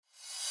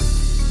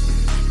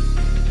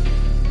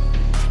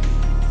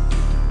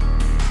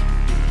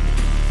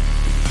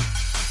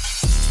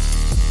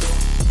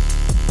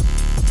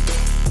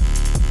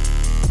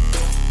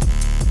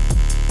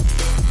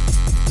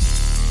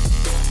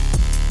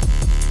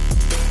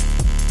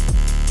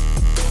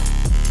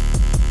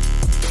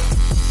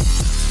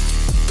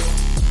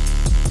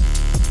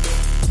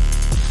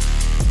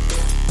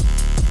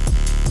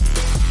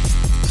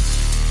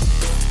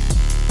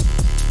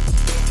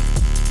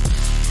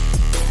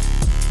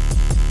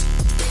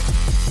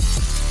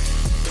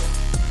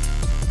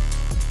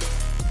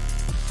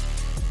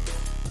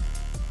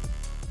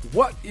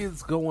What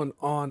is going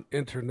on,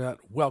 Internet?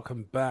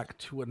 Welcome back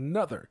to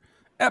another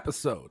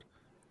episode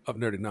of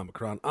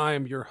Nerdynomicron. I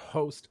am your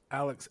host,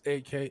 Alex,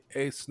 aka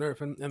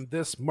Snurfin, and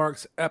this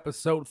marks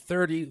episode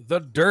 30,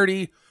 the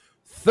Dirty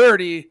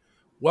 30.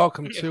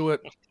 Welcome to it.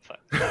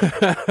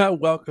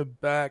 Welcome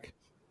back.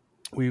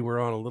 We were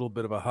on a little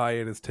bit of a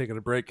hiatus, taking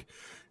a break,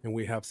 and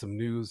we have some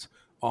news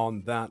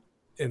on that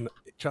in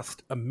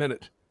just a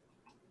minute.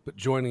 But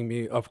joining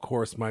me, of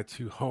course, my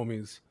two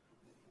homies.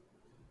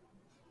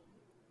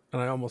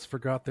 And I almost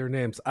forgot their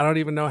names. I don't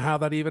even know how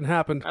that even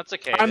happened. That's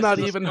okay. I'm not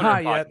even high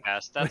yet.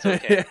 That's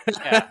okay.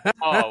 Yeah.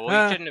 Oh,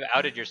 well, you shouldn't have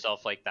outed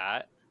yourself like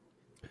that.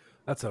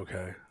 That's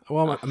okay.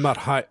 Well, I'm not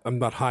high. I'm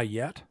not high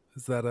yet.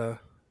 Is that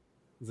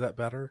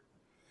better?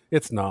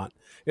 It's not.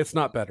 It's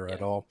not better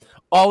at all.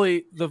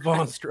 Ollie, the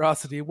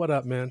monstrosity. What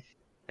up, man?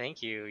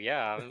 Thank you.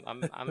 Yeah,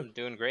 I'm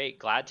doing great.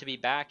 Glad to be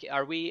back.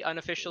 Are we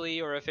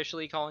unofficially or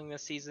officially calling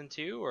this season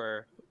 2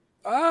 or?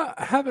 I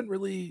haven't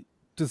really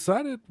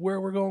decided where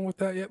we're going with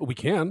that yet. We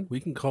can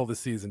call this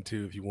season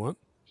 2 if you want.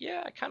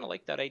 Yeah, I kind of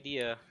like that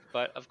idea,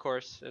 but of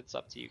course it's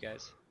up to you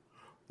guys.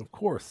 Of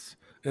course.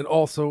 And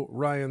also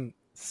Ryan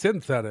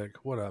Synthetic.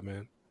 What up,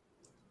 man?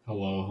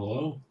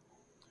 Hello.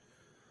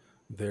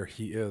 There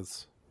he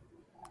is.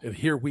 And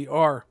here we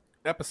are,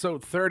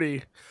 episode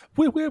 30.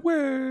 Fuck.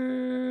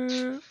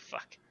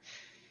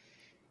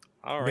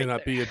 All right. May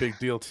not be a big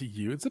deal to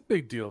you. It's a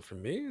big deal for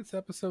me. It's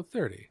episode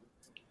 30.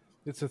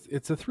 It's a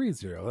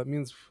 3-0. That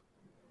means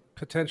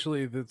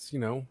potentially that's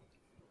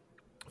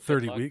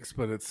 30 weeks,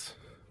 but it's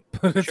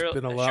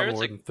been a lot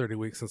more than 30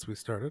 weeks since we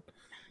started.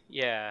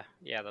 Yeah,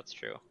 that's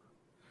true.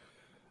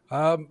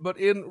 But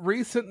in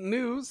recent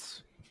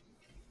news,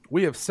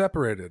 we have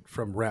separated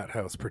from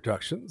Ratthaus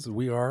Productions.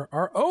 We are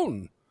our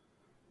own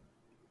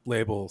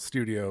label,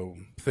 studio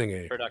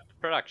thingy.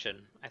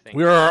 Production, I think.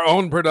 We are our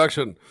own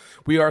production.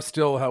 We are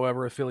still,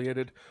 however,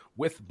 affiliated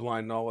with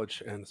Blind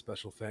Knowledge, and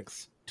special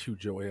thanks to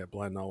Joey at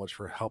Blind Knowledge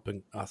for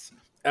helping us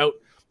out.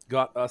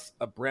 Got us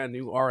a brand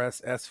new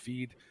RSS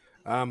feed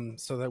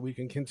so that we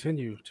can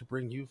continue to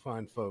bring you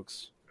fine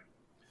folks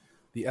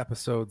the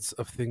episodes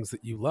of things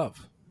that you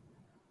love.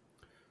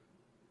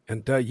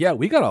 And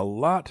we got a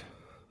lot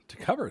to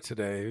cover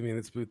today. I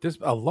mean, there's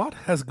a lot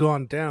has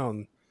gone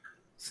down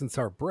since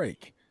our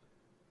break.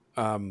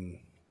 I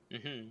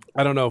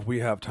don't know if we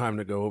have time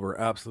to go over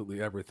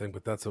absolutely everything,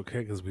 but that's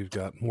okay because we've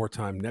got more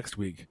time next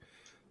week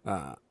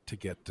to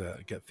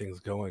get things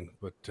going.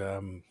 But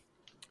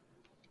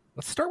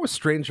let's start with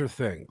Stranger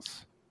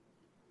Things.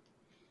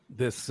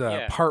 This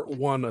part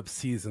 1 of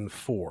season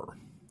 4.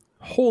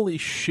 Holy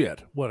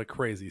shit, what a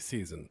crazy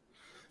season.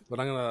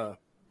 But I'm going to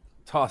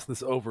toss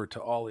this over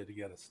to Ollie to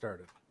get us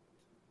started.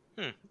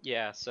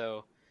 Yeah,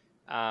 so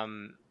I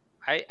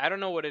don't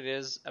know what it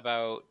is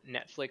about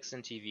Netflix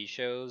and TV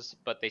shows,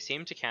 but they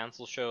seem to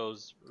cancel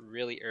shows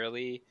really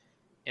early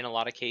in a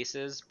lot of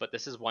cases. But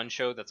this is one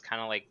show that's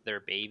kind of like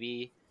their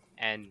baby,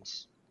 and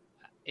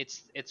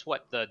it's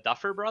what, the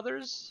Duffer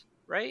Brothers,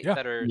 right?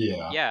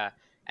 Yeah.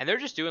 And they're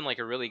just doing like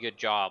a really good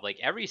job. Like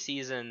every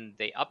season,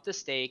 they up the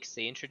stakes,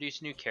 they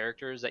introduce new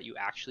characters that you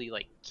actually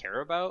like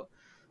care about.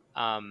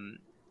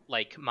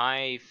 Like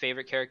my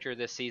favorite character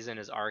this season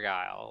is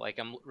Argyle. Like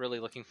I'm really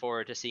looking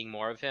forward to seeing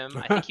more of him.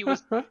 I think he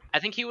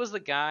was the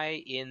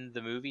guy in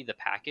the movie The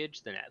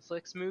Package, the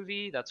Netflix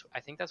movie.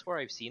 I think that's where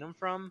I've seen him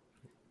from.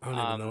 I don't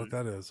even know what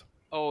that is.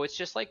 Oh, it's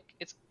just like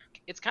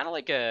it's kind of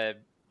like a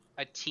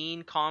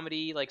teen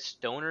comedy, like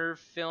stoner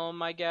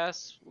film, I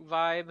guess,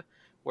 vibe,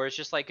 where it's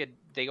just like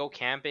they go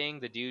camping,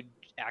 the dude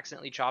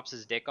accidentally chops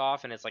his dick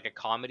off, and it's like a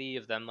comedy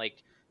of them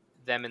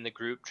in the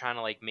group trying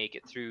to like make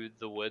it through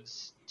the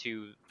woods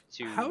to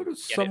how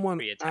does get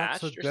someone it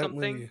reattached or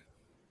something.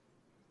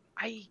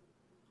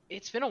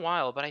 It's been a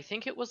while, but I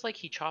think it was like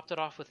he chopped it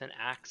off with an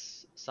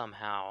axe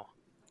somehow.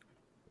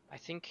 I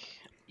think,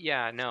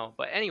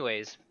 but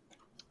anyways,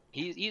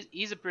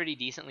 he's a pretty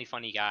decently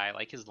funny guy. I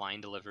like his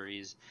line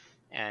deliveries,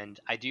 and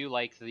I do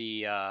like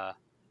the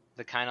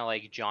kind of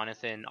like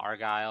Jonathan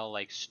Argyle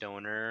like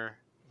stoner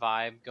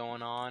vibe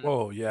going on.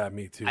 Oh yeah,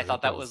 me too. I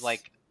thought that was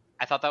like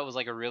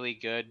a really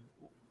good,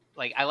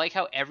 like, I like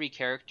how every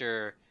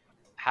character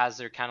has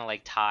their kind of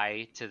like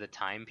tie to the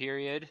time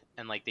period,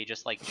 and like they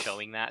just like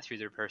showing that through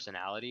their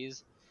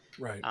personalities.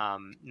 Right.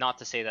 Not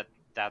to say that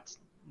that's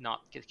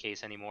not the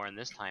case anymore in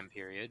this time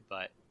period,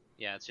 but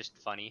yeah, it's just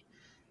funny.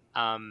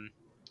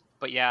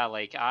 But yeah,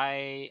 like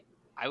I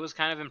was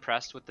kind of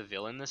impressed with the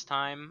villain this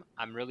time.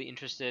 I'm really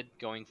interested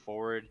going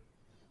forward,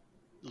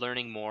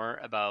 learning more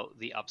about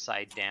the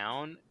Upside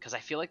Down, because I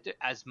feel like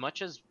as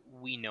much as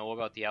we know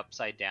about the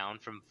Upside Down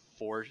from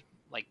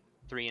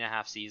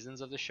 3.5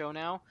 seasons of the show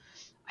now,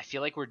 I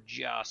feel like we're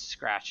just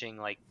scratching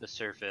like the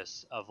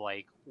surface of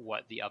like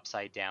what the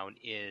Upside Down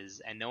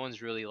is, and no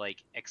one's really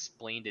like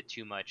explained it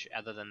too much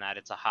other than that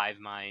it's a hive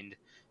mind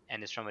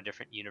and it's from a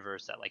different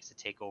universe that likes to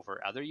take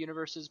over other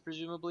universes,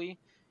 presumably.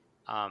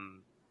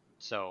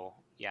 So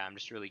yeah, I'm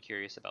just really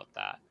curious about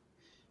that.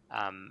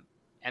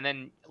 And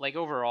then like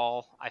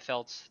overall, I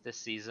felt this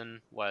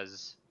season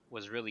was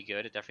really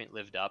good. It definitely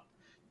lived up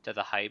to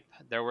the hype.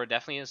 There were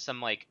definitely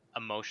some like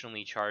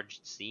emotionally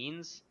charged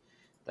scenes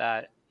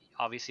that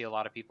obviously a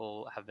lot of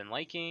people have been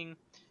liking.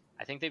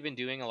 I think they've been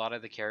doing a lot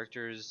of the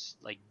characters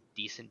like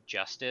decent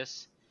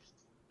justice.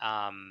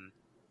 Um,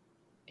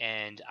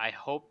 and I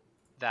hope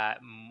that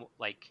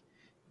like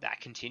that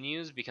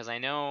continues, because I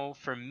know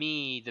for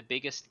me the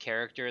biggest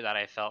character that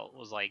I felt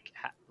was like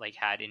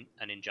had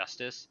an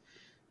injustice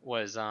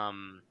was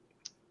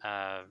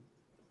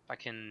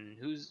fucking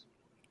who's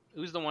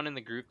the one in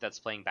the group that's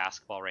playing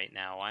basketball right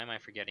now? Why am I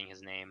forgetting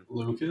his name?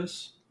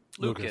 Lucas.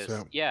 Lucas.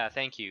 Yeah,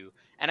 thank you.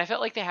 And I felt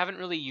like they haven't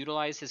really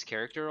utilized his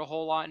character a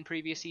whole lot in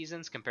previous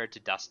seasons compared to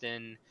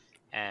Dustin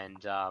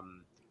and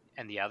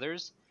the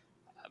others.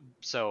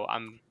 So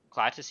I'm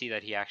glad to see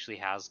that he actually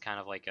has kind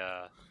of like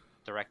a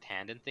direct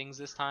hand in things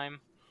this time.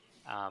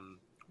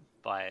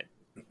 But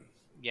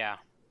yeah,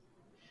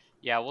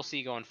 we'll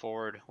see going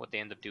forward what they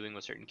end up doing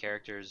with certain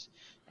characters,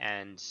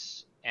 and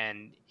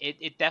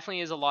it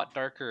definitely is a lot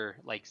darker.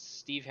 Like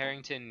Steve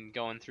Harrington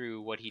going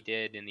through what he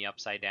did in the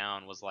Upside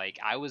Down was like,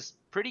 I was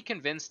pretty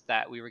convinced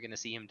that we were going to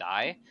see him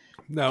die.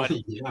 No,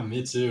 yeah,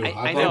 me too.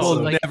 I they know,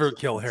 will like, never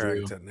kill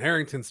Harrington.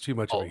 Harrington's too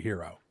much of a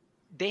hero.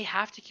 They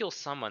have to kill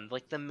someone.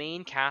 Like the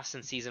main cast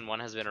in season 1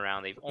 has been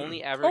around. They've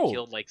only ever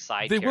killed like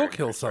side They characters,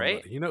 will kill somebody.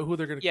 right? You know who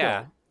they're going to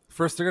kill?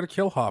 First, they're going to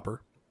kill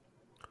Hopper.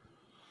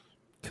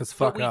 Because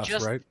fuck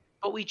us, right?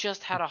 But we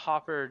just had a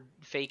Hopper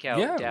fake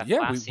out death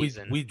last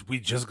season. We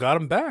just got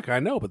him back. I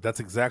know, but that's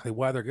exactly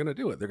why they're going to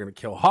do it. They're going to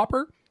kill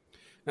Hopper,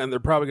 and they're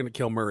probably going to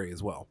kill Murray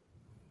as well.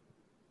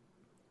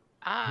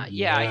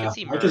 Yeah, I can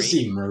see Murray. I can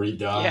see Murray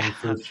dying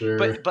for sure.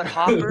 But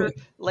Hopper,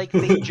 like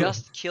they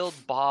just killed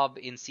Bob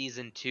in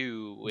season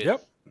 2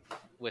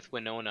 with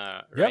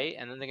Winona, right?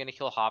 And then they're gonna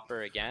kill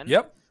Hopper again.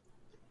 Yep.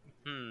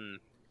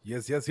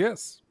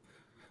 Yes.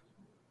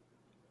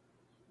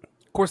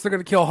 Of course, they're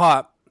gonna kill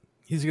Hop.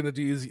 He's gonna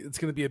do. It's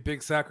gonna be a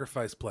big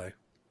sacrifice play.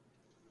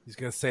 He's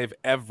gonna save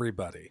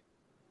everybody.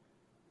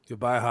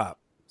 Goodbye, Hop.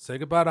 Say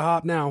goodbye to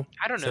Hop now.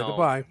 I don't know. Say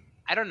goodbye.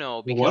 I don't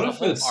know. Because what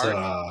if it's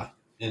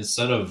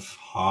instead of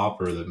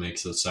Hopper that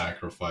makes a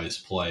sacrifice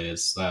play,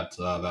 it's that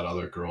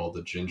other girl,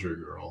 the ginger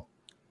girl,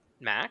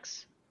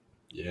 Max?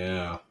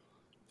 Yeah.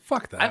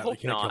 Fuck that. I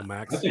hope not. Kill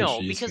Max.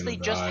 No, because they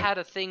just had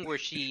a thing where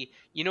she,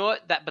 you know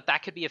what? But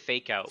that could be a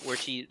fake out where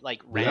she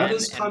like ran. That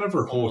is kind of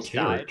her whole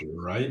character,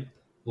 right?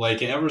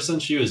 Like ever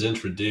since she was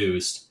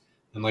introduced,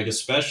 and like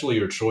especially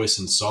her choice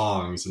in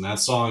songs, and that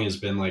song has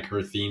been like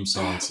her theme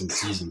song since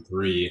season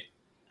 3.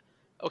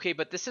 Okay,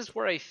 but this is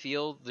where I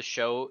feel the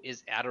show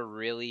is at a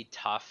really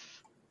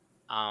tough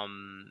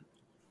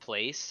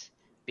place,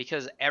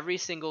 because every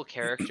single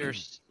character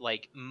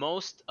like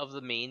most of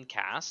the main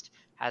cast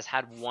has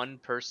had one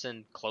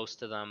person close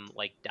to them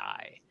like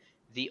die.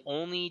 The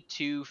only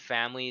 2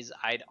 families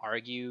I'd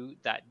argue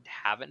that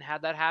haven't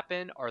had that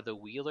happen are the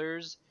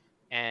Wheelers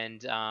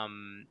and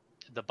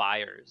the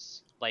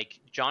Byers. Like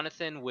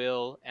Jonathan,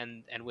 Will,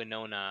 and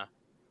Winona.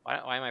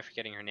 Why am I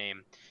forgetting her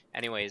name?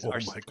 Anyways, my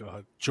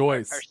god,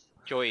 Joyce.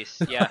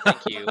 Joyce, yeah,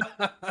 thank you.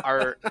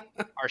 are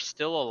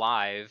still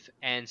alive,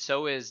 and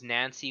so is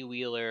Nancy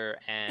Wheeler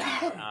and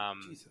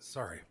Jesus,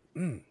 sorry.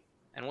 And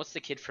what's the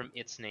kid from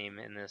It's name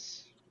in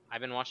this?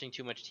 I've been watching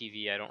too much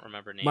TV. I don't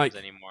remember names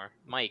anymore.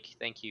 Mike,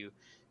 thank you.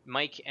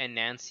 Mike and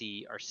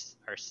Nancy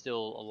are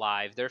still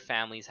alive. Their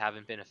families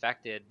haven't been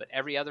affected, but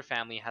every other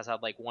family has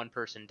had like one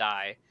person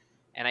die.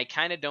 And I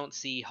kind of don't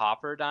see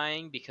Hopper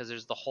dying, because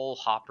there's the whole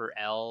Hopper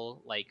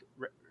L like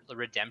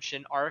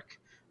redemption arc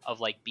of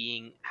like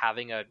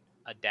having a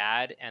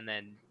dad, and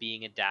then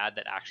being a dad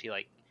that actually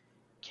like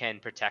can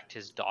protect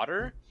his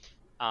daughter.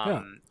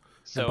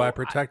 So and by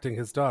protecting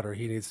his daughter,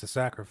 he needs to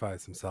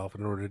sacrifice himself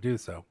in order to do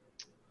so.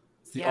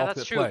 It's the ultimate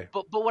that's true. play.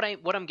 But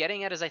what I'm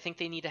getting at is I think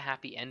they need a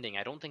happy ending.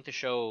 I don't think the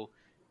show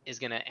is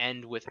going to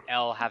end with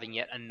Elle having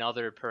yet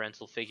another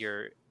parental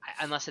figure,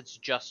 unless it's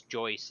just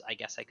Joyce. I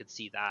guess I could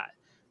see that.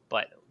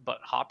 But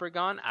Hopper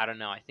gone, I don't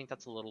know. I think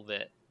that's a little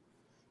bit.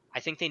 I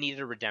think they needed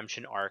a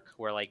redemption arc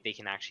where like they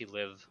can actually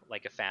live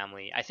like a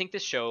family. I think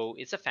this show,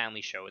 it's a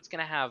family show. It's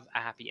gonna have a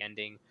happy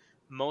ending.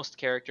 Most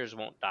characters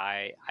won't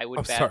die. I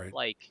would bet. Sorry.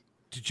 Like,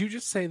 did you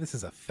just say this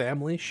is a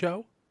family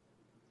show?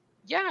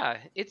 Yeah,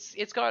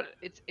 it's got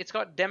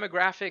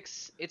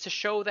demographics. It's a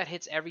show that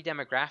hits every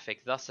demographic,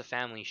 thus a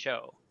family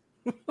show.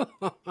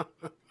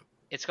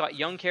 It's got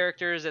young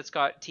characters, it's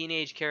got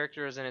teenage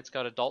characters, and it's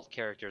got adult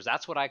characters.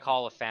 That's what I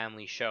call a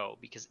family show,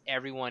 because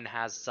everyone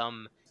has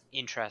some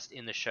interest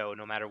in the show,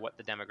 no matter what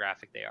the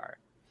demographic they are.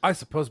 I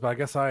suppose, but I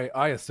guess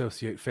I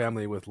associate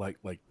family with like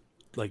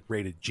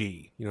rated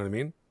G. You know what I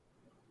mean?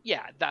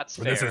 Yeah, that's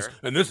fair.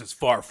 This is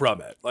far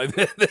from it. Like,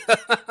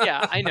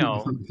 yeah, I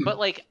know, but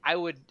like I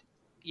would,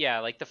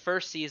 like the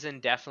first season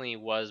definitely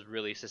was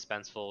really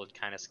suspenseful and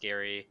kind of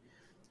scary,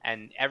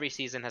 and every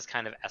season has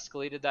kind of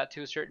escalated that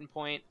to a certain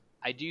point.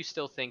 I do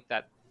still think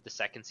that the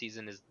second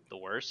season is the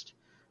worst,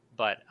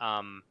 but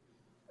I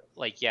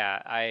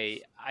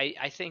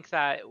think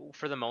that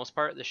for the most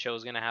part the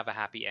show's gonna have a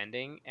happy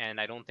ending,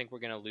 and I don't think we're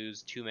gonna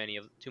lose too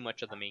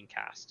much of the main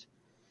cast.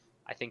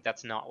 I think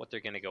that's not what they're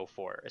gonna go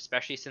for,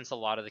 especially since a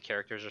lot of the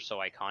characters are so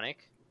iconic.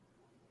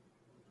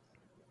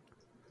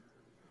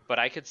 but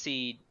I could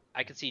see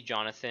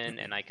Jonathan,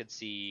 and I could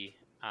see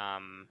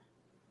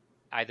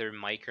either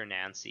Mike or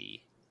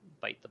Nancy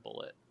bite the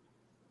bullet.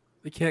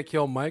 They can't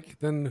kill Mike,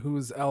 then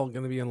who's Elle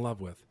going to be in love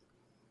with?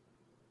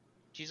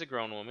 She's a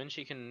grown woman.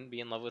 She can be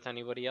in love with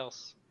anybody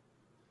else.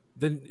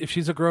 Then if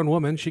she's a grown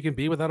woman, she can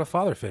be without a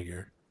father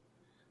figure.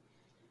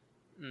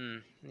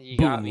 You Boom,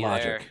 got me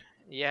logic. there.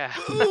 Yeah.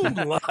 Boom,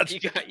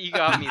 logic. you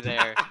got me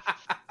there.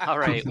 All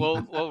right.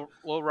 Well,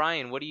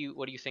 Ryan, what do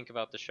you think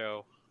about the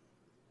show?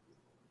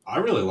 I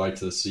really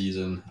liked this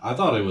season. I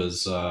thought it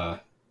was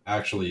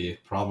actually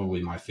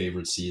probably my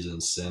favorite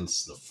season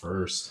since the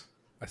first.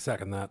 I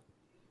second that.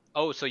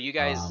 Oh, so you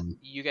guys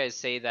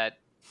say that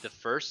the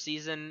first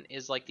season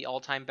is like the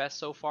all-time best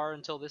so far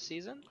until this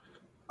season?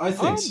 I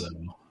think so.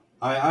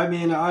 I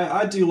mean,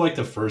 I do like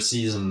the first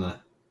season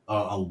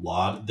a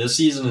lot. This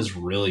season is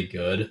really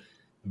good,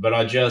 but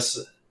I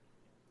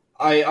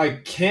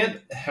can't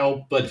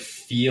help but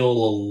feel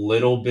a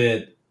little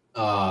bit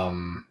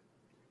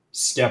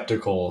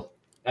skeptical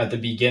at the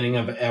beginning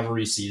of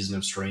every season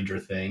of Stranger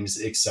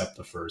Things except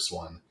the first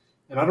one.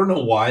 And I don't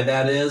know why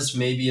that is.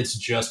 Maybe it's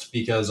just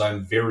because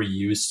I'm very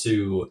used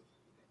to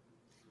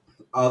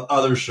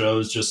other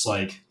shows just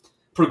like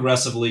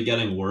progressively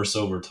getting worse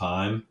over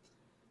time.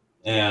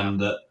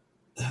 And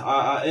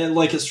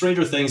like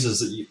Stranger Things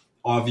is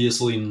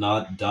obviously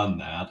not done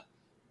that,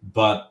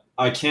 but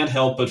I can't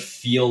help but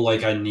feel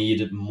like I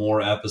need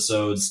more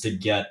episodes to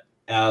get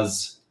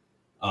as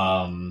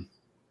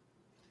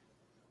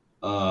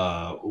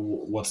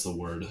what's the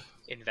word?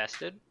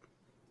 Invested?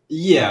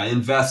 Yeah,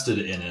 invested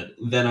in it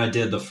than I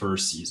did the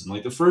first season.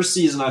 Like the first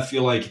season, I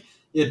feel like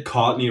it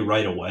caught me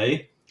right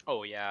away.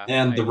 Oh yeah.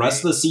 And the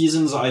rest of the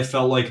seasons, I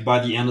felt like by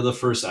the end of the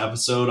first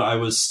episode, I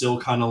was still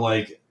kind of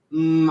like,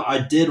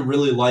 I did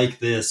really like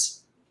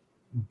this,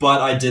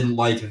 but I didn't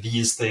like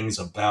these things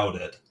about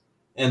it.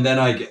 And then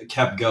I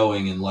kept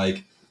going and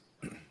like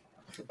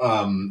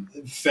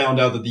found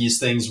out that these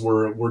things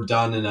were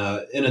done in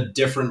a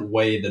different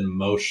way than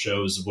most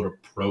shows would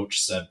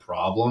approach said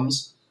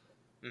problems.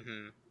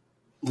 Mm-hmm.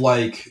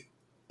 Like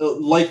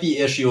the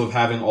issue of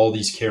having all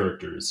these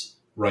characters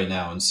right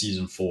now in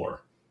season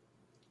 4.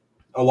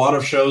 A lot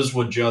of shows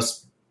would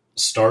just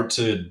start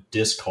to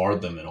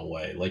discard them in a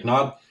way. Like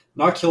not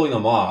killing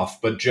them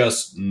off, but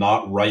just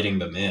not writing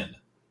them in.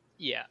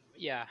 Yeah,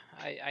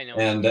 I know.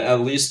 And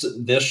at least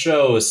this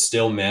show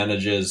still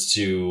manages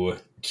to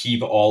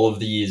keep all of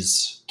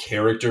these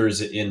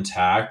characters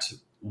intact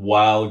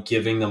while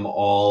giving them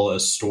all a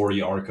story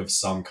arc of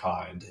some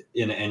kind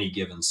in any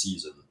given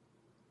season.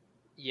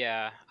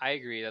 Yeah, I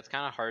agree. That's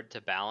kind of hard to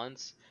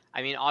balance.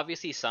 I mean,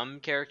 obviously some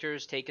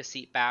characters take a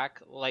seat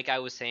back. Like I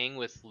was saying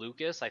with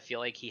Lucas, I feel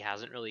like he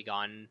hasn't really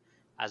gotten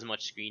as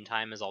much screen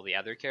time as all the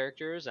other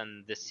characters,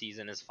 and this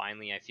season is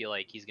finally, I feel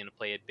like he's going to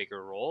play a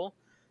bigger role.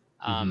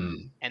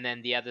 And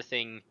then the other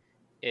thing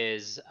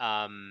is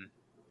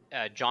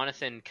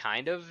Jonathan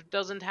kind of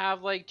doesn't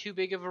have like too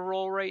big of a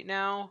role right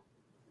now.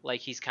 Like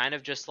he's kind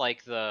of just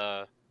like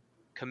the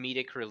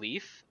comedic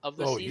relief of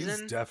the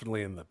season. He's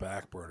definitely in the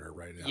back burner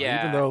right now.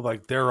 Yeah. Even though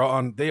like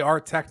they are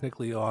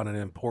technically on an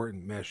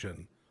important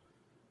mission.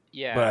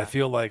 Yeah. But I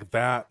feel like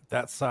that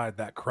side,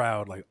 that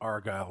crowd, like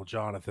Argyle,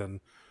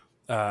 Jonathan,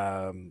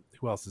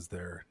 who else is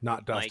there?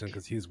 Not Dustin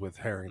because he's with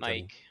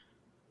Harrington.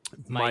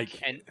 Mike,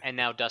 and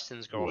now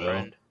Dustin's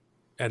girlfriend.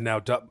 And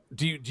now,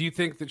 do you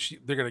think that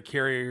they're going to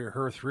carry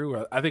her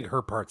through? I think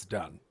her part's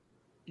done.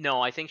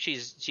 No, I think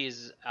she's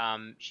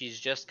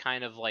just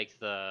kind of like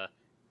the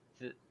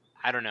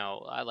I don't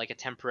know, like a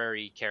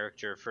temporary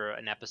character for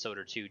an episode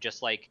or two,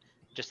 just like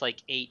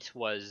 8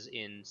 was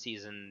in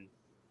season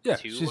 2.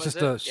 She's just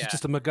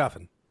a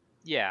MacGuffin.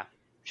 Yeah,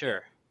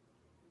 sure.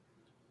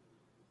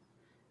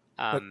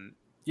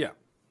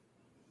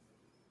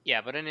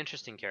 Yeah, but an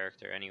interesting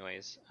character,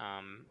 anyways.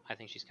 I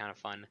think she's kind of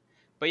fun.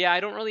 But yeah, I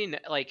don't really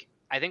like.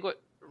 I think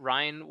what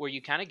Ryan, were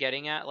you kind of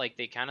getting at? Like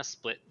they kind of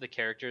split the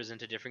characters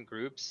into different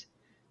groups,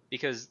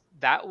 because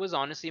that was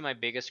honestly my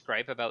biggest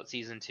gripe about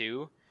season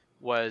 2.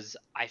 Was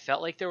I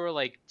felt like there were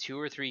like 2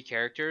 or 3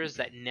 characters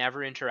that never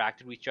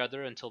interacted with each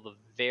other until the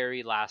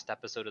very last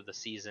episode of the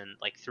season,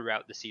 like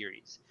throughout the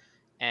series.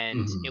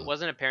 And it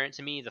wasn't apparent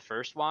to me the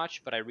first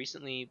watch, but I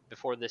recently,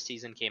 before this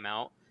season came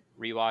out,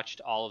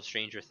 rewatched all of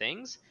Stranger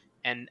Things,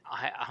 and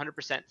I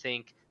 100%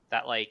 think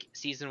that like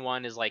season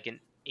 1 is like an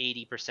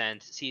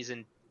 80%,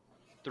 season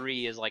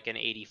 3 is like an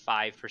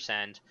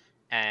 85%,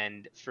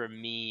 and for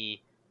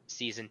me,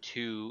 season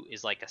 2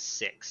 is like a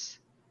 6,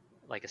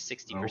 like a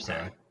 60%.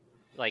 Okay.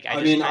 Like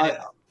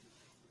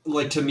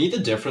like to me the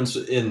difference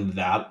in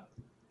that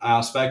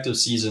aspect of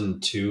season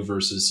 2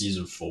 versus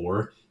season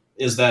 4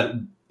 is that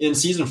in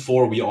season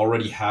 4 we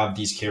already have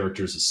these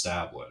characters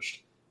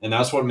established, and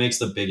that's what makes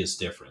the biggest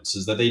difference,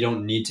 is that they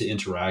don't need to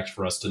interact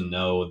for us to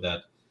know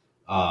that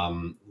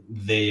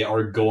they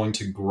are going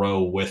to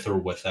grow with or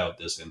without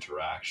this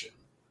interaction.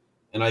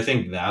 And I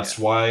think that's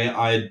why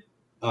I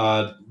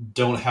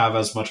don't have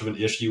as much of an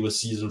issue with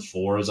season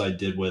 4 as I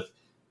did with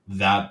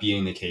that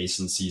being the case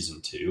in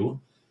season 2.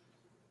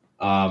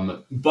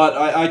 But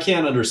I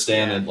can't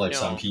understand it. Like, no.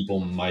 some people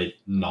might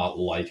not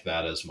like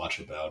that as much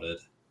about it.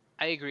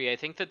 I agree. I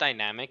think the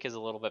dynamic is a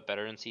little bit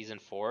better in season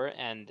 4,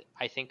 and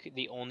I think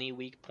the only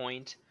weak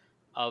point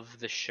of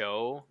the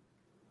show,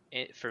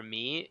 for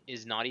me,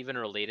 is not even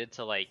related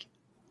to like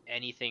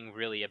anything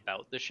really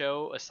about the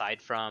show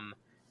aside from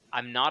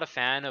I'm not a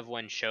fan of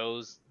when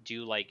shows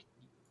do like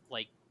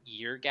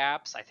year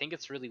gaps. I think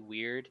it's really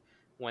weird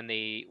when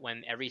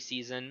every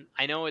season,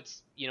 I know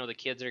it's, the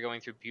kids are going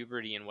through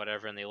puberty and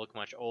whatever and they look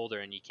much older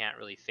and you can't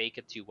really fake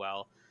it too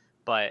well,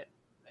 but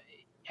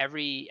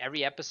every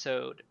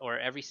episode, or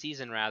every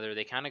season rather,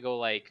 they kind of go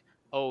like,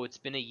 oh, it's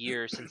been a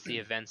year since the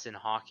events in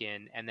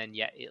Hawken, and then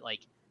yet it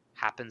like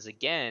happens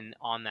again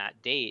on that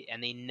date,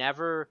 and they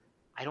never,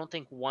 I don't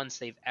think once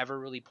they've ever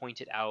really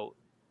pointed out,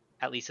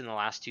 at least in the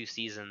last 2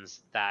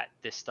 seasons, that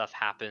this stuff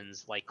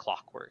happens like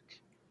clockwork.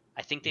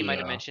 I think they might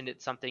have Yeah. mentioned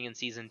it something in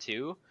season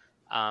 2,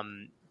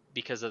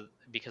 because of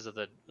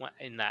the,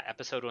 in that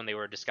episode when they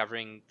were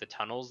discovering the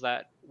tunnels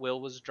that Will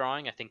was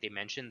drawing. I think they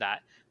mentioned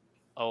that,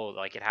 oh,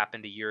 like it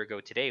happened a year ago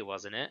today,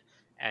 wasn't it?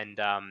 And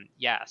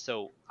yeah,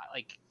 so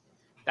like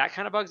that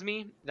kind of bugs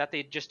me that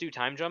they just do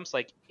time jumps.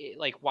 Like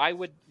why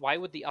would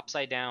the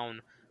Upside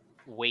Down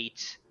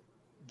wait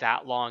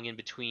that long in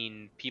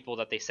between people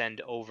that they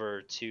send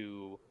over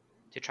to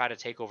try to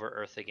take over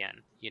Earth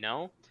again,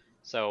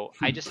 So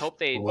I just hope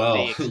they Well,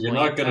 you're not explain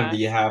going to that.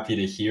 be happy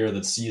to hear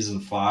that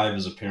season 5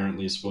 is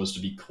apparently supposed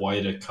to be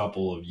quite a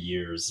couple of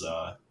years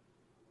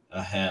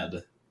ahead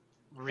of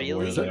where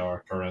Really? they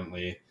are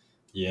currently.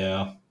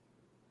 Yeah.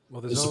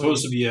 Well, there's It's only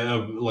supposed to be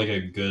a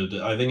good,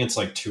 I think it's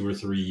like 2 or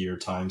 3 year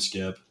time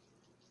skip.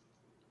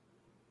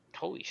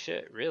 Holy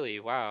shit! Really?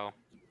 Wow.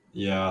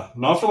 Yeah.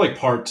 Not for like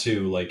part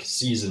 2, like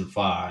season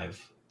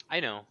 5. I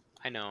know.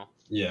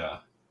 Yeah.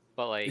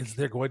 But like, is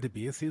there going to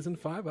be a season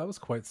 5? I was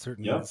quite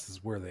certain Yep. this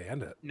is where they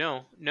end it.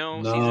 no, No,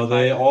 season 5 all the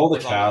was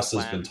always cast the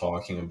has been plan.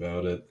 talking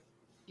about it.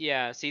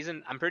 Yeah,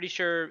 I'm pretty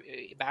sure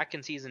back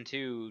in season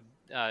 2,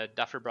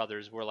 Duffer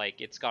Brothers were like,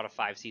 it's got a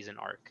 5-season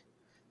arc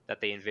that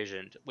they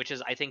envisioned, which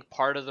is, I think,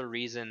 part of the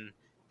reason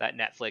that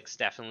Netflix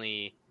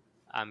definitely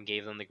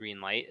gave them the green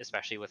light,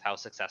 especially with how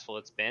successful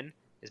it's been,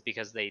 is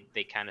because they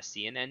kind of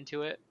see an end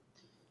to it.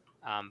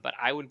 But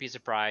I wouldn't be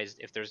surprised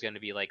if there's going to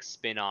be like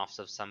spin-offs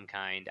of some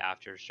kind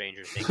after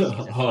Stranger Things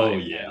season 5 Oh,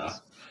 yeah.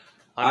 ends.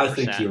 100%. I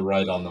think you're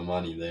right on the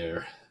money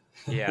there.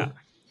 Yeah.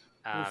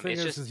 The thing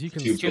It's is just you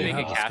can too still big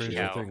a have a cash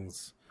Stranger cow.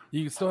 Things.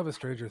 You can still have a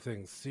Stranger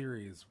Things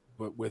series,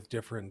 but with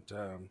different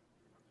a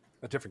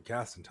different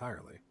cast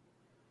entirely.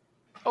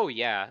 Oh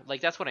yeah,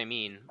 like that's what I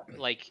mean.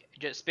 Like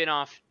just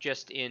spin-off,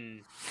 just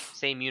in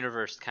same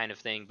universe kind of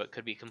thing, but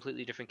could be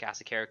completely different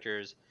cast of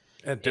characters.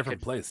 And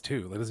different place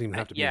too. It doesn't even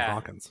have to be in yeah.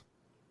 Hawkins.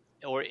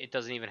 Or it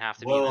doesn't even have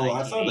to be Well, in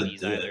I the thought it 1980s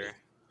did. either.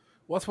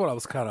 Well, that's what I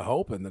was kind of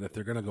hoping, that if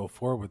they're going to go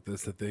forward with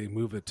this, that they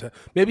move it to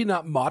maybe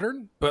not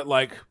modern, but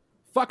like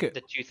fuck it,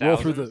 The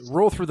 2000s.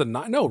 roll through the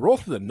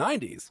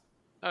 90s.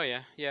 Oh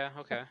yeah,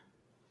 okay.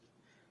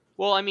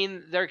 Well, I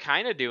mean, they're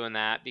kind of doing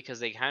that because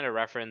they kind of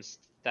referenced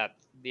that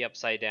the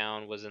Upside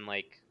Down was in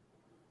like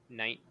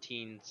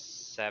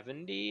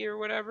 1970 or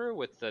whatever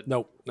with the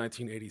No,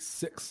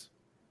 1986.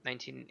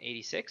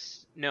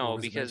 1986. Or No,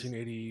 was it because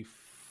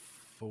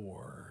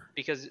 1984.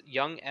 because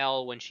young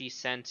Elle, when she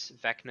sent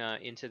Vecna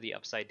into the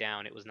Upside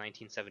Down, it was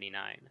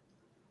 1979.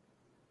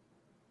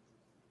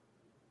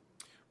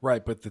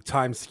 Right, but the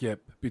time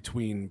skip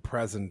between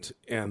present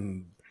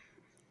and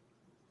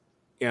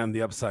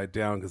the Upside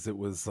Down, because it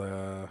was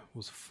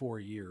 4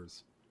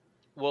 years.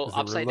 Well, 'Cause they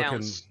were Upside Down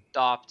looking-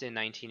 stopped in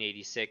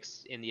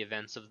 1986 in the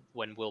events of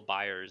when Will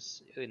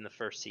Byers in the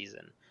first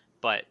season,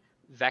 but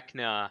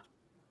Vecna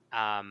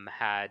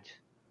had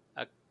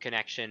a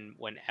connection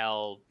when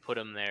Elle put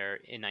him there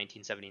in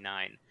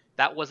 1979.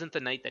 That wasn't the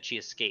night that she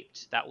escaped.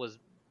 She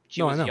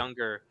No, I was know.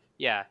 younger.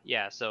 Yeah.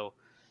 So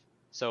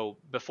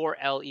before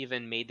Elle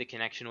even made the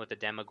connection with the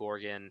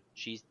Demogorgon,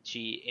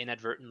 she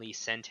inadvertently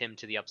sent him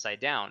to the Upside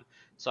Down.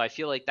 So I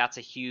feel like that's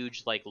a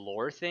huge like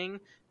lore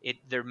thing.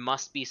 There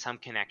must be some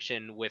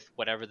connection with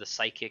whatever the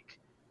psychic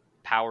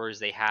powers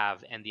they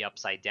have and the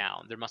Upside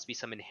Down. There must be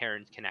some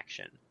inherent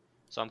connection.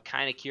 So I'm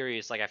kind of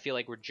curious. Like I feel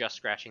like we're just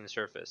scratching the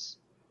surface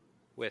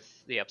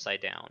with the Upside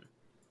Down.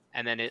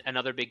 And then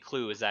another big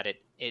clue is that it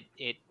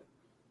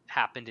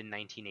happened in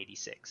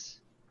 1986,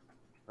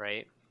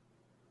 right? I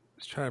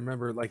was trying to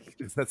remember, like,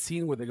 it's that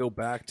scene where they go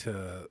back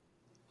to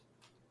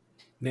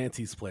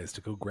Nancy's place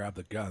to go grab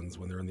the guns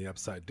when they're in the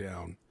Upside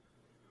Down.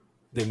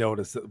 They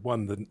notice that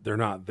they're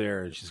not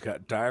there, and she's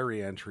got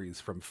diary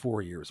entries from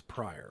 4 years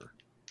prior.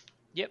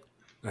 Yep.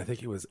 And I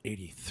think it was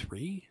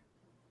 83.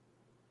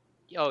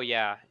 Oh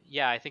yeah.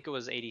 I think it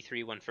was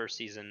 83 when first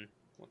season,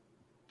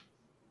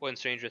 when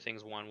Stranger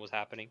Things 1 was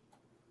happening.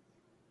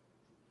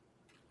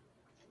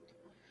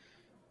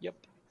 Yep.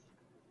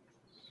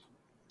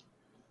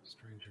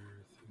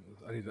 Stranger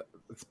Things.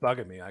 It's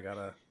bugging me. I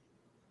gotta.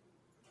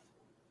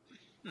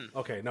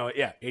 Okay, no,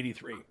 yeah,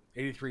 83.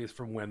 83 is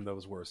from when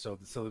those were. So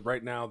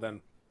right now, then,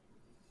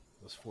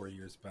 it was 4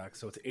 years back.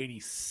 So it's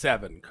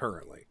 87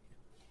 currently.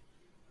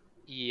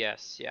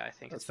 Yes, yeah, I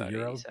think That's it's the about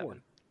year I was 87.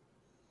 born.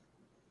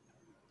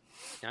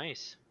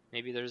 Nice.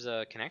 Maybe there's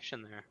a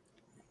connection there.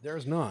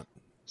 There's not.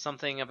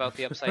 Something about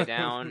the Upside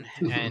Down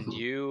and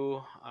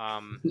you,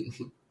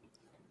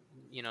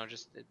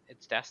 just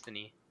it's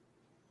destiny.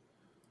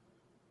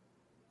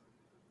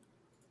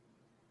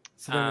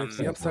 So then, if the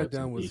Sounds Upside right to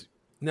Down me. was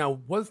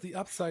now, was the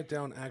Upside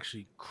Down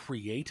actually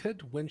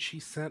created when she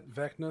sent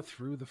Vecna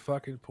through the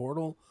fucking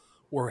portal,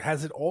 or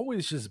has it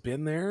always just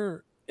been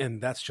there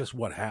and that's just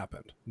what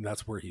happened and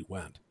that's where he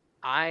went?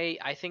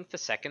 I think the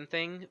second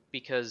thing,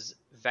 because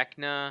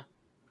Vecna,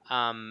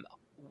 um,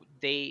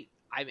 I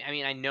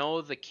mean, I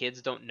know the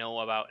kids don't know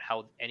about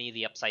how any of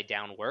the Upside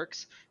Down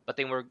works, but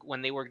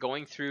when they were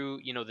going through,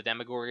 the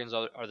Demogorgons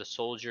are the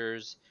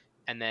soldiers,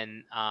 and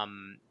then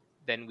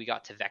we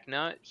got to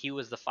Vecna. He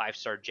was the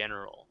 5-star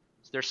general.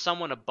 So there's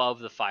someone above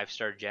the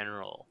 5-star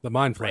general, The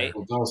Mind right? Flayer.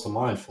 Well, that was the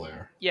Mind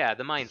Flayer. Yeah,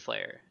 the Mind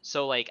Flayer.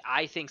 So like,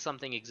 I think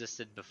something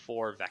existed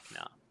before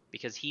Vecna,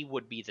 because he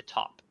would be the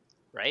top,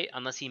 right?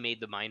 Unless he made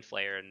the Mind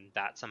Flayer and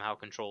that somehow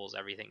controls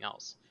everything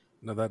else.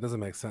 No, that doesn't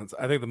make sense.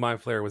 I think the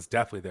Mind Flayer was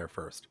definitely there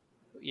first.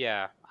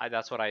 Yeah,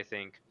 that's what I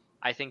think.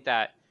 I think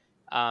that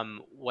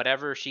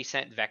whatever she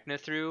sent Vecna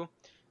through,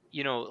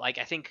 like,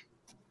 I think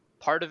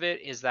part of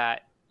it is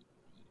that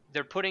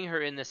they're putting her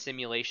in the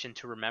simulation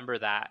to remember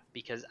that,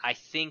 because I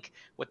think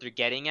what they're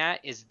getting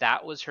at is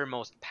that was her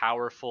most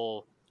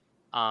powerful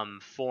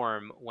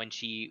form when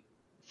she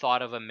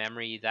thought of a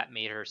memory that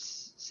made her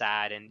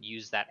sad and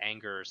used that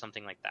anger or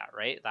something like that,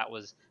 right? That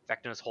was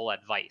Vecna's whole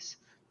advice.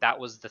 That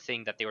was the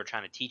thing that they were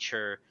trying to teach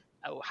her,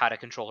 how to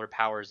control her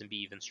powers and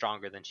be even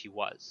stronger than she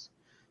was.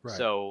 Right.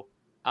 So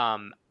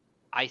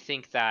I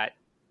think that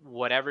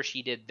whatever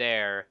she did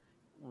there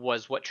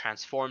was what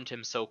transformed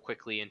him so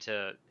quickly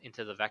into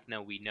the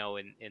Vecna we know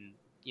in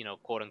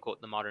quote unquote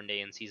the modern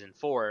day in season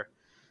 4.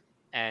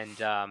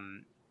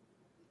 And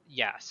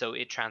yeah, so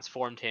it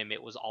transformed him.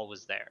 It was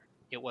always there.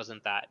 It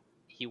wasn't that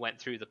he went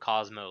through the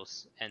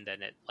cosmos and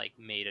then it like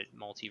made a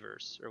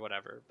multiverse or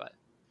whatever. But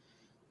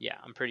yeah,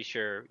 I'm pretty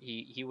sure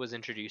he was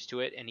introduced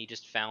to it and he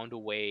just found a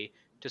way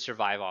to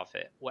survive off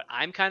it. What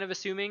I'm kind of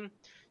assuming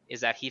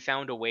is that he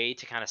found a way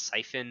to kind of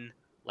siphon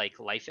like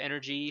life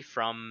energy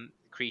from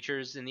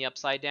creatures in the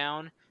Upside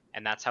Down,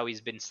 and that's how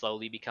he's been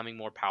slowly becoming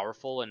more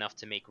powerful enough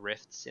to make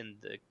rifts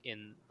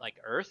in like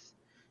Earth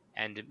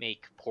and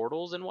make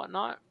portals and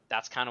whatnot.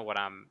 That's kind of what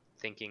I'm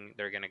thinking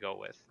they're gonna go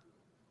with.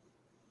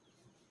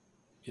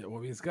 Yeah,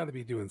 well, he's got to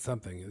be doing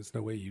something. There's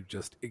no way you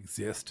just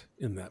exist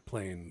in that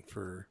plane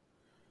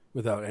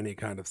without any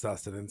kind of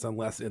sustenance,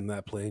 unless in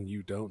that plane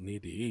you don't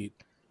need to eat.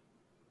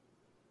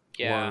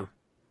 Yeah. Or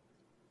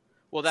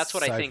well, that's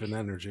what I think. Siphon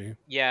energy.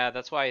 Yeah,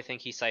 that's why I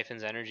think he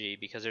siphons energy,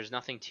 because there's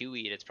nothing to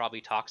eat. It's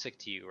probably toxic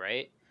to you,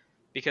 right?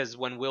 Because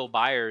when Will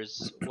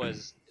Byers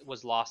was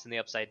lost in the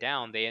Upside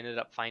Down, they ended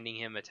up finding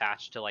him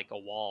attached to like a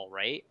wall,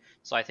 right?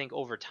 So I think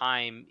over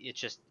time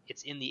it's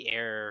in the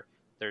air.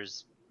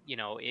 There's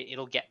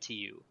it'll get to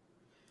you.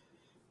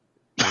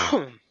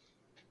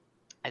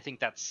 I think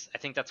that's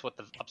what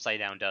the Upside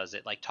Down does.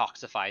 It like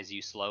toxifies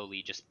you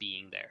slowly just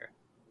being there.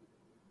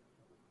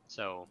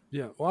 So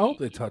yeah, well, I hope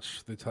they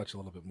touch a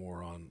little bit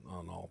more on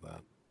all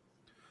that.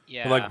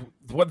 Yeah, but like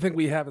one thing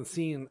we haven't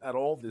seen at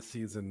all this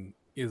season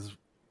is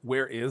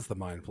where is the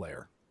Mind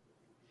Flayer?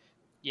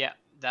 Yeah,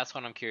 that's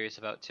what I'm curious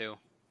about too.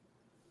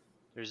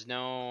 There's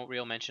no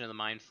real mention of the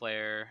Mind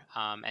Flayer,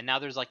 and now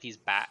there's like these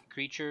bat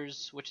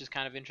creatures, which is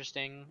kind of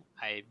interesting.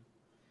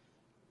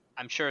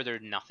 I'm sure they're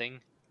nothing,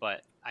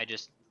 but I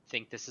just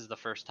think this is the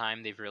first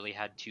time they've really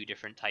had 2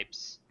 different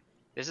types.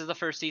 This is the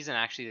first season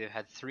actually they've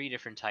had 3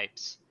 different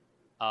types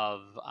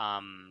of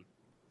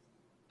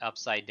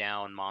Upside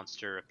Down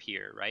monster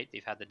appear, right?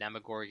 They've had the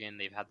Demogorgon,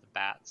 they've had the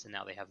bats, and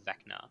now they have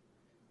Vecna.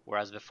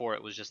 Whereas before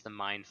it was just the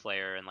Mind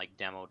Flayer and like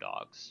demo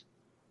dogs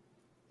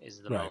is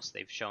the most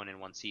they've shown in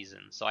one season.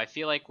 So I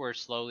feel like we're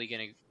slowly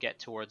going to get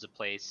towards a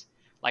place.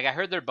 Like I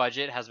heard their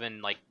budget has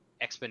been like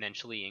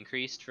exponentially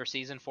increased for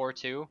season 4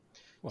 too.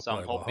 Well, So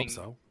I'm hoping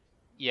so.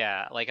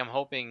 Yeah, like I'm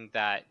hoping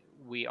that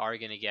we are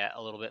going to get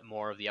a little bit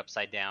more of the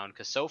Upside Down,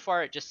 because so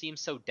far it just seems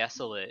so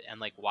desolate, and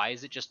like why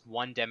is it just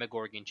one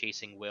Demogorgon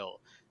chasing Will?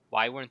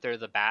 Why weren't there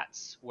the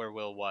bats where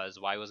Will was?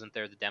 Why wasn't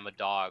there the Demo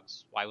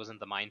dogs? Why wasn't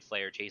the Mind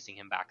Flayer chasing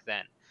him back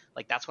then?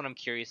 Like that's what I'm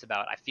curious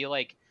about. I feel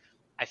like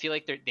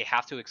they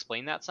have to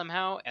explain that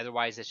somehow,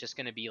 otherwise it's just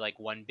going to be like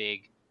one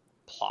big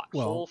plot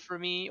hole for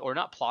me, or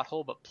not plot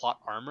hole but plot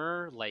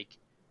armor. Like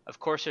of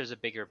course there's a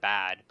bigger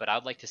bad, but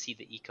I'd like to see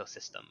the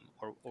ecosystem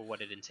or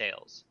what it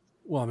entails.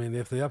 Well, I mean,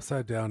 if the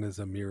Upside Down is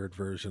a mirrored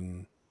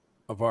version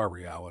of our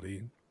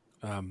reality,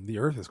 the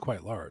Earth is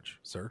quite large,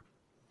 sir.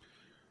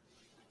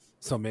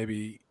 So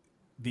maybe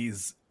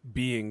these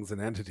beings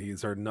and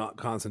entities are not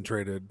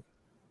concentrated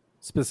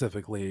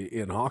specifically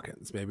in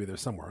Hawkins. Maybe they're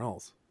somewhere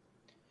else.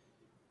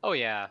 Oh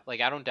yeah,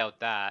 like I don't doubt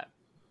that.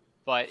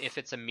 But if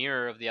it's a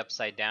mirror of the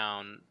Upside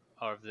Down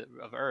of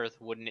Earth,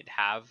 wouldn't it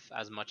have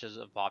as much as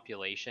a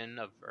population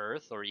of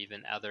Earth, or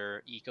even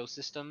other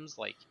ecosystems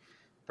like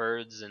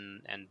birds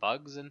and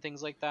bugs and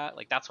things like that?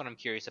 Like that's what I'm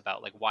curious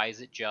about. Like why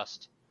is it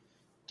just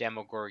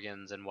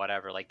Demogorgons and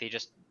whatever. Like they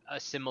just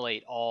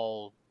assimilate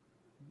all,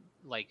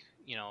 like,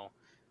 you know,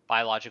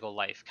 biological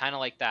life. Kind of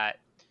like that.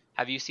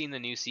 Have you seen the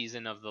new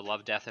season of the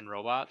Love, Death, and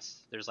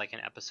Robots? There's like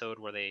an episode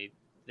where they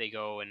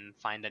go and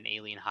find an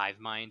alien hive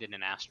mind in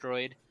an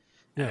asteroid,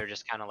 and they're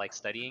just kind of like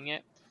studying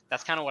it.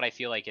 That's kind of what I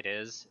feel like it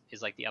is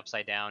like the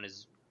Upside Down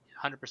is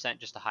 100%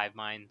 just a hive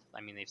mind. I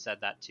mean, they've said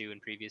that too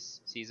in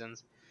previous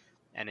seasons,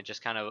 and it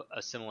just kind of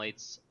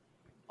assimilates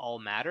all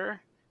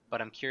matter.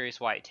 But I'm curious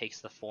why it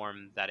takes the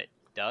form that it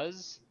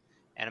does,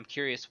 and I'm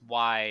curious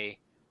why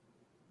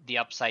the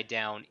Upside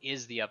Down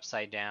is the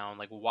Upside Down.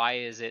 Like, why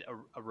is it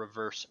a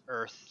reverse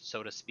Earth,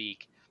 so to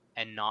speak,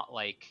 and not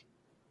like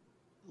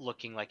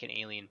looking like an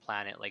alien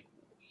planet? Like,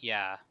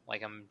 yeah,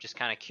 like I'm just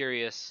kind of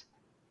curious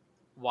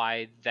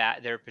why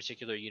that their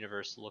particular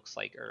universe looks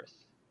like Earth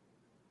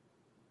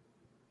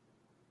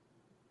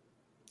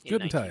in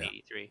Couldn't tell you.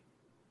 1983.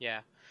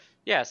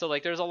 Yeah. So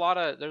like, there's a lot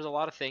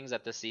of things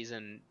that this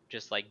season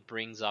just like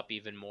brings up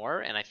even more,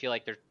 and I feel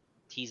like they're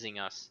teasing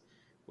us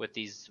with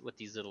these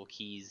little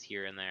keys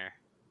here and there.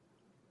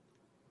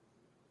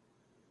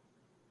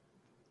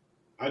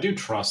 I do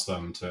trust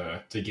them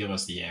to give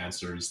us the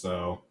answers,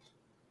 though.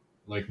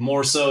 Like,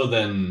 more so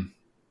than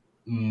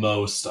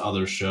most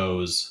other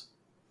shows.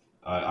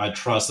 I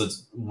trust that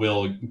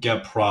we'll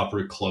get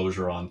proper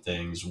closure on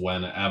things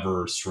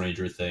whenever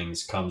Stranger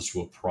Things comes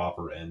to a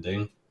proper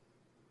ending.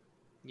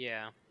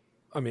 Yeah.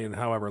 I mean,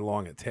 however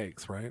long it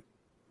takes, right?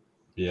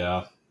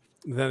 Yeah.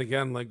 Then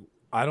again, like,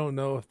 I don't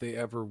know if they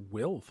ever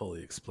will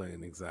fully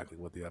explain exactly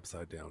what the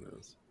Upside Down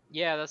is.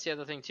 Yeah, that's the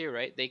other thing too,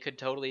 right? They could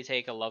totally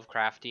take a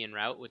Lovecraftian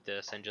route with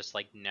this and just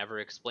like never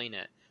explain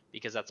it,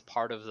 because that's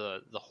part of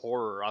the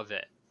horror of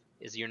it,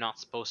 is you're not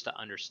supposed to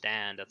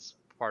understand. That's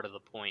part of the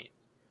point.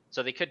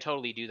 So they could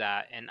totally do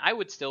that, and I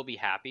would still be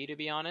happy, to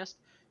be honest.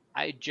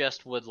 I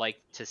just would like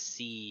to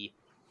see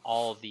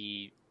all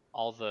the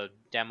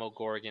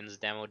Demogorgons,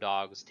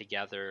 Demodogs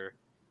together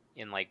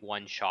in like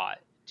one shot,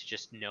 to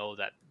just know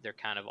that they're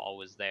kind of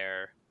always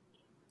there.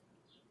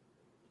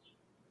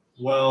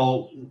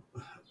 Well,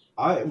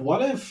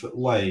 what if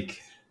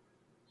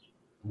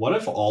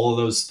all of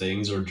those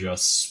things are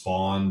just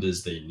spawned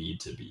as they need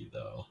to be,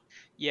 though?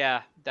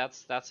 Yeah,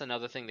 that's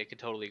another thing they could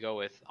totally go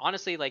with.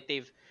 Honestly, like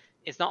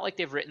it's not like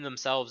they've written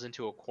themselves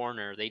into a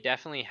corner. They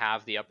definitely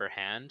have the upper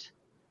hand.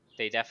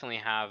 They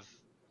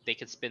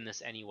could spin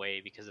this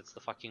anyway, because it's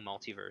the fucking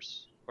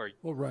multiverse.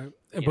 Well, right.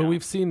 But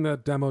we've seen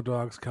that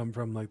Demodogs come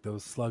from like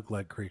those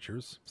slug-like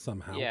creatures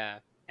somehow. Yeah,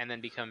 and then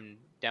become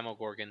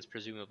Demogorgons,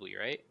 presumably,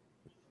 right?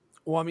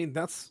 Well, I mean,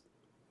 that's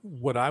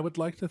what I would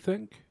like to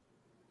think.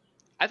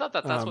 I thought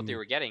that's what they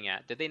were getting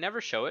at. Did they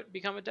never show it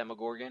become a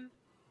Demogorgon?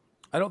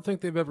 I don't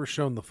think they've ever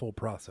shown the full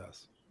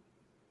process.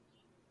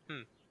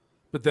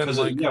 But then,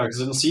 because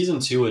in season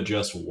 2 it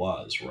just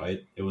was,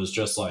 right? It was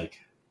just like,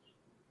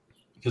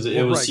 because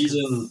it was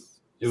season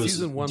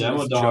 1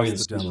 Demodog in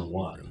season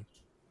 1,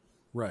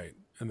 right?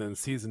 And then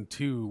season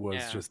 2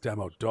 was just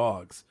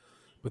Demodogs,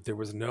 but there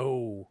was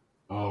no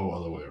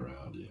other way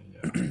around,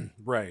 yeah.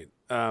 Right.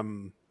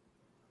 And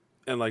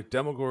like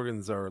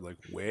Demogorgons are like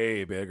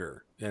way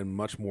bigger and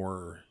much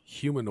more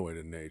humanoid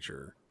in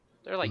nature.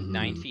 They're like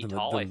 9 feet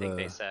tall, I think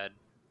they said.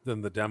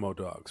 Than the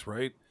Demodogs,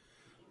 right?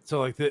 So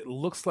like it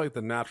looks like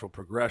the natural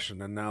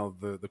progression, and now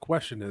the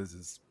question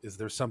is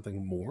there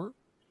something more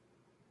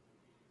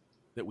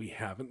that we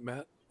haven't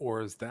met,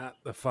 or is that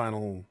the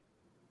final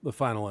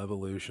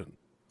evolution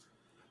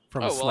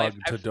from slug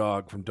to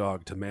dog, from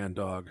dog to man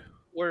dog?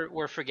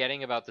 We're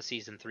forgetting about the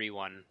season 3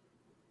 one,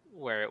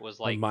 where it was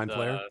like Mind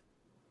Flayer?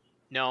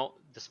 No,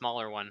 the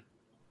smaller one.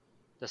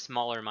 The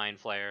smaller Mind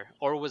Flayer.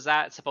 Or was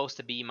that supposed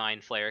to be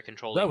Mind Flayer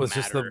controlling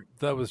matter?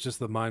 That was just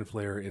the Mind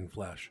Flayer in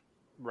flesh.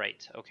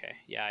 Right, okay.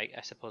 Yeah,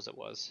 I suppose it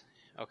was.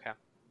 Okay.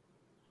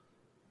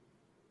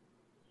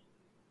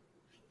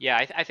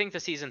 Yeah, I think the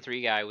season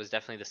 3 guy was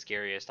definitely the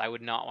scariest. I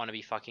would not want to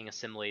be fucking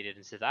assimilated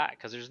into that,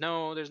 because there's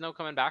no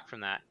coming back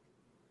from that,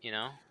 you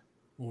know?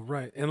 Well,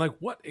 right. And like,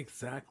 what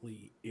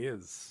exactly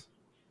is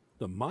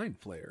the Mind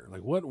Flayer?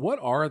 Like, what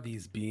are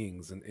these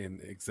beings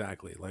in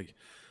exactly? Like,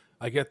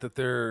 I get that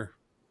they're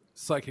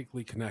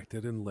psychically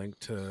connected and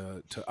linked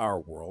to our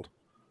world,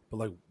 but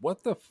like,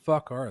 what the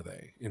fuck are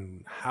they,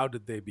 and how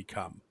did they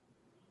become?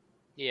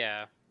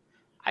 Yeah,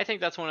 I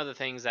think that's one of the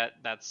things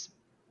that's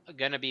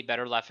gonna be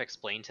better left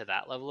explained to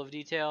that level of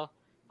detail,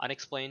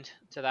 unexplained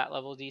to that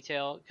level of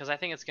detail, because I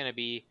think it's gonna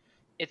be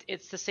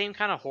it's the same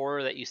kind of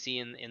horror that you see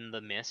in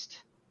The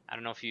Mist. I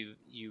don't know if you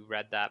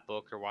read that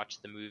book or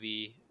watched the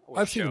movie or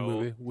I've show. seen the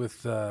movie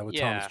with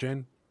Thomas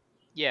Jane.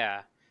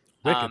 Yeah.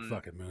 Wicked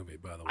fucking movie,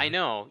 by the way. I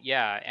know,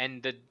 yeah,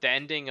 and the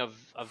ending of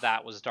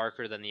that was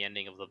darker than the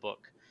ending of the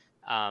book.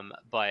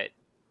 But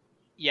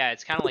yeah,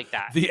 it's kind of like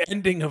that. The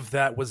ending of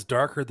that was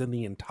darker than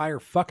the entire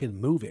fucking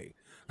movie.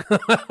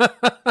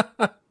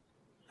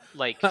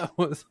 Like that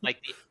was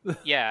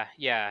yeah.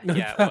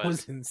 That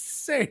was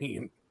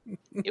insane.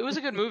 It was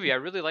a good movie. I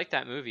really liked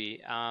that movie.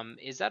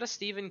 Is that a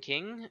Stephen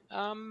King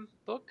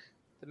book?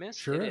 The Mist?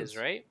 Sure it is,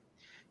 right?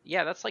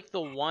 Yeah, that's like the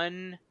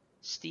one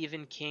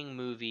Stephen King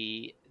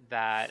movie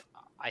that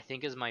I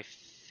think is my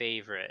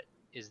favorite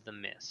is The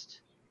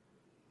Mist.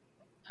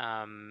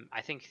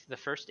 I think the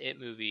first It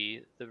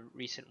movie, the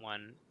recent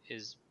one,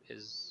 is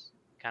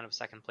kind of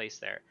second place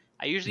there.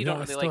 I usually don't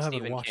really like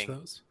Stephen King.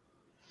 Those.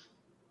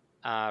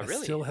 Really?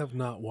 I still have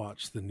not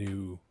watched the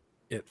new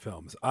It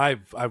films.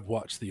 I've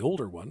watched the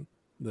older one,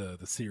 the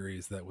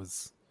series that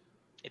was.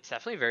 It's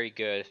definitely very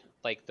good.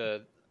 Like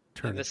the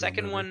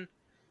second one,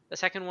 the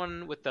second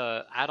one with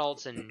the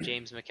adults and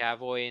James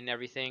McAvoy and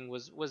everything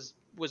was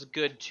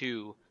good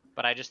too.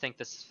 But I just think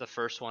the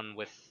first one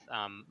with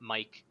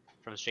Mike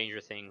from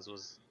Stranger Things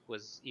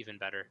was even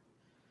better.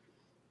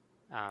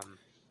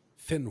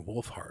 Finn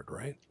Wolfhard,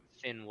 right?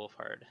 Finn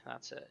Wolfhard,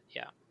 that's it.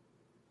 Yeah.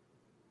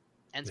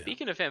 And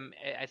speaking of him,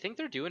 I think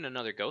they're doing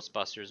another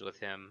Ghostbusters with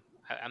him.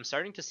 I'm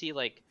starting to see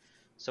like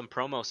some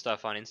promo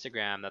stuff on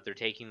Instagram that they're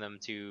taking them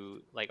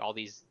to, like, all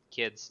these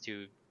kids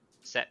to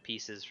set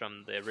pieces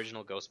from the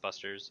original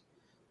Ghostbusters.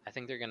 I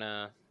think they're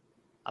gonna,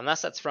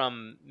 unless that's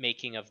from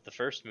making of the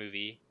first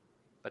movie,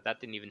 but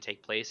that didn't even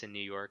take place in New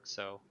York,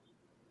 so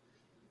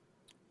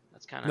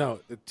that's kind of no.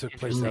 It took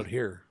place out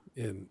here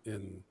in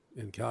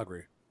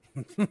Calgary.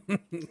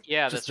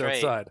 Yeah, just that's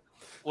outside. right.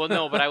 Well,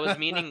 no, but I was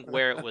meaning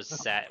where it was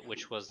set,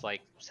 which was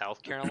like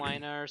South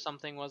Carolina or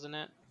something, wasn't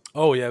it?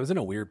 Oh yeah, it was in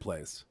a weird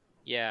place.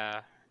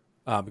 Yeah.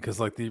 Because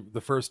like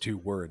the first two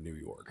were in New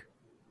York.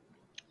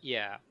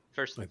 Yeah,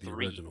 first like three. The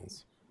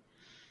originals.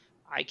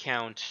 I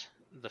count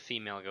the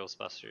female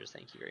Ghostbusters.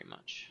 Thank you very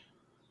much.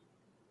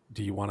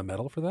 Do you want a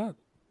medal for that?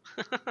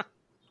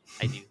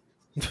 I do.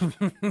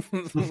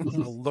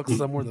 Look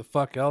somewhere the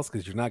fuck else,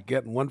 because you're not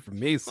getting one from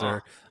me,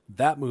 sir.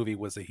 That movie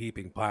was a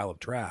heaping pile of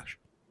trash.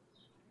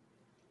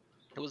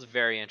 It was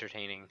very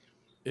entertaining.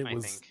 It I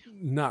was think.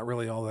 not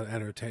really all that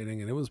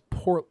entertaining, and it was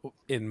poor,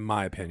 in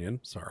my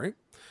opinion. Sorry.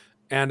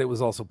 And it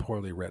was also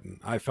poorly written.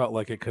 I felt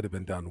like it could have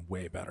been done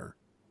way better.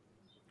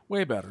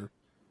 Way better.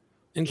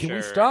 And can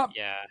we stop?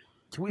 Yeah.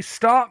 Can we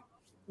stop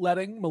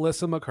letting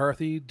Melissa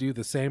McCarthy do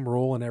the same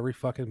role in every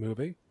fucking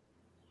movie?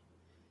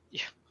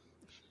 Yeah.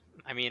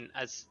 I mean,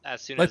 as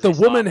soon like as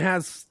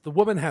the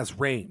woman has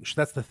range.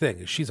 That's the thing.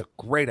 Is she's a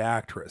great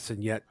actress,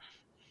 and yet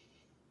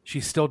she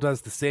still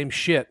does the same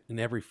shit in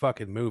every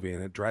fucking movie,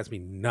 and it drives me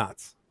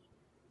nuts.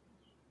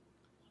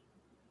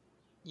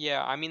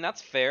 Yeah, I mean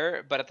that's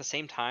fair, but at the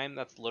same time,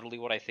 that's literally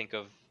what I think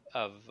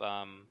of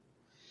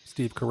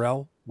Steve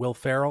Carell, Will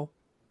Ferrell.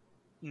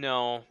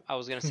 No, I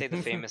was gonna say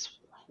the famous.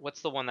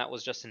 What's the one that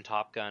was just in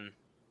Top Gun?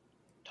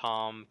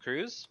 Tom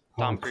Cruise.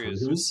 Tom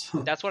Cruise.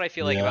 That's what I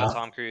feel like about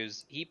Tom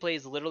Cruise. He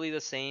plays literally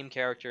the same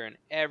character in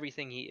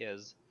everything he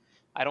is.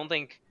 I don't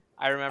think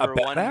I remember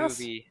one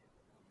movie.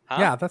 Huh?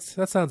 Yeah,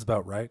 that sounds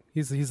about right.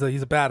 He's a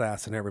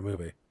badass in every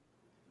movie.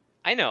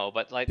 I know,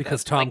 but like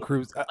because Tom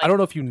Cruise, I don't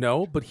know if you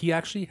know, but he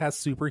actually has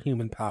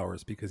superhuman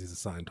powers because he's a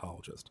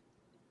Scientologist.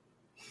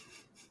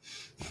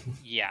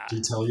 Yeah. Did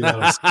he tell you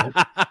that?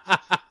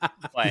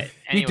 But anyways,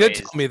 he did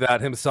tell me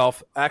that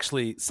himself,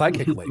 actually,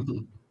 psychically.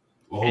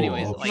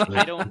 Anyways, like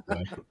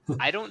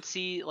I don't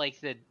see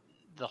like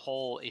the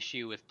whole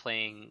issue with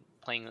playing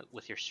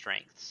with your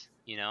strengths,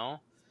 you know?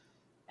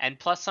 And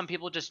plus, some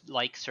people just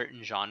like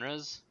certain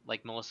genres.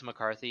 Like Melissa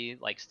McCarthy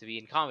likes to be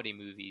in comedy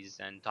movies,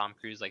 and Tom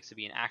Cruise likes to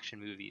be in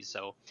action movies.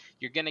 So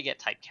you're gonna get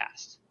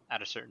typecast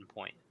at a certain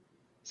point.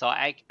 So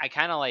I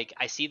kind of like,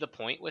 I see the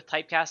point with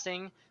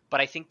typecasting, but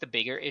I think the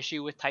bigger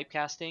issue with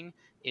typecasting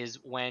is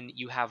when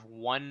you have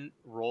one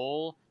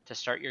role to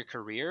start your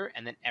career,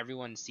 and then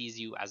everyone sees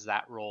you as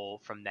that role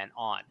from then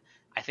on.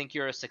 I think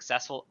you're a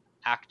successful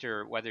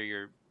actor whether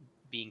you're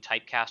being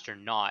typecast or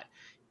not,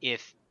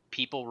 if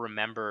people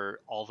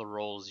remember all the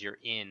roles you're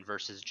in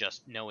versus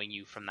just knowing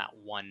you from that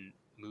one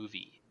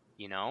movie,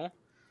 you know?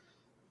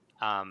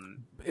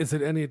 Is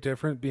it any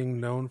different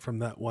being known from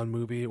that one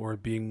movie or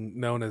being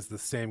known as the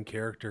same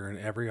character in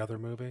every other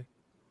movie?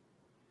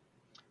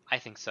 I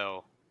think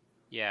so.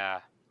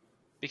 Yeah.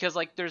 Because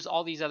like there's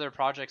all these other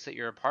projects that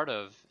you're a part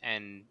of,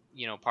 and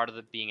you know, part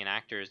of being an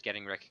actor is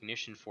getting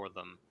recognition for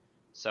them.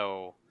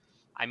 So,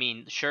 I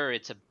mean, sure,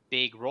 it's a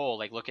big role.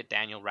 Like look at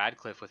Daniel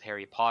Radcliffe with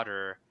Harry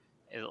Potter,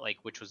 like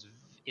which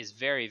is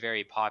very,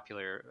 very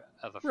popular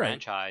of a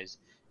franchise.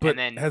 But and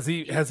then has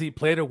he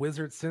played a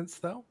wizard since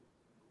though?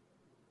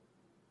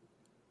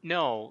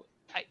 No,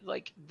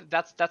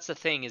 that's the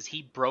thing, is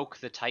he broke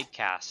the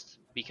typecast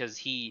because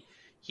he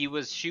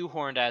was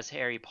shoehorned as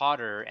Harry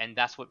Potter, and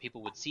that's what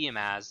people would see him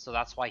as. So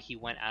that's why he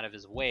went out of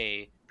his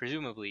way,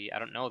 presumably, I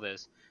don't know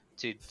this,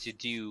 to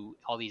do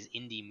all these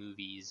indie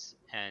movies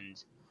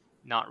and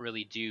not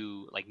really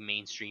do like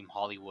mainstream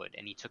Hollywood,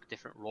 and he took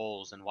different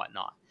roles and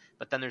whatnot.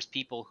 But then there's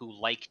people who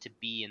like to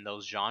be in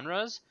those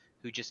genres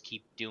who just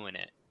keep doing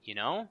it, you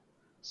know?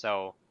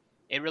 So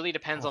it really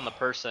depends on the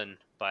person,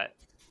 but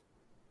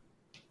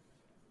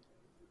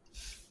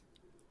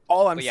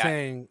all I'm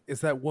saying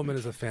is that woman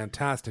is a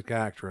fantastic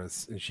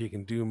actress, and she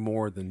can do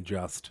more than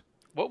just.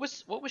 What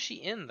was she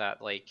in that,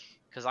 like?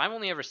 Because I've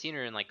only ever seen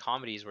her in like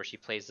comedies where she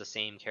plays the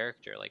same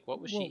character. Like, what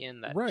was she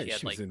in that? Right, she had,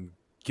 she was like... in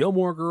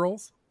Gilmore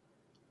Girls.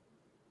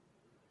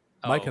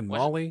 Mike and was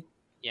Molly.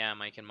 Yeah,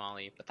 Mike and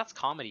Molly. But that's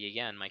comedy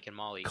again, Mike and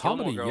Molly.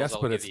 Comedy, Gilmore Girls, yes,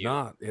 I'll but give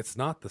you. it's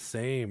not the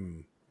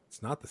same.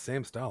 It's not the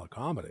same style of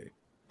comedy.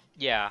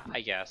 Yeah,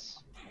 I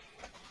guess.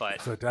 But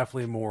It's a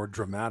definitely more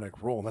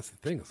dramatic role. And that's the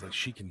thing. It's like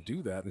she can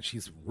do that, and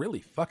she's really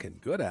fucking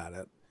good at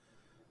it.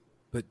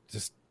 But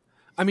just,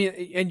 I mean,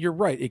 and you're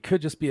right. It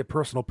could just be a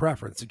personal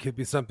preference. It could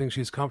be something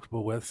she's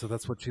comfortable with, so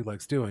that's what she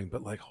likes doing.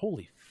 But like,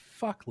 holy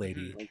fuck,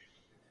 lady,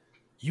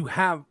 you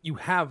have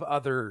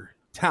other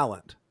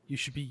talent. You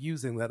should be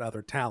using that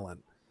other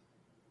talent.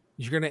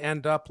 You're going to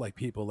end up like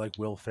people like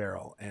Will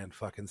Ferrell and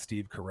fucking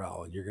Steve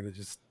Carell, and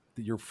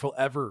you're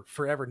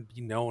forever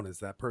be known as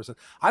that person.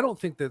 I don't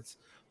think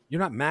you're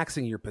not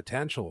maxing your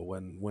potential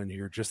when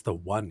you're just the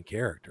one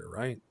character,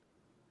 right?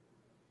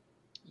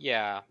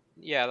 yeah,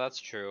 that's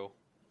true.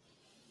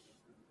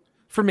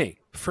 For me,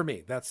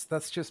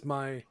 that's just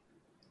my.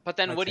 But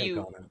then my what do take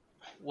you on it.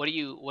 what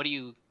do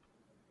you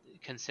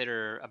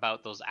consider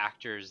about those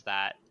actors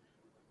that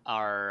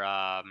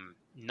are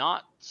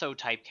not so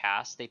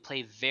typecast? They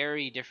play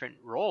very different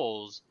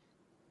roles,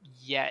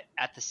 yet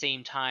at the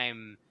same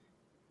time,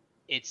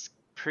 it's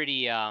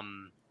pretty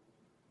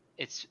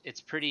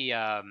it's pretty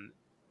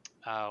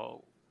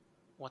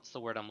what's the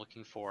word I'm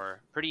looking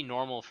for? Pretty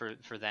normal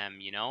for them,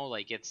 you know?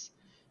 Like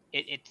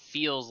it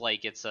feels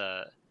like it's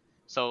a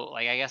so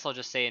like I guess I'll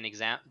just say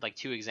like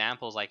two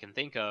examples I can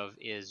think of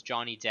is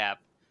Johnny Depp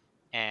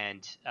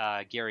and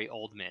Gary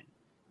Oldman.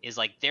 Is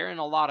like they're in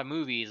a lot of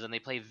movies and they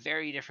play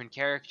very different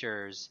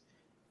characters,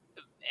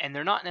 and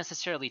they're not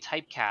necessarily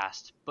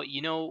typecast, but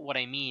you know what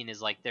I mean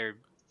is like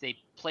they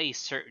play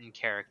certain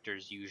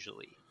characters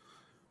usually.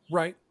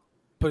 Right.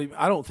 But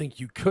I don't think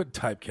you could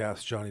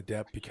typecast Johnny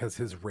Depp because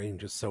his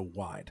range is so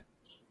wide.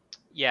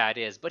 Yeah, it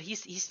is, but he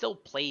still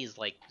plays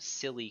like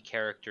silly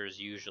characters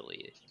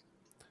usually.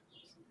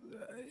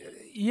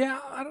 Yeah,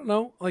 I don't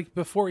know. Like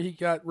before he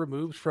got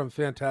removed from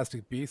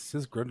Fantastic Beasts,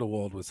 his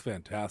Grindelwald was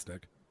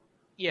fantastic.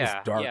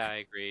 Yeah, dark. yeah, I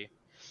agree.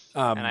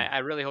 And I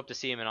really hope to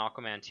see him in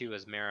Aquaman 2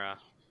 as Mera.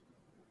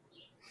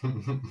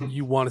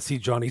 You want to see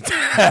Johnny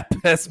Depp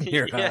as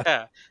Mera?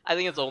 Yeah, I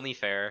think it's only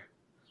fair.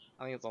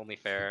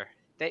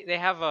 They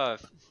have a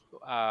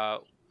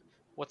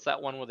what's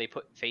that one where they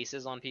put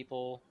faces on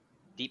people?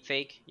 Deep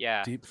fake?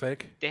 Yeah. Deep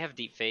fake? They have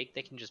deep fake.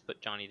 They can just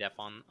put Johnny Depp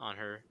on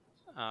her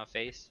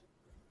face,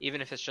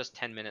 even if it's just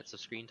 10 minutes of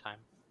screen time.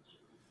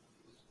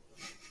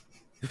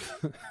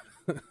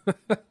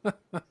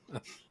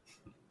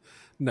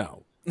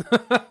 No.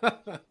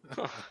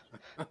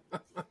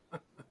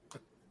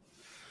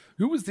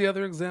 Who was the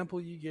other example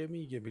you gave me?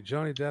 You gave me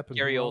Johnny Depp and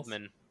Gary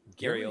Oldman.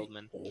 Gary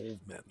Oldman.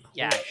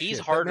 Yeah, Holy he's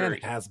shit, harder. That man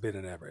has been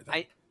in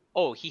everything.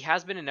 He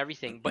has been in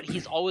everything, but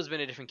he's always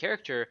been a different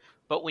character.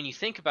 But when you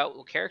think about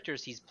what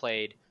characters he's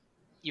played,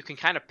 you can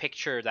kind of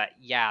picture that,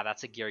 yeah,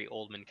 that's a Gary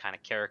Oldman kind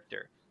of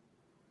character.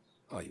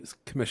 Oh, he was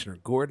Commissioner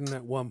Gordon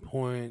at one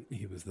point.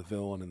 He was the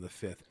villain in The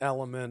Fifth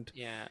Element.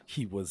 Yeah.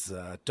 He was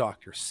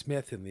Dr.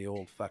 Smith in the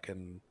old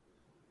fucking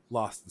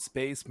Lost in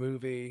Space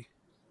movie.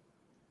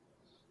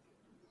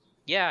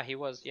 Yeah, he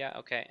was. Yeah,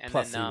 okay. And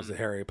plus, then, he was a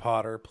Harry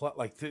Potter.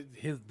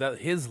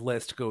 His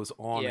list goes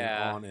on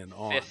and on and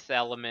on. Fifth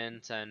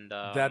Element, and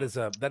that is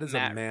a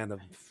man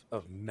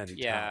of many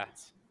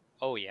talents.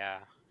 Oh yeah.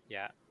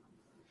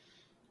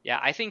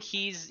 I think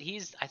he's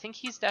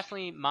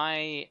definitely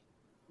my.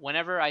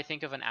 Whenever I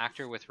think of an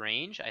actor with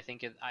range, I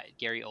think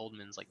Gary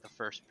Oldman's like the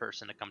first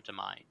person to come to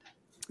mind.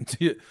 Do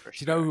you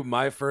know who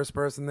my first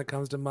person that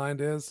comes to mind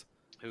is?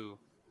 Who?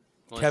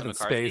 Kevin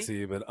McCarthy?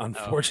 Spacey, but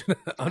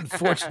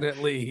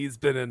unfortunately, he's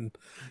been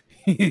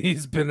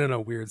in a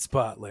weird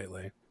spot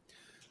lately.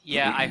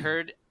 Yeah, I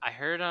heard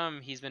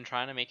he's been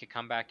trying to make a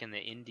comeback in the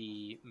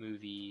indie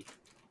movie.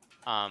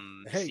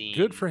 Hey, scene.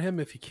 Good for him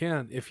if he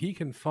can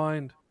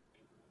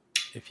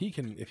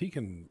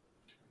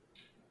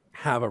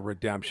have a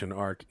redemption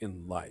arc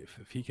in life.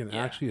 If he can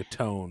actually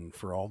atone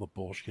for all the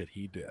bullshit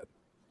he did.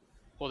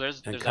 Well, there's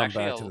come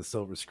back to the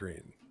silver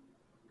screen.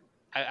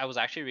 I was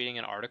actually reading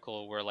an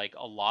article where like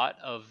a lot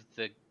of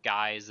the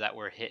guys that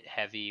were hit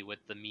heavy with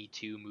the Me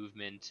Too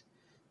movement,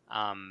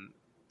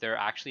 they're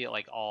actually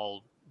like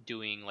all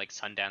doing like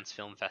Sundance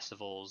Film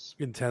Festivals,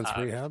 intense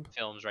rehab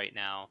films right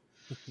now.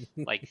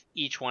 Like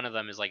each one of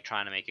them is like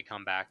trying to make a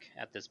comeback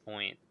at this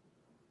point.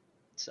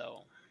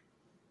 So,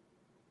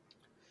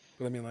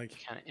 but I mean, like,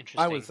 kind of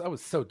interesting. I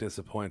was so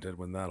disappointed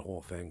when that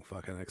whole thing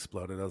fucking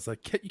exploded. I was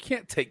like, you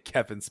can't take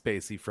Kevin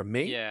Spacey from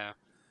me. Yeah.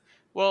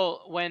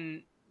 Well,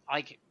 when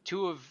like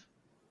two of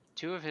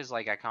his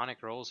like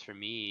iconic roles for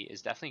me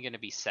is definitely going to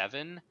be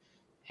Seven,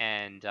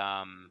 and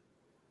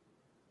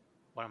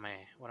what am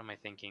I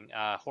thinking?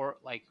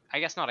 Like I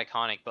guess not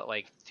iconic, but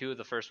like two of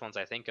the first ones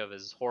I think of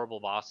is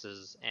Horrible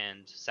Bosses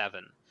and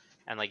Seven,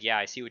 and like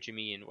I see what you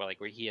mean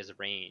where he has a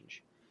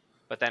range,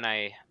 but then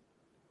I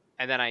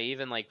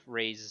even like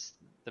raise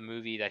the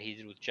movie that he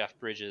did with Jeff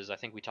Bridges. I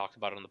think we talked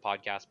about it on the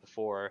podcast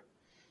before,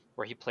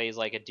 where he plays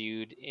like a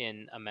dude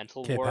in a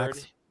mental ward.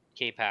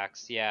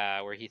 K-Pax,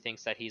 yeah, where he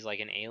thinks that he's like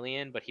an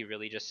alien, but he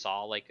really just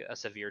saw like a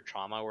severe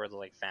trauma where the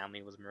like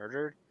family was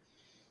murdered.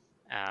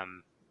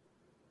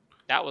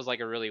 that was like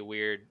a really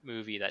weird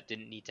movie that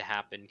didn't need to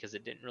happen because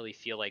it didn't really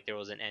feel like there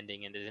was an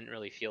ending and it didn't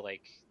really feel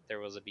like there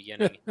was a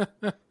beginning.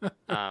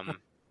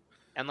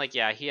 And like,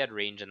 yeah, he had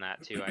range in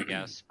that too, I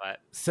guess. But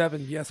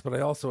 7, yes, but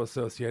I also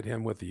associate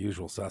him with The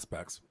Usual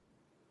Suspects.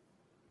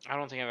 I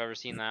don't think I've ever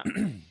seen that.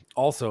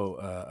 Also,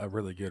 a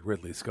really good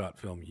Ridley Scott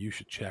film. You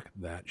should check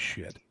that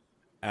shit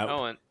out.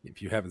 Oh, and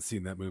if you haven't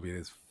seen that movie, it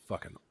is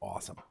fucking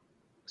awesome.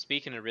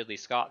 speaking of Ridley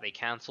Scott, they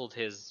canceled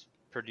his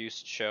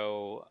produced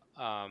show,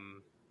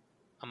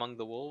 Among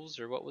the Wolves,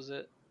 or what was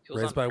it? It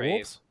was Raised on by Crave.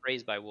 Wolves?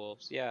 Raised by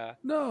Wolves, yeah.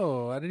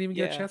 No, I didn't even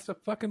get a Yeah. chance to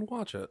fucking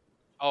watch it.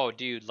 Oh,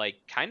 dude, like,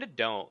 kind of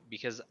don't,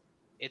 because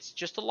it's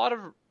just a lot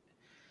of,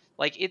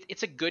 like,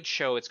 it's a good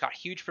show. It's got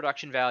huge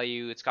production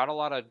value. It's got a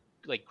lot of,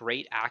 like,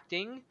 great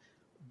acting,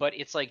 but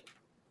it's, like,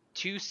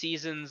 2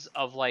 seasons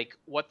of, like,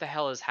 what the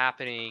hell is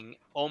happening?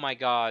 Oh my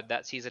god,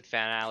 that season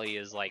finale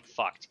is, like,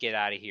 fucked. Get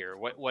out of here.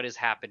 What is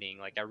happening?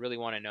 Like, I really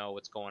want to know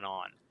what's going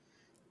on.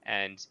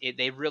 And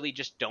they really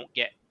just don't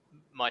get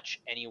much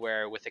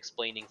anywhere with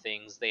explaining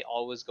things. They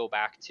always go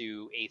back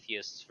to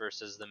atheists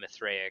versus the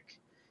Mithraic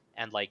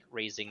and like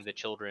raising the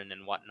children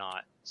and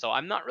whatnot. So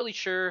I'm not really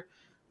sure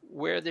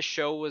where the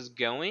show was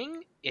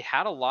going. It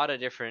had a lot of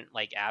different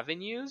like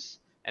avenues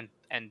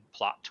and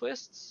plot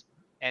twists,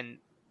 and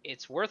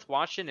it's worth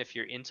watching if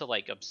you're into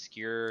like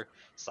obscure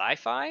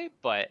sci-fi,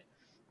 but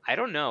I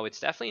don't know, it's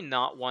definitely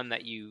not one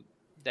that you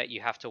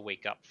have to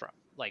wake up from.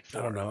 Like, for,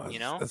 I don't know. you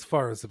know? As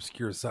far as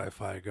obscure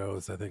sci-fi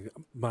goes, I think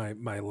my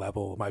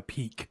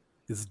peak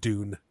is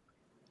Dune.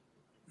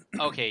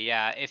 Okay,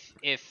 yeah.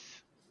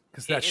 If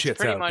Because that it's shit's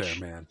pretty out much-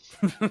 there, man.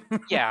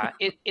 yeah,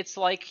 it's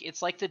like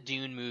the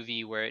Dune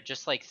movie where it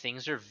just like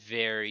things are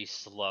very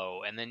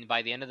slow, and then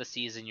by the end of the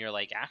season you're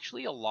like,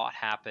 actually a lot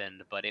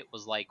happened, but it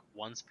was like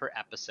once per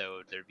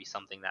episode there'd be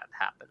something that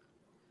happened.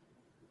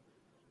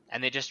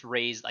 And they just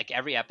raised like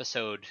every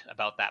episode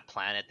about that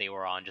planet they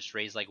were on just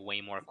raised like way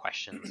more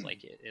questions.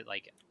 Like it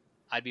like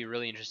I'd be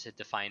really interested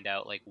to find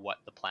out like what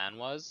the plan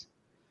was.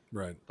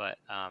 Right. But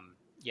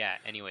yeah,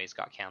 anyways,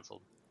 got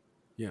canceled.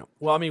 Yeah.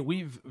 Well, I mean,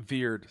 we've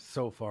veered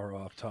so far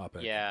off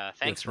topic. Yeah,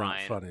 thanks, It's not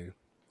Ryan. funny.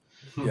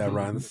 Yeah,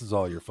 Ryan, this is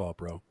all your fault,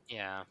 bro.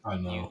 Yeah, I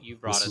know. you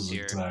brought This us is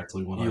here.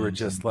 Exactly what You I were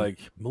just intended.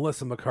 like,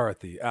 Melissa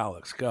McCarthy,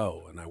 Alex,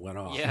 go. And I went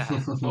off. Yeah.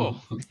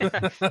 Oh.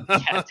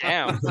 Yeah,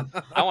 damn.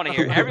 I want to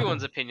hear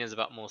everyone's opinions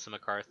about Melissa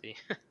McCarthy.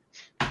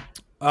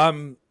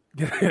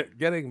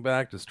 Getting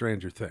back to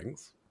Stranger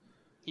Things.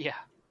 Yeah.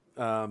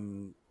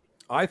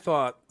 I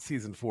thought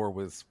season 4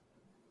 was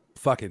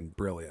fucking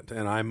brilliant,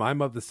 and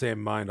I'm of the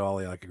same mind,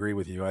 Ollie. I agree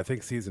with you. I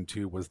think season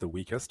 2 was the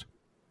weakest.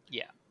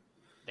 Yeah.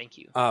 Thank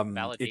you. It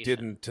Validation.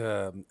 didn't.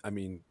 I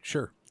mean,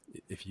 sure,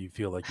 if you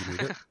feel like you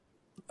need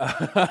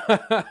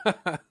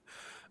it.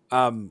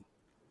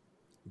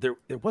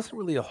 There wasn't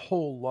really a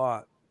whole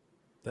lot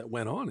that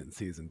went on in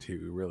season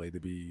 2, really. To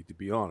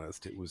be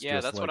honest, it was Yeah,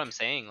 just that's like, what I'm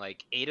saying.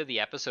 Like 8 of the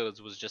episodes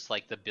was just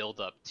like the build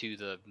up to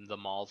the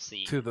mall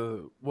scene. to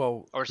the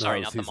well, or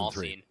sorry, no, not the season mall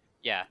 3. scene.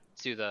 Yeah,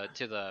 to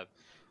the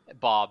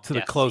Bob To the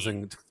death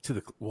closing, scene. to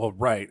the well,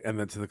 right, and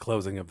then to the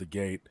closing of the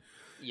gate.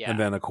 Yeah. And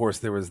then, of course,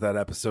 there was that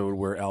episode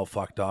where Elle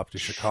fucked off to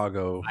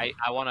Chicago.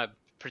 I want to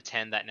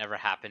pretend that never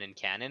happened in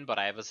canon, but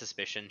I have a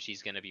suspicion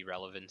she's going to be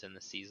relevant in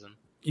this season.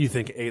 You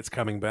think 8's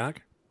coming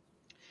back?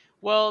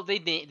 Well, they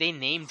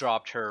name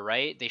dropped her,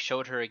 right? They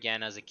showed her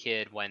again as a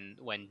kid when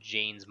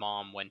Jane's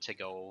mom went to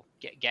go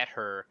get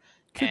her.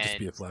 Could just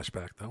be a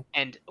flashback, though.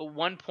 And at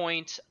one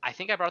point, I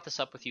think I brought this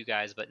up with you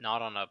guys, but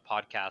not on a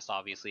podcast,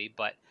 obviously.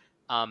 But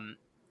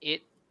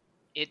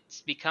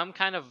it's become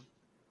kind of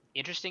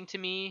interesting to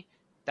me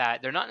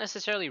that they're not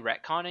necessarily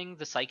retconning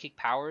the psychic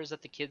powers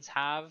that the kids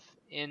have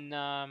in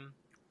the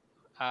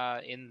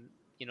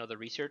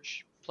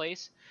research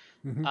place,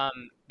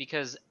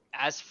 because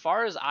as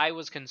far as I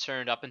was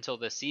concerned up until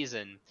this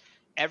season,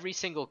 every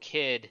single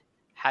kid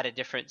had a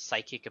different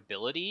psychic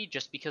ability.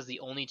 Just because the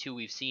only 2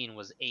 we've seen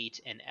was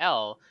 8 and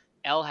Elle.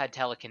 Elle had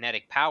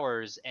telekinetic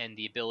powers and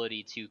the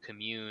ability to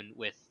commune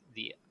with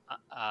the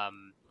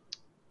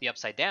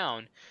Upside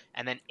Down,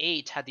 and then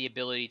 8 had the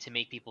ability to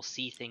make people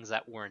see things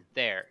that weren't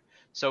there.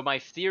 So my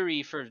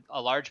theory for a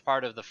large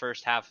part of the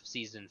first half of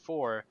season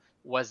 4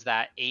 was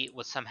that 8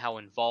 was somehow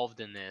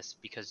involved in this,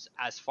 because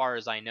as far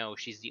as I know,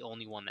 she's the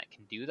only one that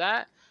can do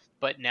that.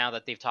 But now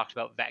that they've talked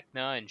about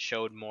Vecna and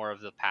showed more of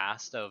the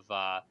past of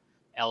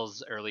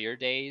Elle's earlier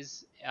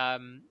days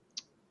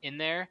in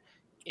there,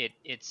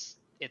 it's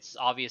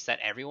obvious that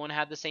everyone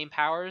had the same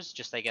powers,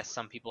 just I guess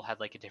some people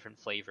had like a different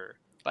flavor.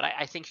 But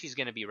I think she's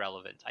going to be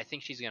relevant. I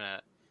think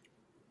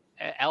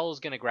Elle's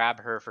going to grab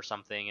her for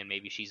something, and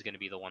maybe she's going to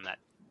be the one that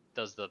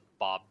does the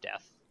Bob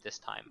death this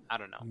time. I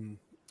don't know.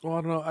 Well,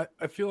 I don't know.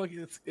 I feel like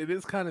it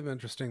is kind of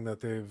interesting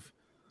that they've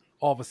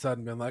all of a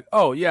sudden been like,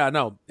 oh, yeah,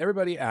 no,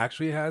 everybody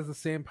actually has the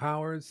same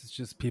powers. It's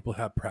just people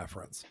have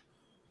preference.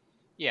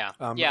 Yeah.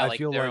 I like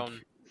feel their like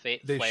own they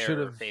flair should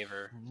or have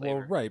flavor. Well,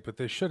 right, but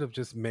they should have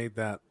just made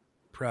that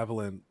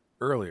prevalent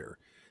earlier.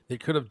 They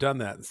could have done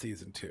that in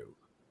season 2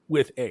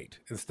 with 8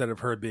 instead of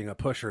her being a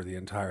pusher the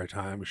entire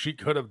time. She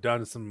could have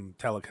done some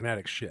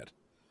telekinetic shit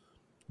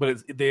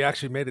But they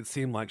actually made it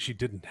seem like she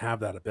didn't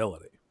have that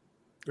ability.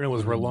 And it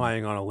was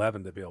relying on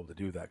 11 to be able to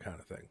do that kind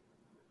of thing.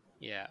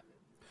 Yeah.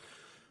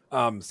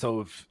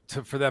 So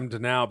for them to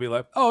now be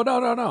like, oh,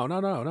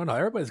 no,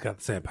 everybody's got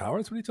the same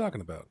powers. What are you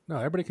talking about? No,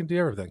 everybody can do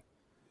everything.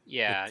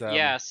 Yeah.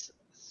 Yes.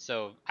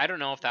 So I don't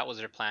know if that was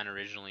their plan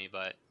originally,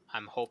 but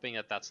I'm hoping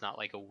that that's not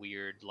like a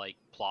weird like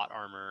plot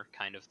armor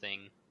kind of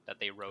thing that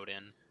they wrote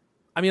in.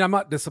 I mean, I'm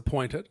not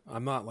disappointed.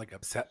 I'm not like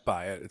upset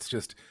by it. It's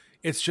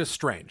just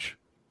strange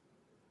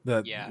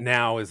that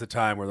now is the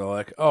time where they're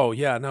like, oh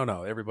yeah,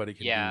 no, everybody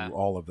can do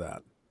all of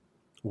that.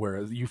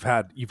 Whereas you've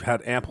had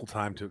ample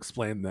time to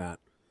explain that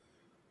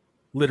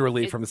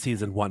literally from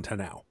season 1 to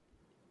now.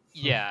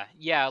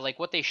 Yeah. Like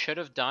what they should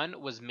have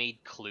done was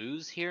made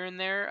clues here and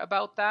there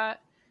about that,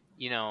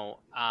 but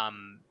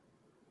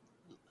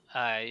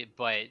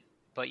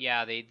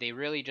yeah, they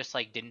really just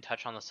like didn't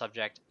touch on the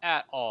subject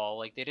at all.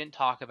 Like they didn't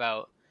talk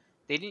about,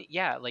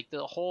 like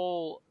the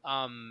whole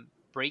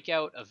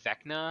breakout of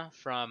Vecna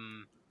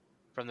from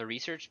the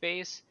research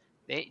base.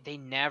 They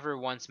never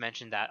once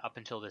mentioned that up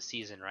until this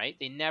season, right?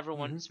 They never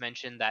once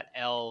mentioned that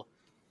Elle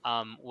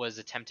was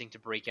attempting to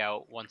break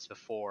out once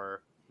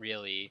before,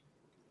 really.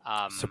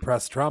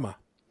 Suppressed trauma.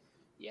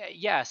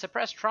 Yeah,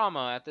 suppressed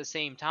trauma at the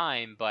same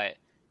time, but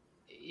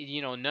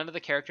none of the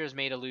characters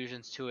made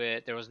allusions to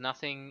it. There was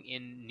nothing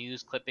in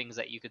news clippings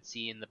that you could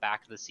see in the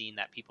back of the scene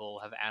that people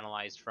have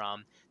analyzed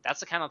from.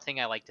 That's the kind of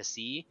thing I like to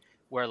see,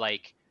 where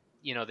like,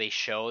 they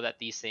show that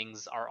these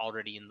things are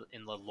already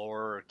in the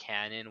lore or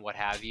canon, what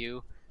have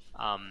you.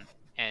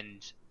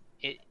 And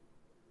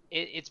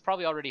it's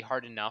probably already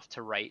hard enough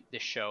to write the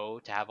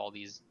show to have all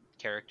these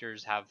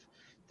characters have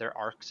their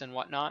arcs and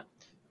whatnot,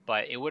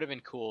 but it would have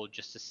been cool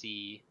just to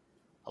see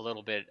a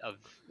little bit of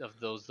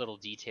those little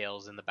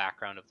details in the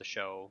background of the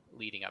show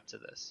leading up to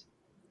this.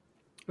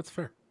 That's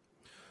fair.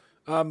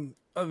 Other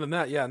than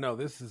that,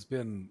 this has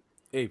been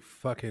a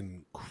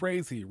fucking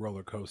crazy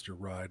roller coaster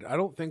ride. I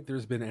don't think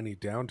there's been any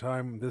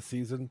downtime this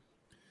season,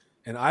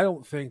 and I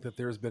don't think that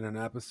there's been an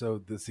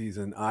episode this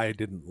season I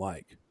didn't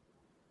like.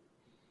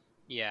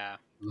 Yeah.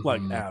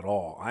 Like at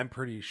all. I'm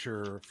pretty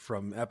sure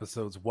from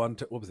episodes 1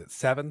 to, what was it,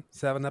 7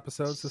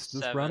 episodes this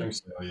run?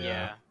 So,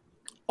 yeah.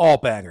 All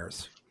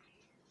bangers.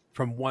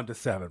 From 1 to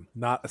 7,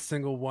 not a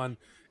single one.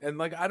 And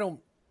like, I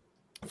don't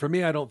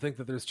think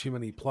that there's too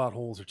many plot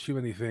holes or too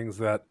many things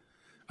that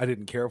I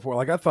didn't care for.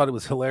 Like, I thought it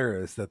was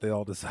hilarious that they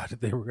all decided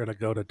they were going to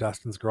go to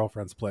Dustin's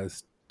girlfriend's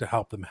place to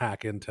help them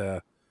hack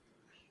into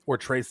or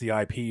trace the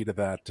IP to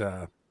that,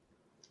 to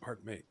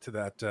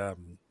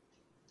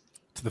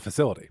the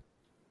facility.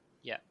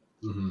 Yeah.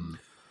 Mm-hmm.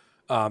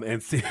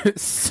 And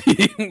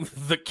seeing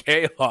the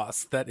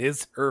chaos that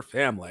is her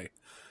family.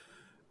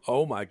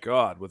 Oh my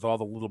God, with all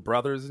the little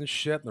brothers and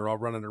shit, and they're all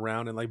running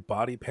around in like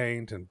body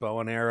paint and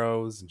bow and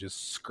arrows and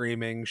just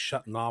screaming,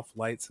 shutting off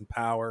lights and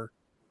power.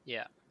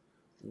 Yeah.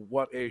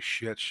 What a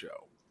shit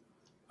show.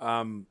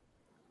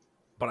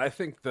 But I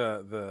think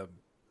the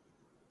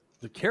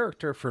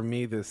character for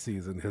me this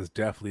season has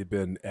definitely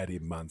been Eddie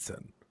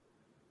Munson.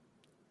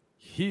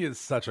 He is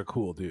such a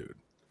cool dude.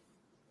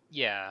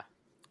 Yeah.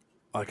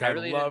 Like, I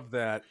love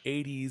that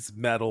 80s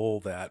metal,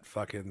 that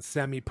fucking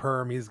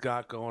semi-perm he's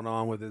got going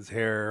on with his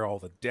hair, all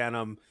the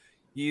denim.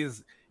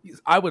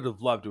 I would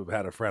have loved to have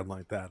had a friend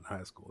like that in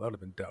high school. That would have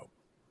been dope.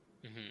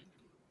 Mm-hmm.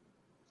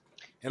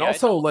 And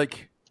also,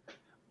 like,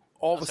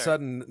 all of a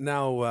sudden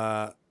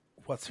now,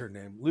 what's her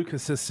name?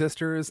 Lucas's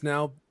sister is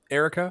now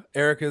Erica.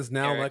 Erica is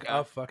now like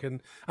a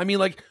fucking... I mean,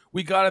 like,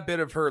 we got a bit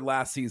of her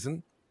last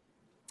season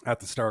at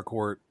the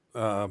Starcourt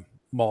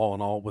Mall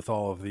and all with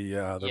all of the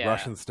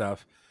Russian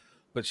stuff.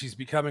 But she's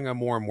becoming a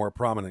more and more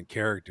prominent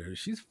character.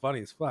 She's funny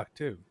as fuck,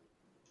 too.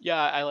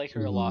 Yeah, I like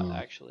her a lot,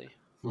 actually.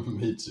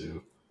 Me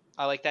too.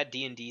 I like that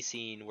D&D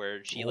scene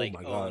where she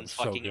owns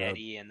fucking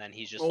Eddie, and then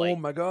he's just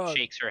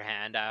shakes her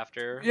hand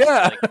after.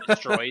 Yeah. Like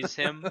destroys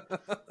him.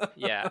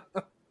 Yeah.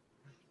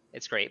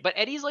 It's great. But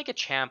Eddie's like a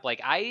champ.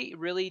 Like, I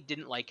really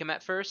didn't like him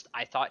at first.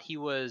 I thought he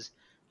was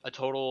a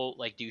total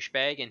like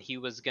douchebag, and he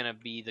was gonna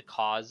be the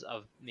cause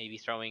of maybe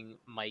throwing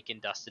Mike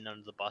and Dustin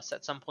under the bus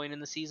at some point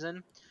in the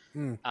season.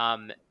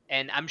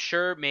 And I'm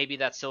sure maybe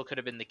that still could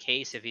have been the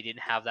case if he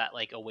didn't have that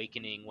like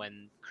awakening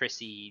when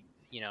Chrissy,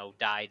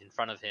 died in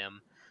front of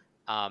him,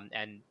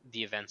 and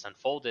the events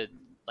unfolded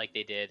like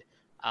they did.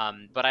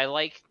 But I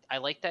like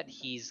that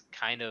he's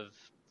kind of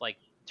like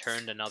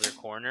turned another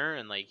corner,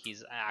 and like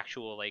he's an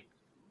actual like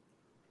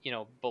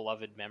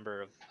beloved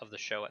member of the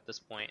show at this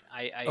point.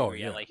 I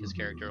agree. Yeah. I like his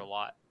character a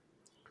lot.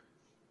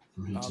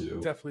 Me too.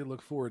 I'll definitely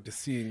look forward to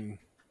seeing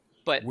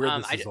where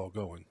this is all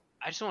going.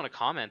 I just want to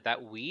comment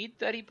that weed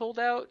that he pulled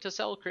out to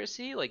sell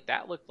Chrissy, like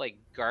that looked like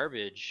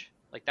garbage.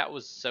 Like that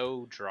was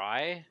so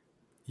dry.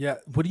 Yeah.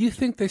 What do you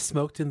think they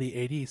smoked in the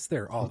 80s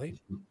there,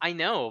 Ollie? I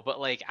know, but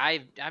like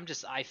I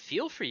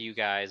feel for you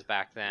guys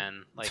back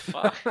then. Like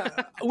fuck.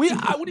 What do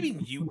you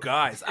mean you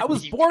guys? I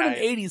was born in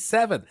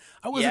 87.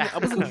 I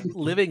wasn't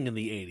living in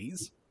the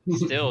 80s.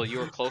 Still, you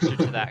were closer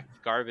to that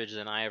garbage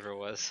than I ever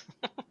was.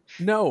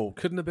 No,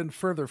 couldn't have been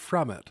further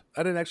from it.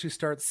 I didn't actually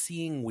start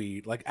seeing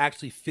weed, like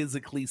actually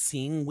physically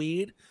seeing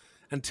weed,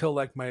 until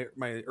like my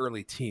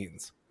early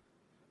teens.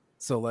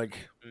 So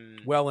like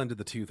well into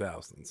the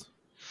 2000s.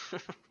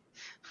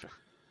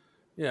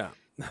 Yeah.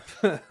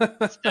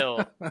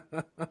 Still.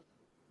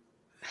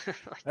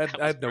 I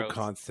had no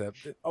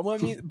concept. I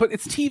mean, but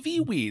it's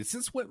TV weed.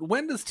 Since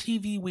when does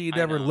TV weed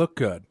ever look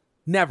good?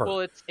 Never.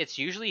 Well, it's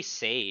usually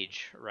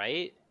sage,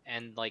 right?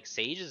 And like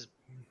sage is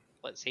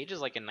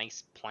like a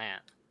nice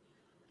plant.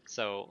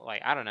 So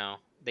like I don't know.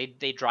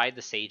 They dried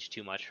the sage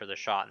too much for the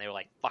shot, and they were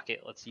like, "Fuck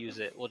it, let's use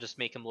it. We'll just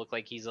make him look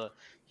like he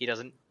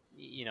doesn't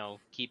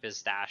keep his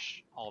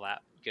stash all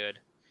that good."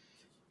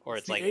 Or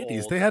it's like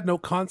 80s. old. They had no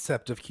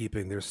concept of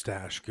keeping their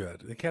stash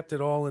good. They kept it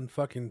all in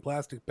fucking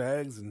plastic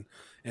bags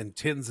and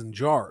tins and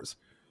jars.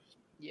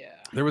 Yeah.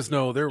 There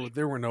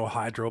were no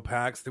hydro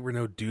packs. There were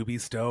no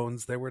doobie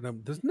stones.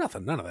 There's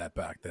none of that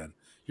back then.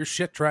 Your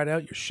shit dried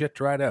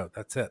out.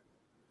 That's it.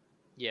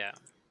 Yeah.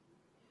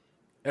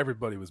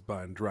 Everybody was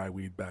buying dry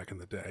weed back in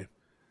the day.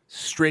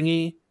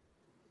 Stringy,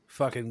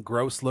 fucking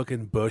gross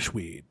looking bush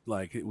weed.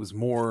 Like it was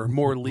more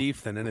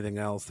leaf than anything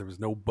else. There was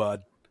no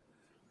bud.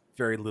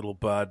 Very little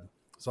bud.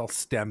 It's all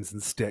stems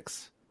and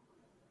sticks.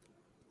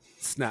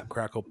 Snap,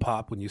 crackle,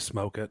 pop when you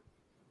smoke it.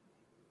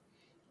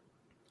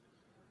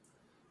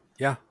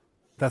 Yeah,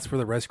 that's where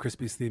the Rice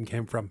Krispies theme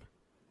came from.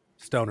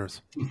 Stoners.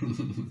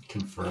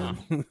 Confirm.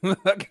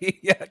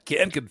 Yeah,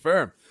 can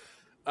confirm.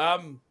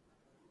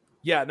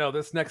 Yeah, no,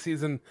 this next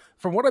season,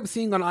 from what I'm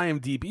seeing on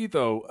IMDb,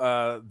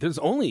 though, there's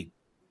only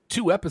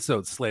 2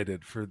 episodes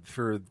slated for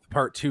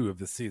part 2 of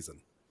this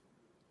season.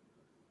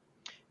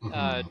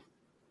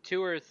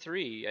 2 or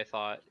 3, I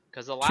thought,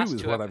 because the last 2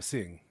 is what I'm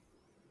seeing.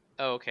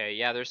 Oh, okay,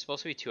 yeah, they're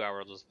supposed to be 2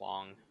 hours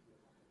long.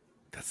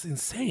 That's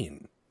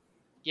insane.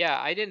 Yeah,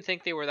 I didn't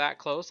think they were that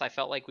close. I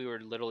felt like we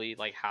were literally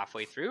like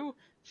halfway through.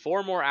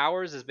 4 more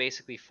hours is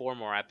basically 4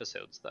 more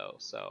episodes, though.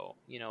 So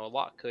a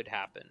lot could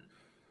happen.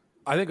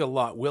 I think a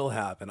lot will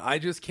happen. I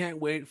just can't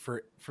wait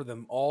for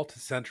them all to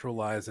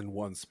centralize in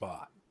one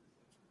spot,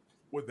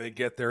 where they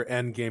get their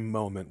end game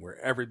moment, where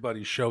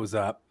everybody shows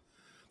up,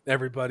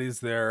 everybody's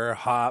there.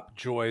 Hop,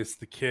 Joyce,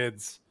 the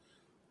kids,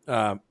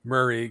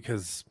 Murray,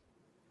 because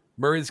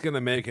Murray's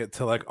gonna make it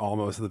to like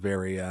almost the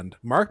very end.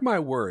 Mark my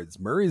words,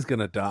 Murray's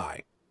gonna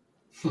die.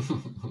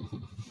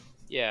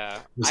 Yeah,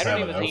 I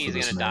don't even think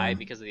he's gonna die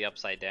because of the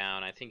Upside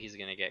Down. I think he's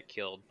gonna get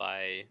killed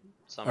by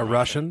a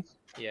Russian.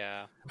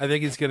 Yeah, I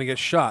think he's gonna get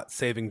shot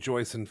saving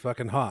Joyce and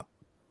fucking Hop.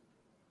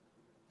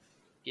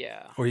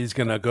 Yeah, or he's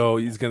gonna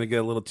get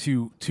a little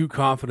too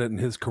confident in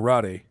his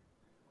karate,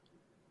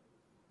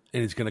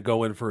 and he's gonna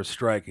go in for a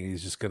strike, and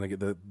he's just gonna get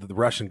the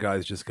Russian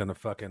guy's just gonna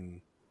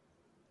fucking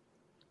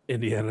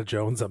Indiana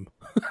Jones him.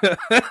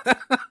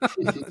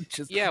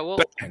 Just yeah, well,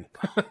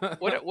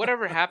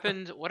 whatever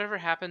happened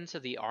to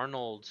the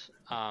Arnold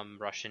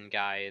Russian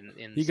guy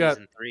in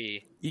season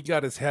 3? He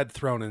got his head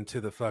thrown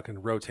into the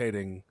fucking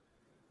rotating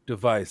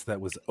device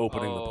that was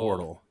opening the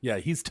portal. Yeah,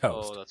 he's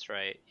toast. Oh, that's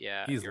right.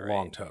 Yeah, he's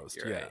long toast.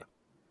 You're right.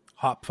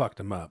 Hop fucked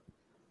him up.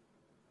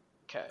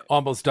 Okay.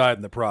 Almost died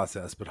in the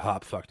process, but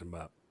Hop fucked him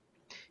up.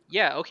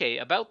 Yeah, okay,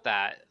 about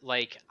that,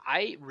 like,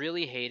 I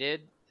really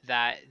hated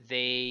that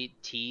they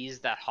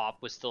teased that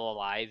Hop was still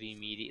alive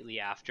immediately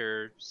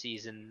after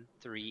season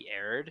 3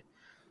 aired.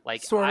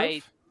 Like, sort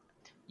of.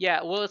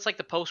 Yeah, well, it's like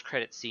the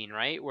post-credit scene,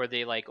 right? Where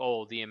they like,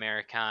 oh, the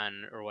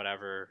American or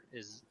whatever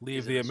is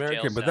leave the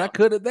American, but that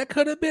could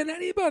have been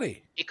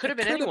anybody. It could have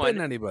been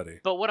anyone.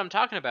 But what I'm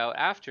talking about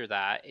after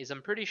that is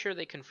I'm pretty sure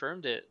they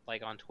confirmed it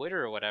like on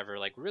Twitter or whatever,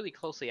 like really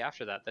closely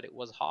after that it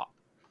was Hop.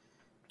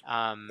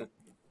 And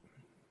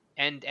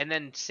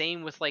then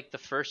same with like the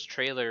first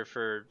trailer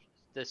for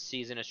this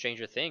season of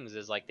Stranger Things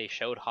is like they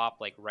showed Hop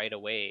like right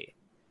away,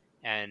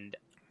 and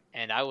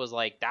I was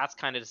like, that's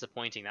kind of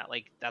disappointing.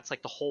 That's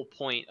like the whole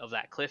point of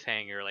that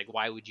cliffhanger. Like,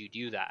 why would you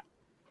do that?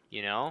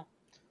 You know?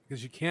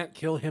 Because you can't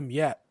kill him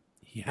yet.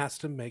 He has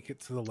to make it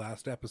to the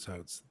last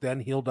episodes.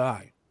 Then he'll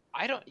die.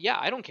 I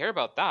don't care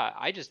about that.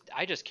 I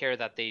just care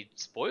that they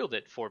spoiled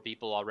it for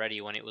people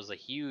already when it was a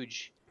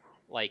huge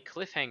like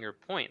cliffhanger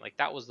point. Like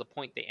that was the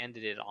point they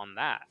ended it on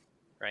that,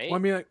 right?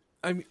 Well,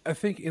 I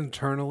think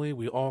internally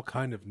we all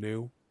kind of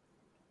knew.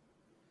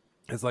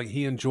 It's like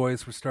he and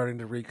Joyce were starting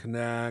to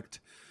reconnect.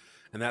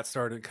 And that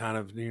started kind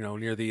of,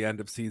 near the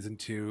end of season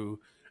 2.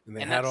 And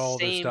they had all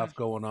this stuff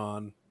going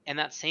on. And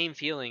that same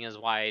feeling is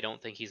why I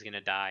don't think he's going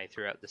to die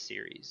throughout the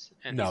series.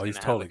 And no, he's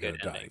totally going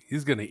to die.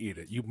 He's going to eat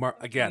it. Mark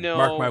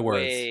my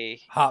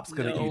words. Hop's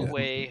going to eat it. No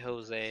way,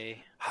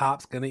 Jose.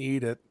 Hop's going to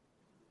eat it.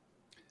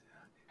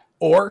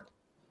 Or,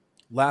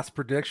 last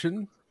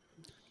prediction,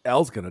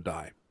 Elle's going to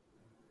die.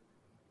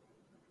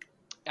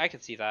 I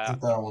could see that. I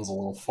think that one's a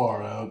little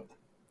far out.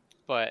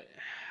 But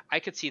I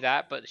could see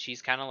that, but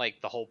she's kind of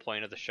like the whole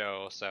point of the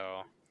show,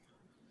 so...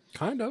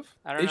 Kind of.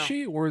 I don't know. Is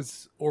she, or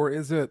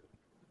is it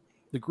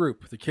the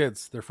group, the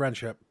kids, their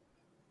friendship?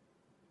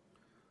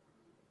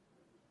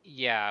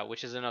 Yeah,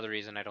 which is another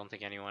reason I don't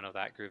think anyone of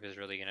that group is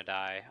really going to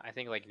die. I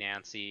think like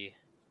Nancy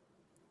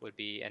would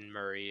be, and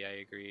Murray, I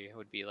agree,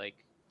 would be like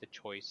the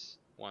choice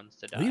ones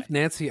to die. Leave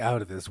Nancy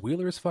out of this.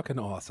 Wheeler is fucking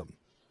awesome.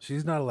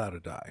 She's not allowed to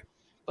die.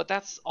 But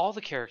that's all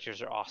the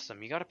characters are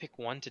awesome. You got to pick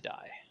one to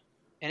die,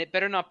 and it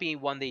better not be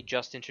one they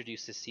just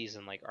introduced this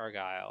season, like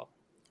Argyle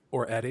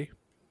Or Eddie.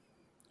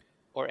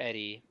 or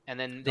Eddie. And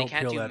then they Don't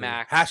can't kill do Eddie.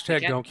 Max.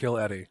 Hashtag don't kill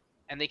Eddie.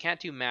 And they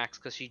can't do Max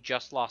because she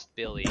just lost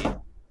Billy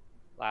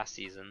last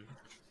season.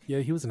 Yeah,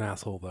 he was an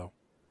asshole though.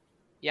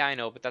 Yeah, I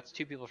know, but that's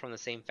two people from the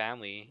same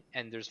family,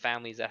 and there's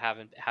families that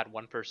haven't had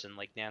one person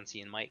like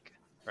Nancy and Mike,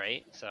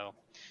 right? So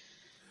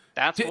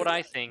that's what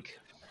I think.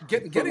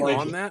 Getting like,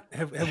 on that,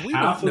 have we half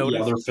not of the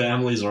noticed? other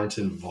families aren't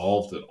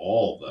involved at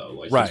all, though.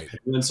 Like Right. his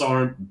parents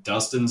aren't.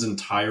 Dustin's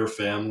entire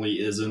family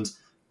isn't.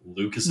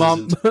 Lucas's Mom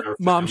entire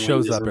mom family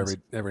shows up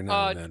isn't. every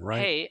now and then,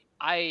 right?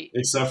 Hey,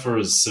 Except for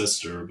his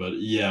sister, but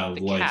yeah,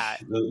 the like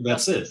cat.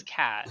 that's Dustin's it.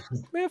 cat.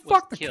 Man, was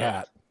fuck the killed.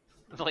 cat.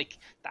 Like,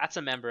 that's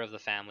a member of the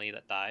family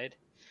that died.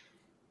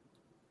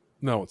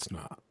 No, it's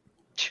not.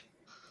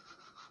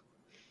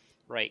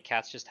 Right,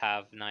 cats just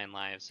have 9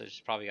 lives, so she's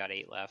probably got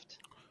 8 left.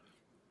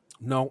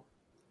 No.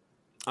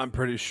 I'm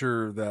pretty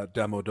sure that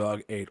Demo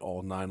Dog ate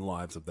all 9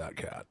 lives of that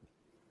cat.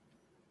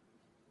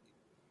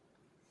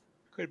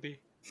 Could be.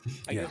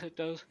 I guess it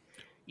does.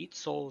 Eat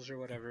souls or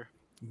whatever.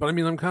 But I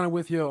mean, I'm kind of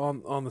with you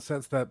on the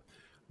sense that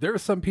there are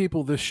some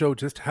people this show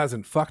just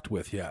hasn't fucked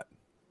with yet.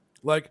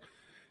 Like,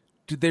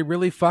 did they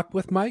really fuck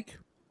with Mike?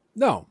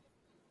 No.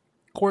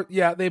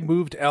 Yeah, they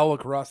moved Elle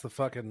across the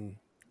fucking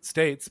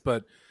states,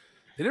 but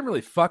they didn't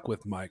really fuck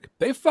with Mike.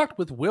 They fucked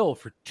with Will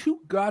for 2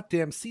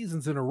 goddamn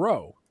seasons in a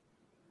row.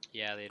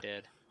 Yeah, they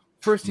did.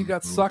 First, he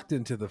got sucked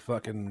into the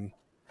fucking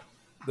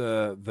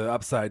the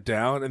upside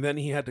down, and then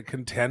he had to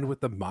contend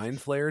with the mind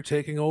flayer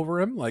taking over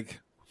him.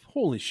 Like,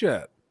 holy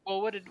shit! Well,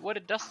 what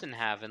did Dustin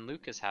have and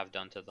Lucas have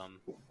done to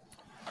them?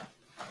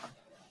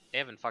 They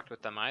haven't fucked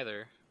with them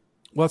either.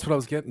 Well, that's what I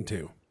was getting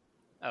to.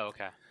 Oh,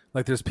 okay.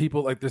 Like, there's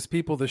people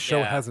this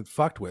show hasn't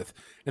fucked with,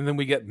 and then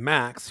we get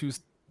Max,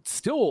 who's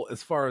still,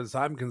 as far as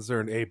I'm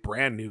concerned, a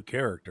brand new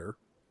character.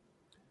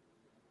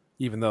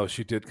 Even though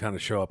she did kind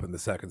of show up in the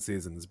second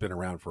season, has been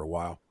around for a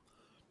while.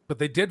 But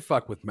they did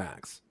fuck with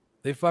Max.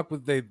 They fucked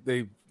with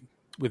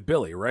with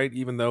Billy, right?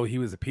 Even though he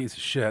was a piece of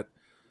shit,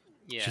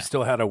 she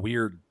still had a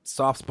weird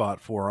soft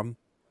spot for him.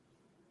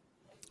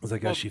 Because I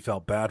guess she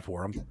felt bad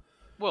for him.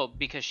 Well,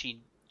 because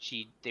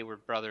they were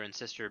brother and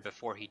sister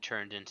before he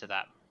turned into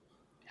that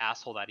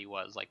asshole that he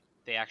was. Like,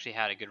 they actually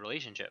had a good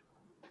relationship.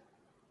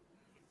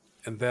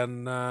 And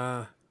then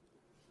now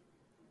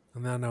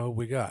what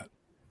we got.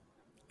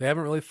 They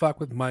haven't really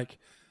fucked with Mike.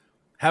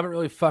 Haven't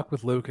really fucked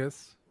with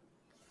Lucas.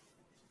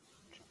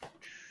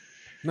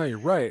 No, you're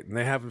right. And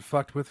they haven't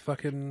fucked with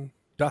fucking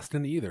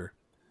Dustin either.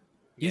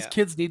 These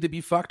kids need to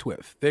be fucked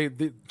with.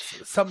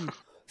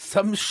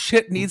 Some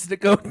shit needs to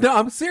go. No,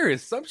 I'm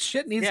serious. Some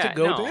shit needs to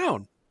go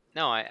down.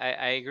 No,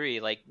 I agree.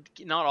 Like,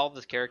 not all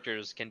the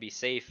characters can be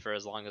safe for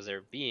as long as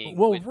they're being.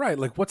 Well, right.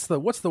 Like, what's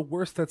the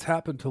worst that's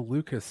happened to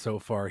Lucas so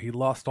far? He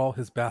lost all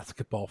his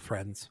basketball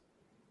friends.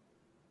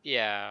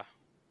 Yeah.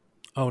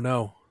 Oh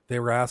no, they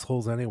were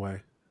assholes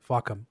anyway.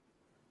 Fuck them.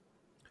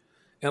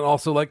 And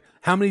also, like,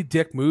 how many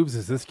dick moves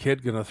is this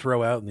kid gonna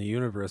throw out in the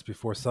universe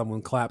before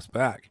someone claps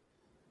back?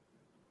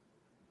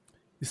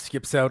 He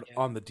skips out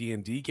on the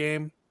D&D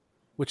game,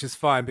 which is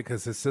fine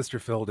because his sister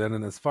filled in.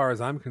 And as far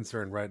as I'm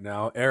concerned right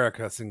now,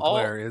 Erica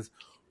Sinclair is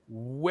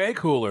way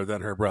cooler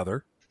than her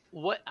brother.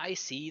 What I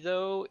see,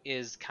 though,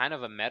 is kind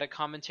of a meta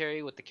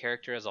commentary with the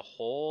character as a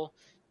whole.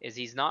 Is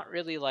he's not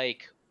really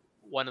like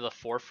one of the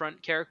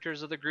forefront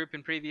characters of the group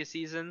in previous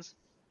seasons,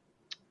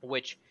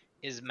 which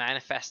is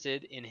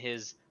manifested in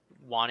his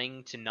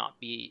wanting to not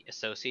be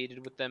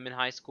associated with them in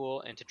high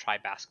school and to try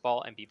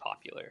basketball and be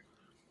popular.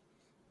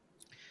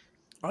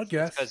 I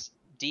guess. Because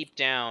deep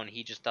down,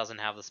 he just doesn't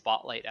have the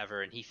spotlight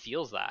ever, and he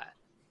feels that.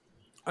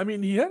 I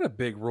mean, he had a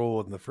big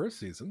role in the first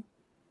season.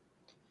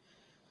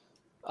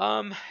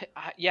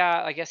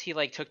 Yeah, I guess he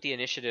like took the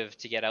initiative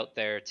to get out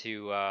there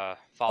to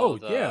follow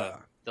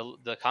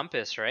the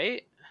compass,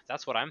 right?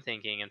 That's what I'm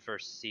thinking in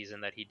first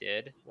season that he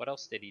did. What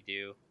else did he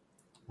do?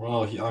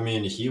 Well,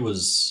 he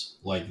was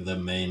like the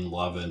main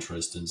love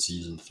interest in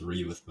season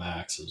 3 with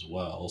Max as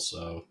well,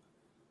 so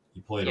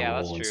he played a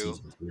role in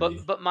season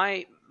 3. But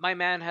my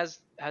man has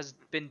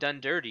been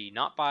done dirty,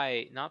 not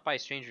by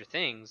Stranger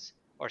Things,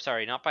 or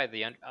sorry, not by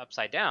the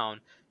Upside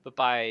Down, but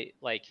by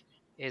like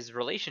his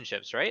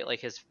relationships, right?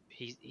 Like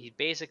he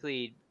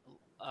basically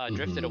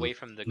drifted away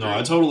from the group. No,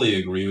 I totally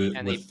agree with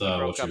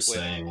what you're with,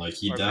 saying. Like,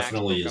 he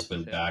definitely has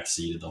been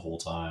backseated the whole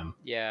time.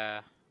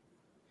 Yeah.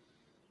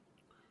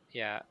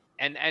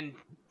 And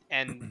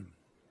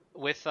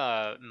with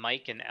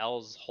Mike and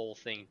Elle's whole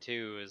thing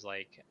too is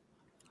like,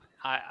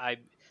 I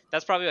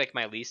that's probably like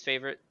my least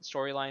favorite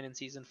storyline in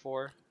season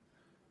 4.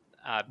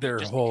 Their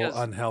whole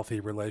unhealthy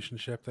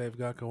relationship they've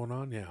got going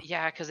on, yeah.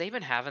 Yeah, because they've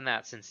been having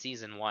that since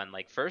season 1.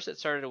 Like, first it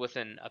started with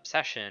an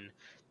obsession,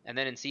 and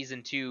then in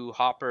season 2,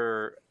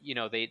 Hopper,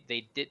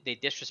 they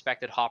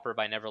disrespected Hopper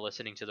by never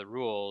listening to the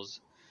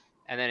rules,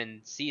 and then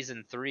in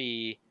season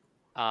 3,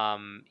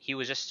 he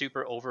was just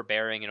super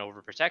overbearing and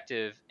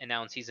overprotective, and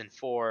now in season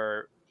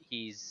 4,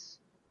 he's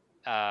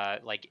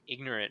like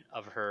ignorant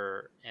of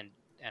her and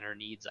her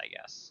needs, I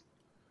guess.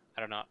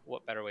 I don't know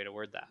what better way to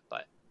word that,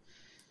 but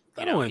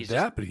Not only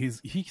that, but he's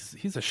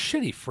a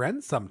shitty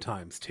friend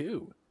sometimes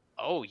too.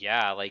 Oh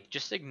yeah, like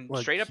just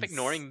straight up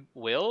ignoring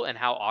Will and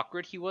how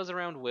awkward he was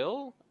around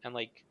Will, and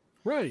like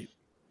right.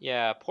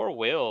 Yeah, poor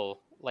Will.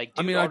 Like,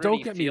 dude, I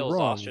don't get me feels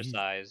wrong.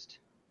 Ostracized.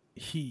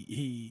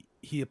 He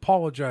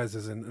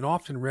apologizes and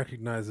often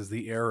recognizes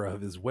the error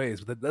of his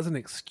ways, but that doesn't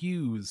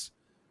excuse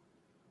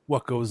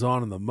what goes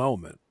on in the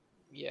moment.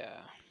 Yeah,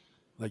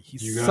 like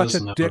he's such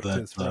a dick to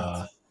his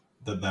friends.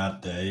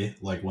 That day,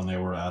 like when they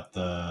were at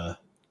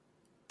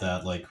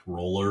that like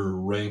roller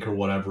rink or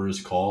whatever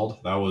it's called,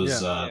 that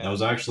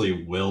was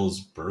actually Will's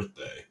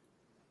birthday.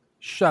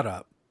 Shut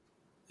up.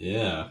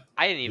 Yeah,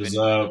 I didn't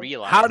even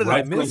realize. How did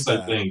I miss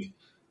that? I think.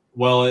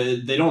 Well,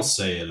 they don't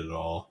say it at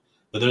all,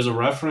 but there's a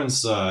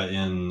reference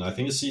in I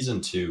think it's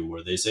season 2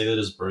 where they say that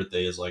his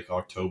birthday is like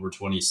October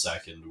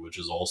 22nd, which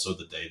is also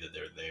the day that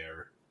they're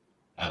there.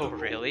 Oh,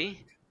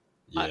 really?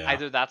 Yeah.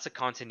 Either that's a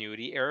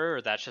continuity error,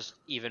 or that's just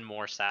even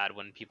more sad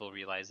when people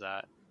realize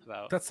that.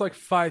 That's like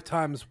 5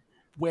 times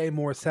way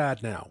more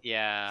sad now.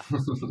 Yeah.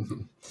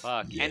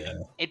 Fuck. Yeah.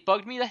 And it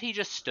bugged me that he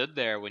just stood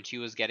there when she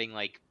was getting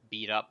like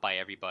beat up by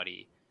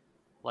everybody.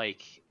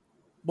 Like,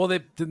 well, they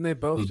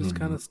both just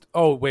kind of.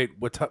 Oh wait,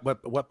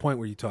 what point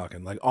were you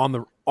talking? Like on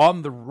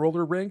the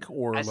roller rink,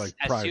 or like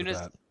prior to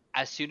that?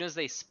 As soon as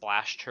they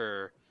splashed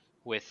her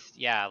with,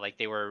 like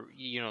they were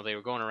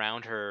going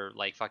around her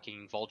like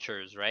fucking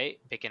vultures, right?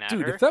 Picking at her.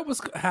 Dude, if that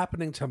was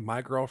happening to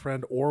my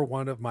girlfriend or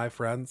one of my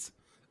friends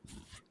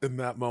in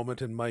that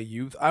moment in my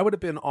youth, I would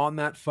have been on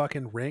that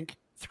fucking rink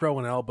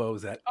throwing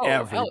elbows at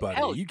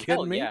everybody. Are you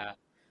kidding me? Yeah.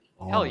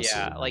 Hell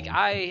yeah. Like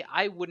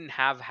I wouldn't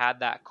have had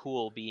that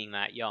cool being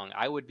that young.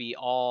 I would be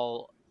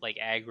all like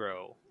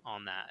aggro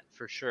on that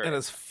for sure. And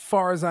as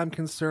far as I'm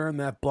concerned,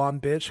 that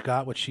blonde bitch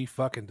got what she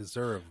fucking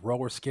deserved.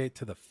 Roller skate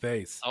to the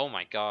face. Oh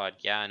my god,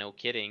 yeah, no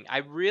kidding. I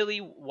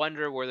really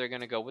wonder where they're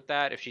going to go with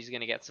that, if she's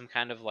going to get some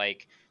kind of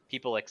like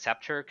people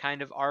accept her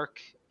kind of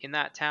arc in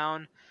that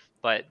town.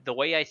 But the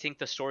way I think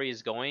the story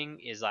is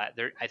going is that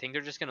I think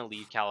they're just going to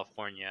leave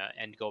California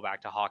and go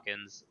back to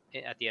Hawkins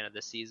at the end of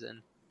this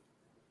season.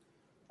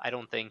 I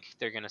don't think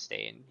they're going to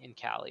stay in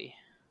Cali.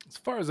 As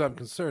far as I'm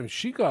concerned,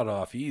 she got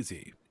off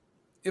easy.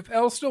 If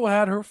Elle still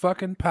had her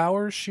fucking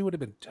powers, she would have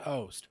been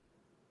toast.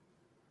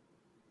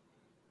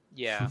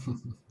 Yeah.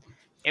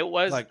 It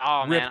was, like,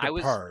 oh man,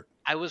 apart.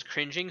 I was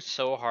cringing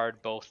so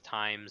hard both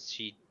times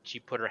she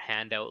put her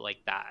hand out like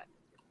that.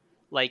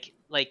 Like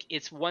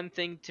it's one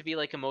thing to be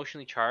like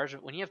emotionally charged,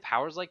 but when you have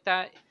powers like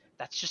that,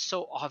 that's just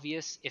so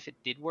obvious if it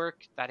did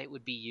work that it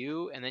would be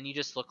you, and then you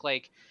just look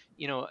like,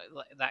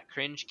 that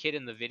cringe kid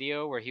in the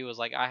video where he was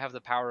like, I have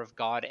the power of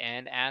God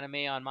and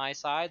anime on my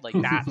side. Like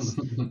that's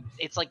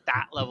it's like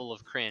that level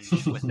of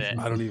cringe with it.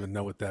 I don't even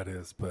know what that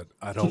is, but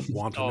I don't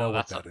want to know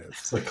what that is.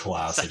 It's a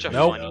classic. Such a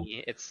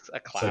funny. It's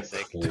a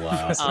classic. It's a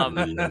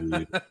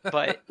classic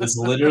but it's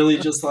literally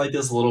just like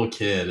this little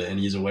kid, and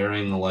he's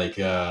wearing like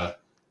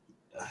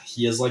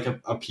he has like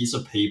a piece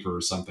of paper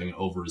or something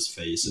over his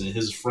face, and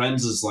his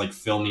friends is like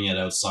filming it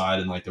outside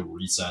in like the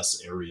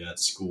recess area at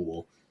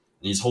school,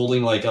 and he's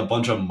holding like a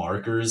bunch of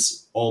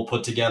markers all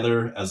put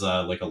together as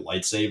a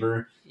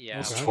lightsaber. Yeah,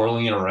 he's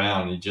twirling it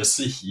around. He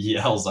just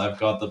yells, "I've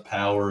got the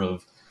power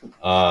of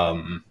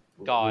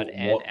God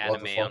and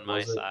anime on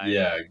my side."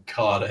 Yeah,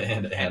 God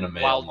and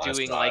anime while on my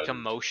doing side. like a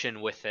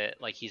motion with it,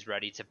 like he's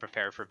ready to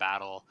prepare for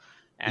battle.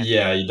 And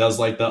yeah, he does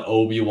like the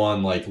Obi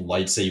Wan like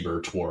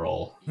lightsaber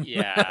twirl.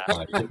 Yeah,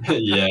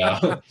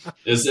 yeah,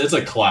 it's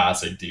a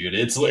classic, dude.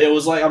 It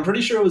was like, I'm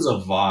pretty sure it was a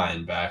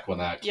Vine back when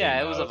that came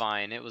out. It was a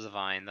Vine. It was a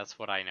Vine. That's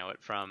what I know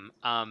it from.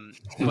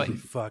 But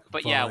Vines.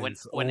 Yeah,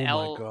 when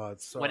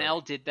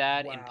Elle did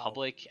that wow. in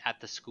public at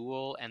the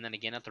school and then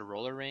again at the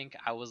roller rink,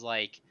 I was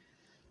like,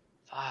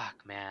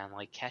 fuck, man,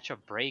 like catch a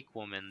break,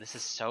 woman. This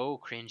is so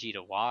cringy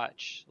to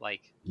watch.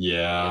 Like,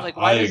 yeah, like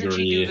why doesn't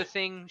agree. she do the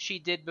thing she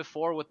did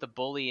before with the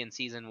bully in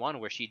season 1,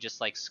 where she just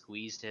like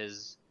squeezed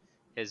his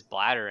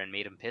bladder and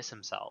made him piss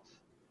himself?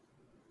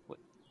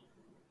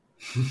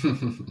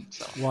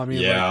 So. Well, I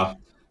mean, yeah, like,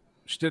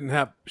 she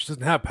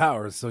doesn't have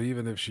powers, so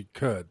even if she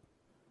could,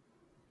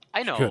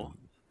 I know,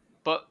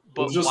 but it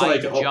was just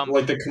like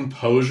the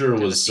composure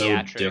was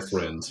so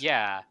different.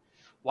 Yeah,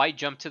 why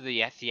jump to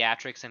the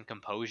theatrics and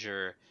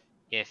composure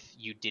if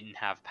you didn't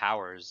have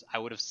powers? I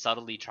would have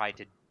subtly tried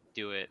to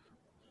do it.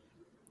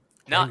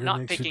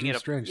 Not picking it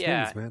up. Things,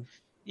 man.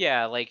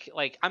 Yeah, like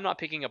I'm not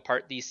picking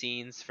apart these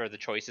scenes for the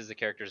choices the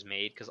characters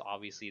made, because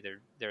obviously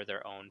they're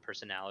their own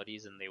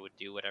personalities and they would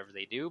do whatever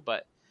they do.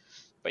 But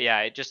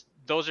yeah, it just,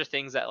 those are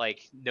things that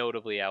like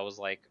notably I was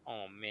like,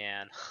 oh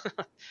man.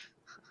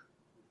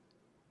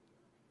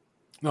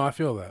 No, I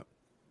feel that.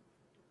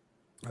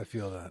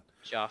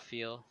 Ja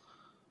feel.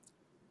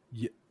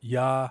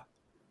 Yeah,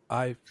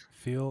 I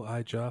feel.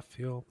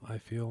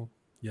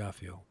 Yeah,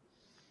 feel.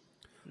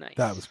 Nice.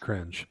 That was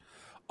cringe.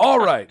 All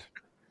right.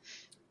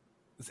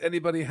 Does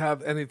anybody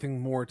have anything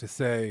more to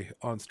say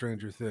on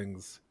Stranger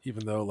Things,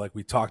 even though like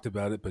we talked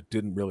about it but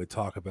didn't really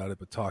talk about it,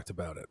 but talked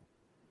about it?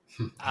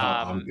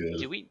 I'm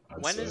good.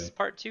 When is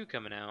part 2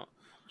 coming out?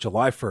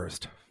 July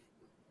 1st.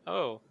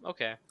 Oh,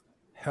 okay.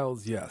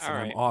 Hells yes. All And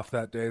right. I'm off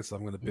that day, so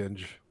I'm going to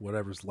binge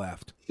whatever's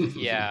left.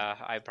 Yeah,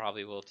 I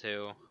probably will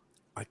too.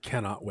 I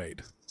cannot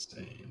wait.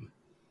 Same.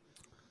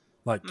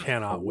 Like, Hmm.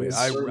 cannot We'll wait.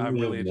 I'm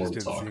certainly really have more to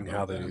interested in talk seeing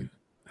about then.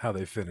 how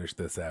they finish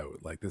this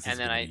out. Like, this is And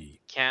then going to I be.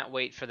 can't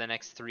wait for the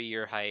next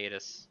 3-year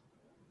hiatus.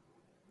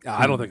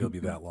 I don't think it'll be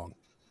that long.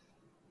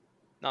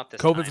 Not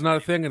this COVID's time. not a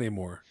thing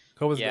anymore.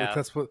 Yeah.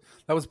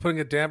 That was putting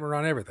a damper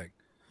on everything.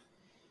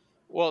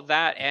 Well,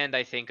 that and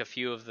I think a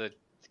few of the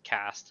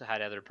cast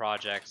had other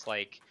projects.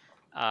 Like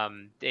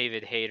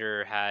David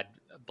Hayter had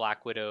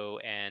Black Widow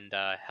and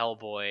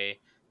Hellboy.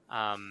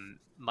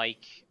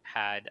 Mike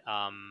had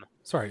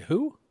Sorry,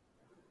 who?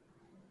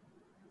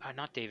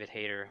 not David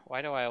Hayter.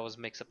 Why do I always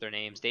mix up their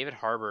names? David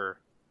Harbour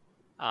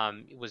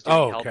was doing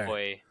Okay.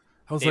 Hellboy.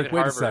 I was David like, wait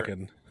Harbour, a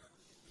second.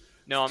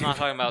 No, I'm not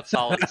talking about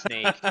Solid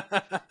Snake.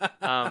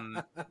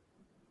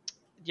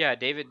 Yeah,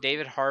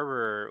 David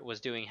Harbour was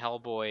doing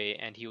Hellboy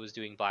and he was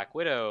doing Black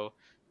Widow,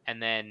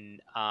 and then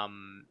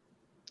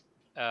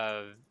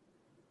uh,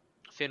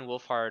 Finn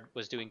Wolfhard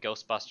was doing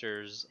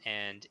Ghostbusters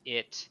and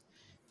It,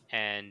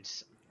 and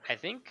I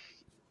think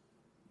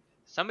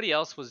somebody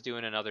else was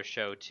doing another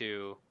show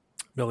too.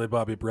 Millie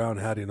Bobby Brown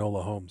had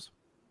Enola Holmes.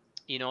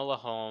 Enola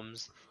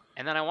Holmes,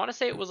 and then I want to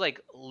say it was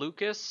like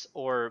Lucas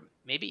or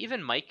maybe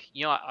even Mike.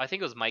 I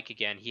think it was Mike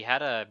again. He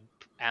had a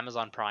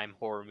Amazon Prime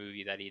horror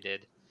movie that he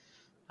did.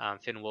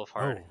 Finn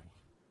Wolfhard. Oh,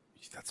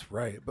 that's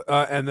right. But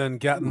and then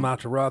Gatton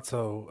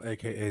Matarazzo,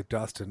 aka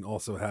Dustin,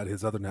 also had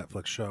his other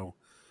Netflix show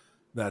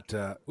that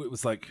it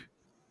was like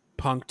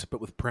punked but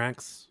with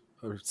pranks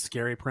or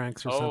scary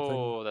pranks or something.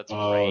 Oh, that's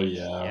Oh, right.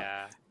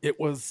 yeah. It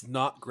was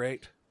not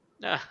great.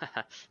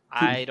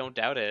 I don't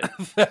doubt it.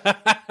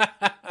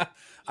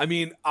 I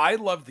mean, I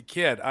love the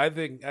kid. I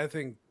think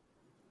Gaten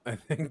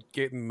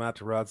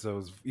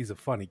Matarazzo he's a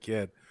funny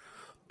kid,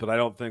 but I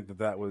don't think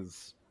that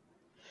was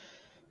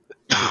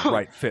the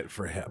right fit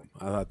for him.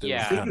 I thought that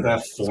Yeah. I think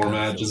that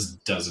format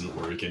just doesn't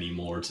work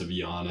anymore, to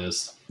be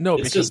honest. No,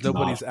 It's because just not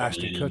nobody's funny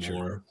Ashton Kutcher.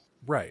 anymore.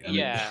 Right. And-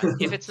 Yeah.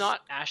 If it's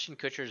not Ashton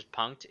Kutcher's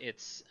Punked,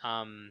 it's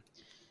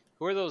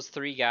who are those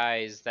three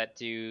guys that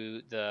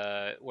do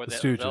the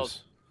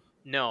Stooges.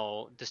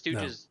 No, the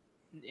Stooges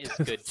is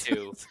good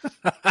too.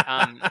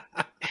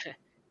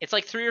 It's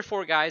like 3 or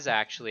 4 guys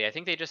actually. I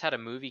think they just had a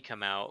movie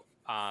come out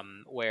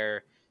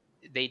where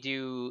they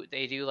do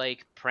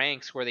like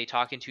pranks where they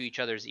talk into each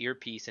other's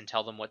earpiece and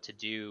tell them what to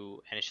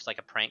do, and it's just like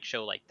a prank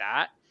show like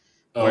that.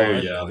 Oh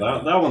yeah,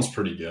 that one's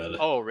pretty good.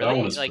 Oh That really?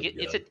 one is Like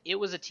pretty good. it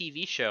was a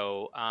TV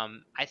show.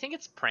 I think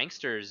it's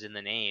Pranksters in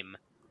the name,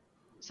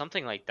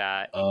 something like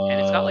that,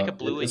 and it's got like a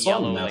blue and it's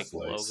on yellow like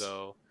Netflix.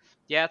 logo.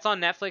 Yeah, it's on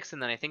Netflix,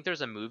 and then I think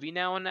there's a movie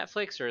now on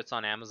Netflix or it's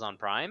on Amazon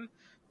Prime.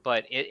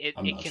 But it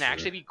I'm not can sure.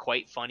 actually be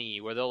quite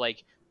funny where they'll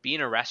like be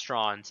in a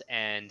restaurant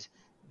and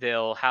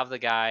they'll have the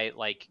guy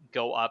like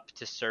go up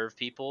to serve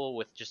people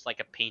with just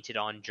like a painted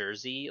on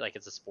jersey, like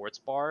it's a sports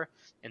bar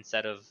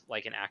instead of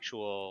like an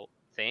actual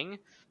thing,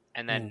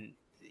 and then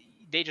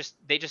they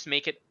just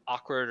make it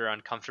awkward or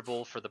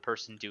uncomfortable for the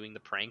person doing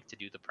the prank to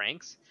do the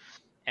pranks.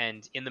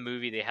 And in the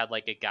movie they had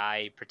like a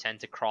guy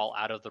pretend to crawl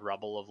out of the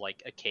rubble of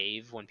like a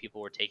cave when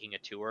people were taking a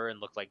tour and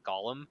looked like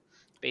Gollum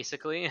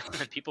basically,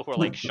 and people were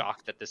like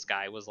shocked that this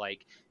guy was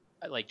like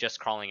just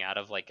crawling out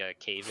of like a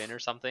cave in or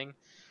something.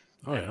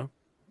 Oh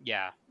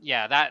yeah.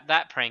 Yeah,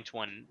 that pranked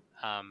one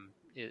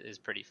is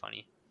pretty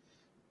funny.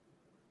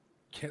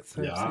 Can't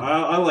say. Yeah,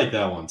 I like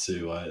that one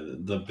too.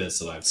 The bits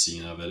that I've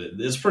seen of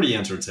it's pretty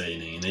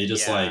entertaining, and they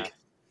just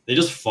they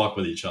just fuck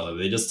with each other.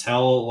 They just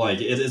tell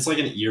it's like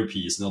an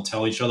earpiece, and they'll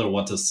tell each other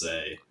what to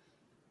say.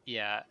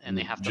 Yeah, and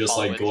they have to just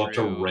follow like it go up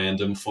to through.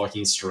 random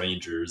fucking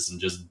strangers and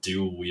just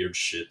do weird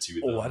shit to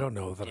them. Oh, I don't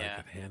know that I Yeah.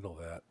 could handle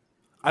that.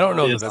 I don't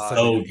know It's that that's so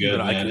something good,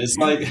 even I man. could It's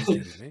do. like- Are you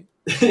kidding me?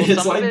 Well,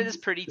 It's some like of it is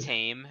pretty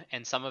tame,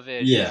 and some of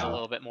it is a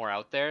little bit more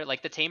out there.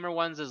 Like the tamer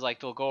ones is like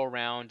they'll go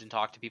around and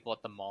talk to people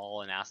at the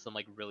mall and ask them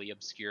like really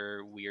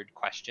obscure, weird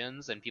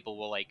questions, and people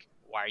will like,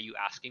 "Why are you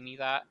asking me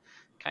that?"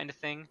 kind of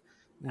thing.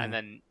 And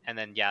then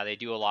yeah, they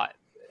do a lot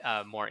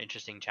more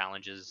interesting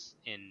challenges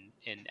in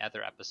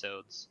other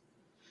episodes.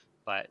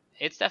 But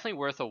it's definitely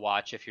worth a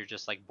watch if you're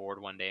just like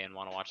bored one day and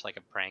want to watch like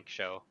a prank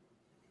show.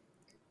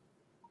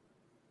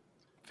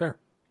 Fair.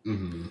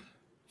 Mhm.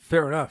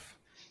 Fair enough.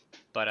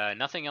 But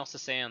nothing else to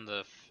say on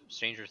the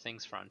Stranger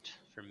Things front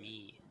for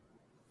me.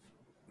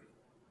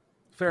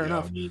 Fair Yeah,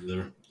 enough. me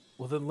either.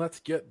 Well, then let's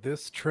get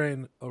this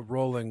train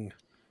rolling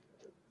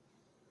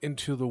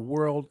into the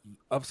world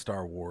of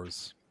Star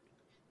Wars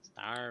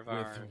Star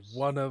with Wars.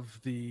 one of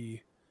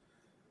the,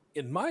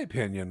 in my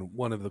opinion,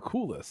 one of the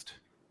coolest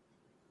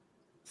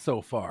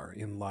so far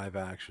in live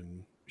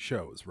action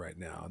shows right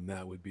now, and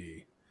that would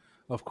be,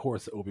 of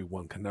course, Obi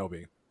Wan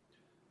Kenobi.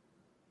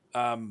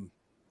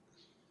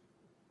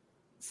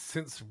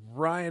 Since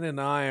Ryan and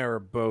I are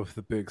both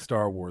the big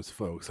Star Wars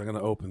folks, I'm going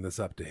to open this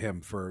up to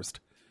him first.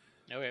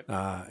 Okay.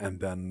 And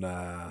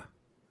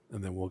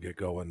then we'll get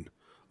going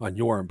on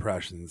your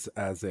impressions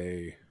as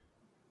a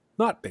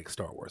not big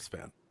Star Wars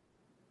fan.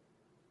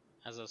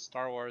 As a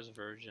Star Wars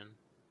virgin.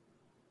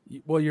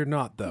 Well, you're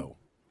not though.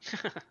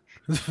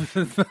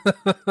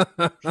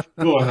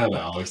 Go ahead,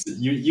 Alex.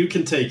 You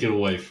can take it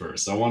away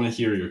first. I want to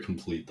hear your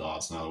complete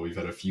thoughts now that we've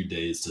had a few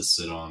days to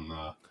sit on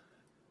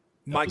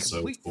My episode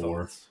complete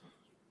 4. thoughts.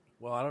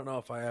 Well, I don't know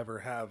if I ever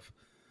have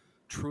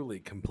truly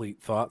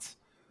complete thoughts.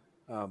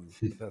 But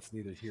that's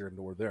neither here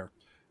nor there.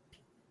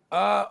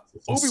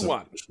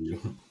 Obi-Wan.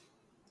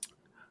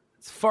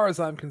 As far as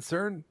I'm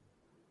concerned,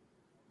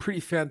 pretty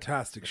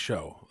fantastic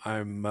show.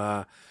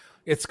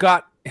 It's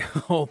got,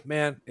 oh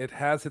man, it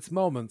has its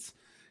moments.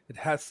 It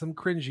has some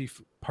cringy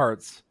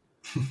parts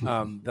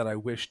that I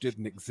wish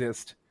didn't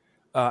exist.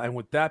 And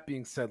with that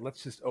being said,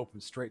 let's just open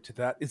straight to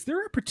that. Is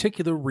there a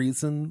particular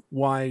reason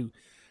why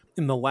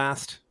in the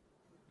last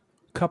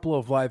couple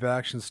of live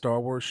action Star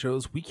Wars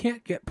shows we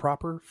can't get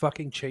proper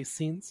fucking chase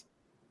scenes?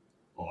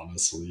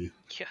 Honestly.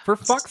 Yeah. For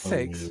fuck's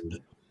sakes.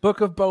 Weird.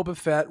 Book of Boba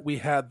Fett, we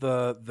had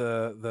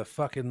the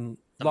fucking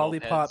The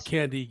lollipop mopeds.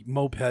 candy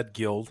moped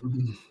guild.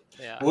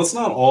 Yeah. Let's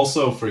not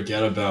also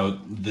forget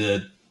about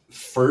the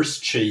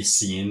first chase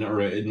scene,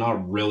 or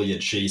not really a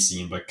chase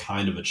scene, but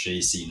kind of a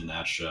chase scene in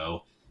that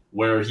show,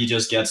 where he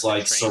just gets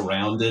like Train.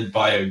 surrounded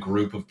by a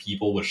group of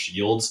people with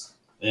shields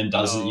and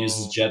doesn't use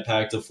his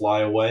jetpack to fly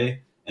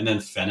away, and then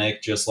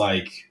Fennec just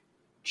like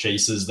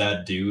chases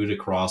that dude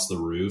across the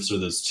roofs, or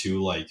those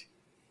two like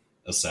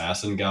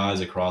assassin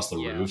guys across the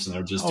Yeah. roofs, and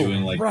they're just Oh,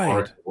 doing like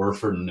right. parkour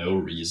for no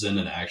reason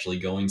and actually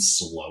going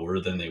slower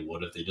than they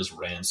would if they just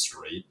ran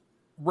straight.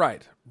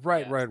 Right.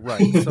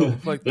 Yeah. So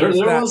like there there's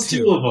that was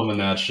too. 2 of them in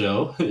that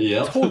show.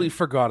 Yep. Totally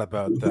forgot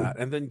about that.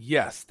 And then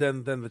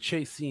then the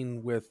chase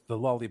scene with the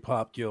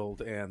lollipop guild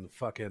and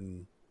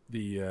fucking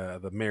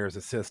the mayor's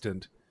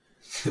assistant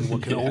in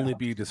what can Yeah. only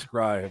be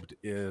described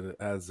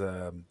as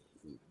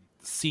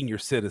senior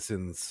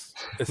citizens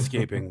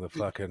escaping the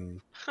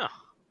fucking Huh.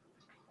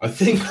 I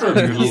think for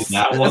me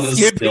that one is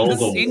escaping still the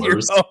the senior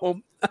worst.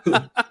 home.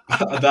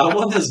 That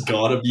one has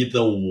got to be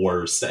the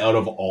worst out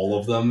of all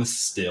of them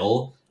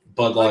still.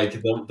 But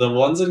like the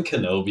ones in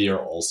Kenobi are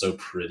also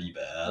pretty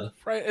bad.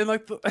 Right, and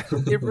like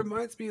it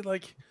reminds me,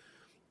 like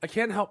I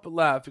can't help but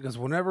laugh because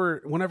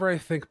whenever I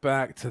think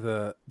back to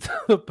the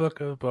Book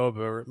of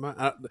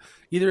Boba,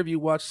 either of you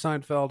watch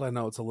Seinfeld? I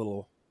know it's a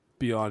little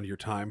beyond your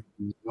time.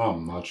 Not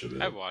much of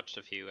it. I've watched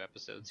a few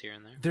episodes here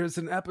and there. There's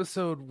an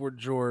episode where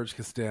George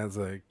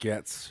Costanza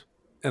gets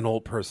an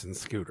old person's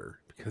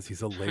scooter because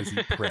he's a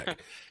lazy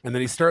prick, and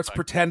then he starts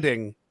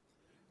pretending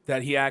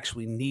that he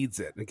actually needs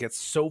it, and it gets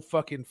so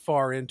fucking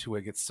far into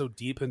it, gets so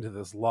deep into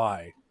this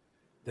lie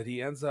that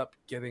he ends up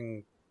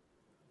getting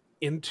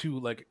into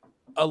like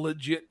a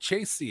legit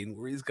chase scene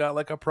where he's got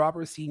like a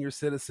proper senior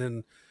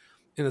citizen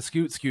in a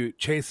scoot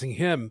chasing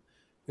him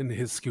in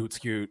his scoot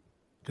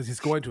because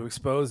he's going to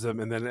expose him,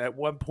 and then at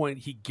one point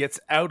he gets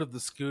out of the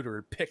scooter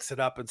and picks it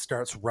up and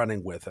starts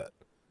running with it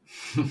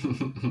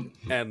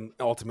and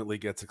ultimately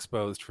gets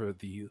exposed for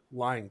the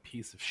lying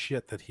piece of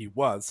shit that he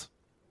was.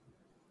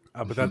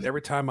 But that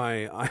every time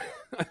I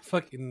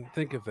fucking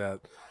think of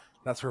that,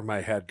 that's where my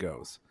head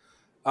goes.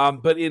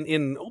 But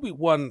in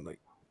Obi-Wan, like,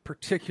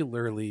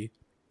 particularly,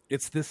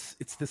 it's the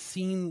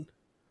scene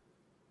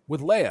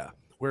with Leia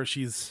where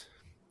she's,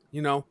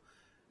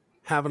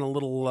 having a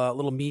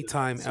little me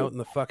time out in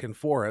the fucking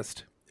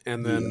forest,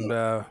 and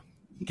then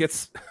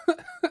gets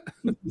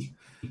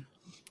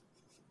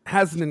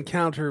has an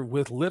encounter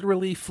with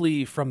literally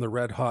Flea from the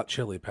Red Hot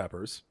Chili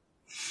Peppers,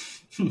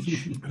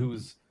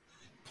 who's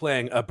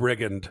playing a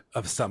brigand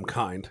of some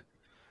kind,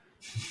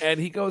 and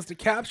he goes to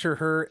capture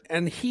her,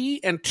 and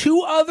he and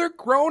 2 other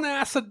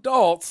grown-ass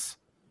adults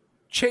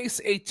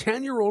chase a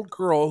 10-year-old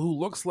girl who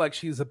looks like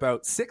she's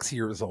about 6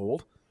 years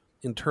old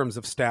in terms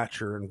of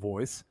stature and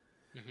voice.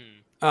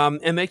 Mm-hmm.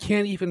 And they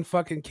can't even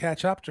fucking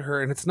catch up to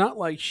her, and it's not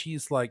like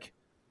she's like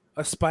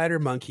a spider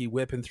monkey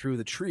whipping through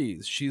the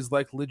trees. She's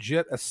like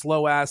legit a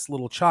slow-ass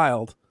little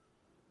child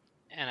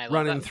And I love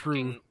running that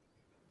through...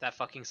 that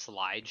fucking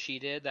slide she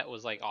did that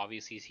was like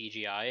obviously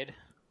CGI'd.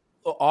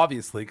 Well,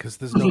 obviously, because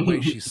there's no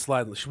way she's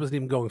sliding. She wasn't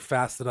even going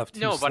fast enough to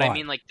No, slide. but I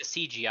mean like the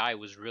CGI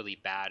was really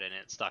bad and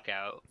it stuck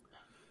out.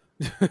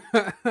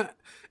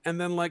 And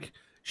then like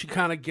she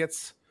kind of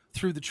gets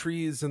through the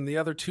trees, and the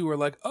other 2 are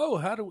like, "Oh,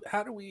 how do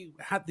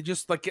they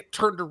just like get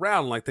turned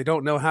around like they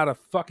don't know how to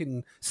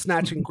fucking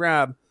snatch and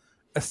grab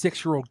a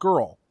 6-year-old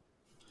girl?"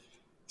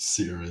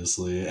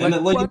 Seriously. Like,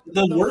 And what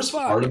the the worst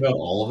fuck? part about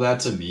all of that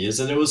to me is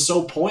that it was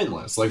so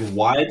pointless. Like,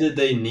 why did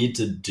they need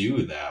to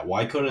do that?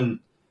 Why couldn't...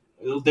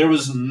 There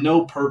was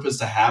no purpose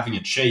to having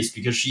a chase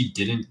because she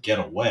didn't get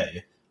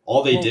away.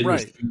 All they did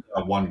was shoot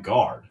that one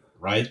guard,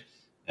 right?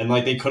 And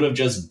like they could have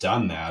just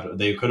done that.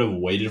 They could have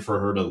waited for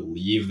her to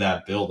leave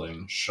that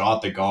building,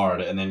 shot the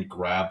guard, and then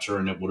grabbed her,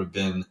 and it would have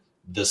been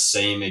the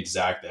same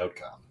exact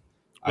outcome.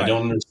 Right. I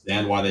don't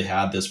understand why they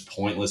had this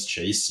pointless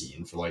chase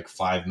scene for like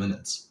 5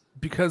 minutes.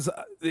 Because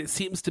it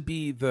seems to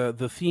be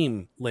the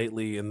theme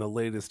lately in the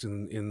latest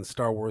in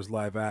Star Wars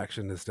live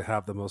action is to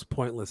have the most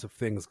pointless of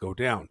things go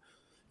down.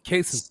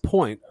 Case in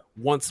point,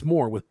 once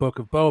more with Book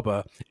of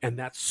Boba, and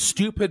that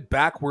stupid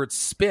backwards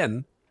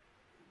spin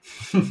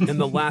in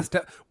the last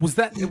was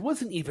that it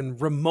wasn't even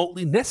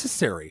remotely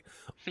necessary.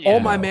 Yeah. All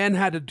my man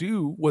had to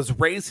do was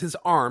raise his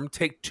arm,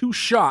 take 2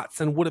 shots,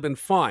 and would have been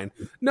fine.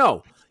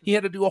 No, he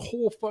had to do a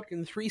whole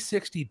fucking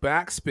 360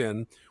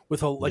 backspin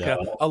with a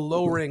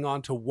lowering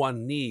onto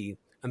one knee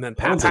and then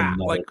pat.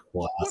 Like classic.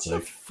 What the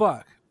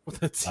fuck?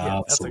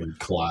 Absolute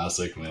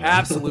classic, man.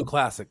 Absolute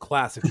classic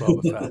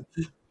Boba Fett.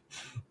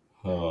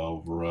 Oh,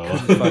 bro.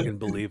 Couldn't fucking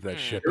believe that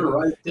shit. You're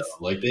right, though.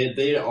 Like,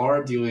 they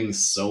are doing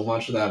so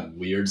much of that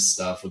weird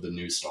stuff with the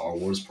new Star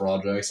Wars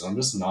projects, and I'm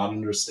just not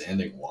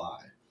understanding why.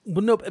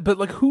 Well, no, but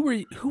like,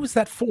 who was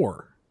that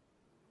for?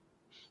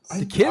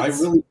 The kids? I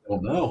really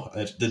don't know.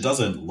 It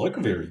doesn't look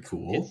very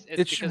cool.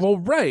 It's because... Well,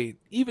 right.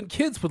 Even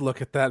kids would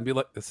look at that and be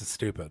like, this is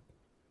stupid.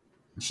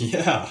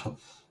 Yeah.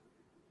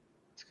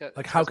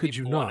 Like, how could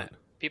you not?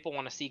 People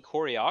want to see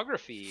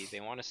choreography. They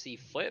want to see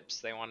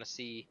flips. They want to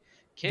see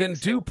kicks. Then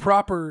do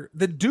proper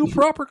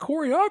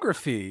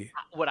choreography.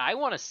 What I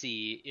want to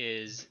see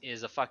is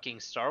a fucking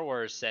Star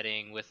Wars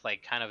setting with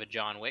like kind of a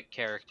John Wick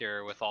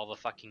character with all the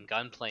fucking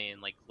gunplay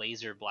and like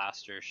laser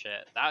blaster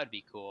shit. That would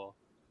be cool.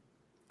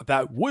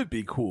 That would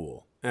be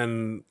cool.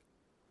 And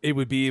it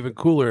would be even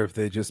cooler if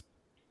they just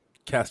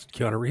casted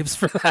Keanu Reeves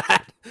for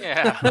that.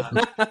 Yeah.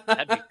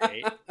 That'd be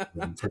great.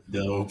 Pretty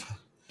dope.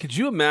 Could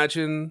you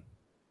imagine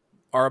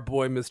our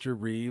boy Mr.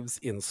 Reeves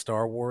in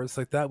Star Wars?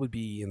 Like, that would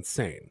be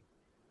insane.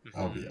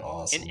 That would be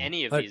awesome. In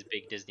any of these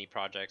big Disney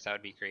projects, that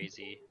would be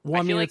crazy. Well,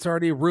 I mean, it's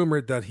already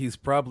rumored that he's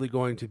probably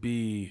going to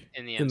be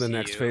in the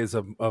next phase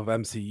of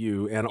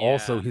MCU, and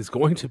also he's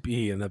going to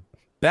be in a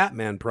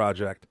Batman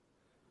project,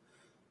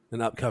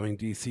 an upcoming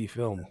DC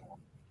film.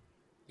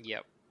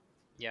 Yep.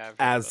 Yeah.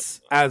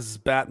 As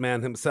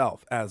Batman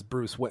himself, as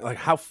Bruce Wayne. Like,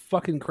 how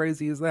fucking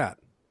crazy is that?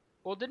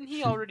 Well, didn't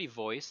he already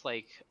voice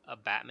like a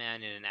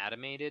Batman in an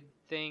animated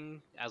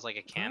thing as like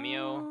a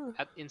cameo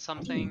in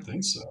something? I don't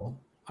think so.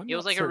 It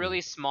was like a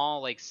really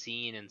small like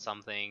scene in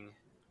something.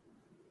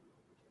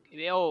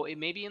 Oh, it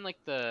may be in like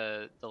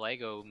the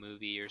Lego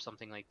movie or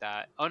something like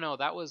that. Oh no,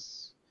 that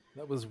was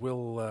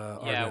Will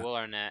Arnett. Yeah, Will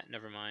Arnett.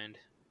 Never mind.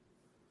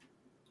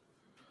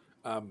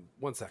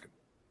 1 second.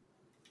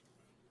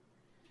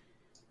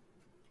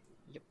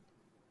 Yep.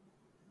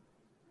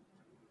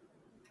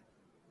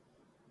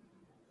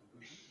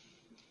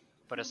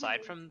 But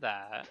aside from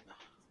that,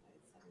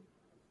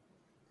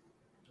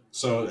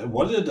 so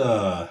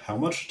how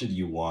much did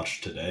you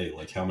watch today?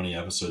 Like, how many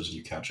episodes did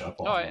you catch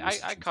up on? Oh,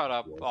 I caught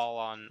up all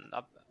on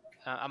up.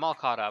 I'm all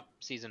caught up.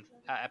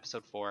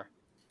 Episode 4.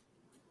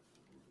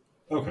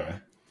 Okay.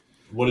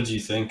 What did you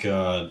think?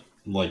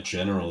 Like,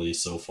 generally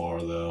so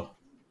far, though.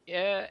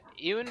 Yeah,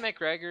 Ewan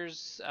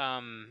McGregor's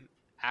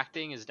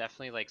acting is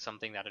definitely like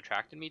something that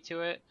attracted me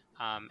to it.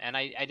 And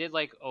I did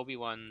like Obi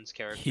Wan's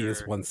character. He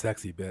is one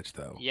sexy bitch,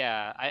 though.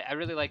 Yeah, I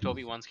really liked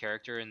Obi Wan's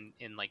character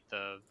in like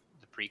the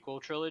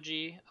prequel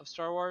trilogy of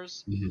Star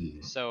Wars.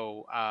 Mm-hmm.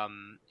 So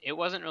it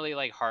wasn't really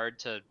like hard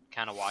to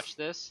kind of watch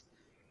this.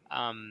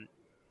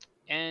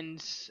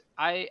 And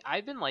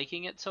I've been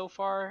liking it so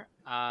far.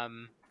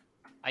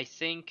 I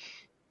think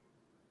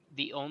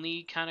the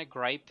only kind of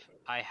gripe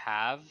I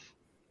have,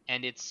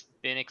 and it's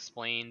been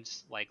explained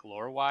like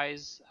lore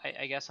wise,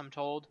 I guess I'm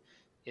told,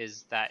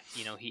 is that,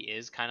 you know, he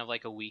is kind of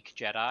like a weak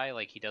Jedi.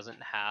 Like, he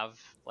doesn't have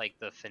like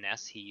the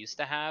finesse he used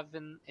to have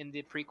in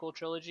the prequel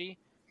trilogy.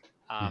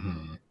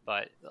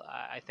 But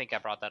I think I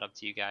brought that up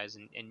to you guys,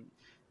 and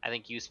I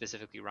think you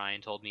specifically,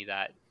 Ryan, told me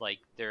that like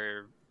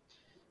there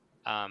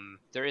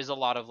is a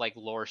lot of like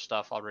lore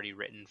stuff already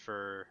written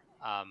for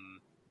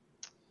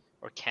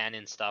or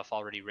canon stuff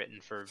already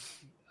written for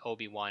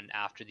Obi-Wan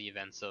after the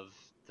events of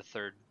the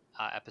 3rd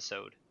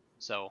episode.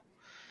 So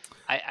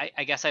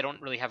I guess I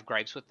don't really have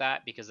gripes with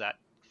that, because that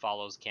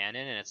follows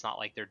canon, and it's not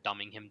like they're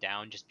dumbing him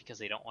down just because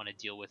they don't want to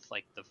deal with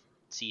like the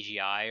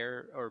CGI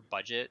or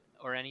budget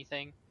or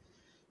anything.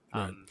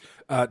 Right.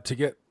 To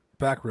get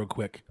back real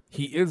quick,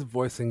 he is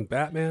voicing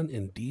Batman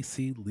in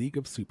DC League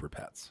of Super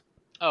Pets.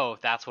 Oh,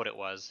 that's what it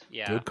was.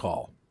 Yeah. Good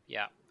call.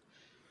 Yeah.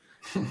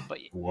 But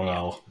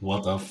wow,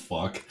 what the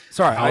fuck?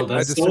 Sorry,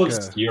 that's so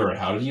obscure.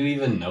 How do you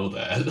even know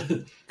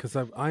that? Because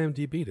I've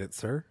IMDb'd it,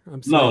 sir.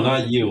 I'm sorry. No,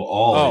 not you,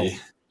 Ollie. Oh.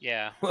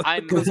 Yeah,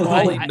 because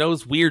Ollie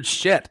knows weird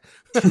shit.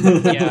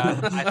 Yeah,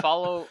 I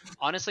follow,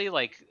 honestly,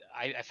 like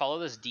I follow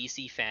this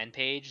DC fan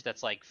page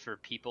that's like for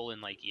people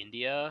in like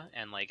India,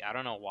 and like I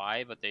don't know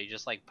why, but they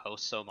just like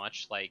post so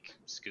much like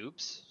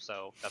scoops.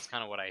 So that's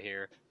kind of what I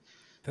hear.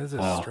 That is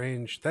a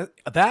strange.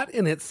 That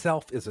in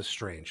itself is a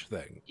strange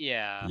thing.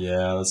 Yeah.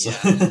 Yeah. A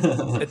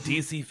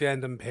DC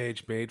fandom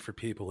page made for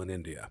people in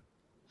India,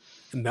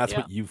 and that's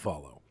what you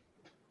follow.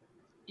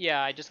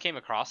 Yeah, I just came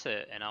across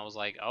it, and I was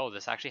like, oh,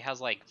 this actually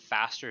has like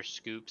faster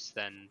scoops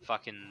than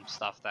fucking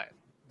stuff that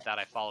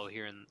I follow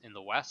here in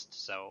the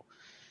West. So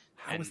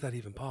how is that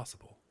even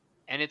possible?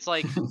 And it's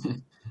like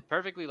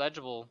perfectly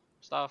legible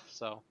stuff.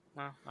 So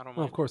I don't mind.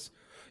 Well, of course.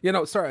 You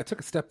know, sorry, I took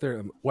a step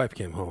there. My wife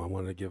came home. I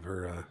wanted to give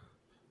her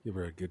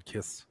a good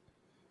kiss.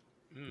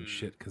 And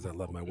shit, because I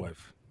love my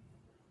wife.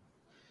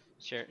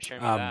 Share me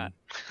that.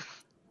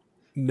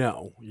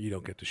 No, you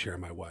don't get to share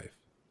my wife.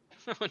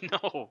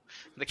 No,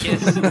 the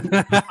kiss.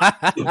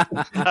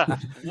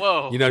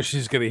 Whoa. You know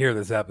she's gonna hear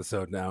this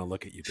episode now and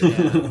look at you.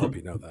 David. I hope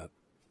you know that.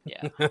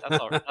 Yeah, that's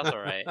all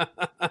right.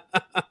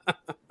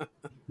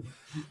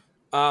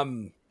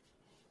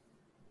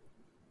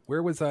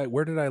 Where was I?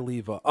 Where did I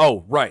leave off?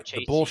 Oh, right, Chase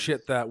the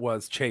bullshit scenes. that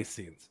was chase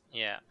scenes.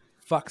 Yeah.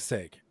 Fuck's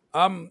sake.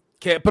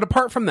 Okay, but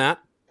apart from that,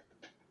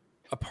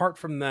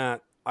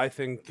 I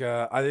think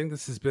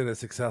this has been a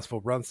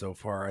successful run so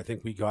far. I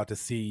think we got to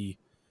see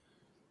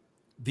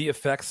the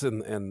effects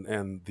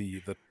and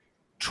the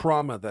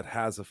trauma that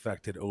has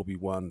affected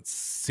Obi-Wan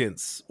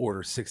since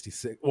Order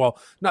 66. Well,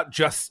 not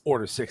just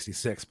Order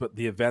 66, but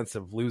the events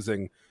of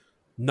losing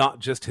not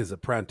just his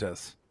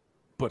apprentice,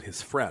 but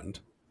his friend,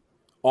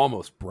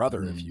 almost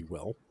brother, if you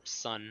will.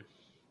 Son,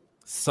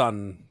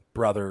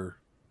 brother,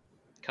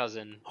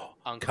 cousin,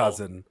 uncle,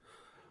 cousin,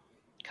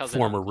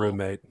 former uncle.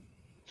 roommate.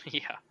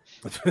 Yeah.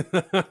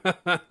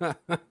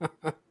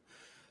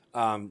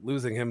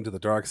 Losing him to the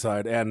dark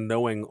side and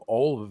knowing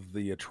all of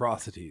the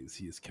atrocities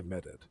he's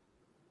committed,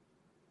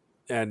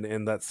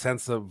 and that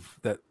sense of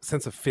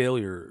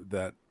failure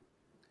that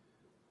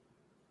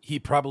he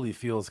probably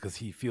feels, because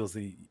he feels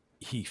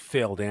he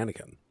failed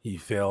Anakin. He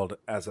failed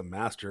as a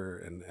master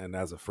and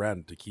as a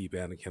friend to keep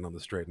Anakin on the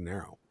straight and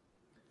narrow.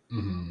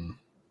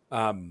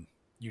 Mm-hmm.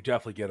 You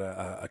definitely get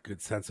a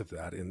good sense of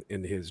that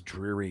in his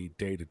dreary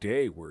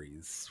day-to-day where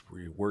he's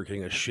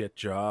working a shit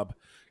job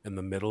in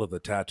the middle of the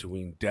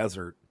Tatooine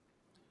desert,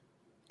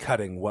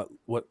 cutting what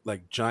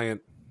like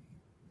giant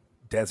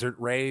desert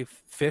ray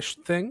fish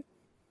thing.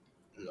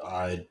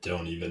 I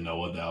don't even know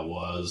what that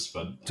was,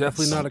 but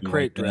Definitely not a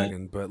crate like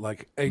dragon, but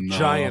like a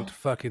giant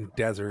fucking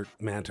desert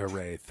manta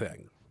ray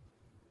thing.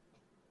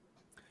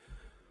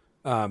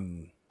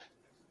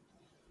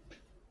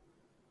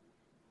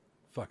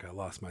 Fuck, I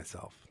lost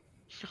myself.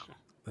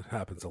 That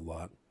happens a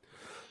lot.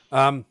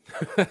 But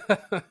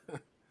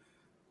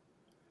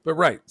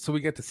right, so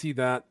we get to see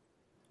that,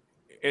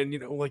 and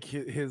like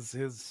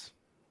his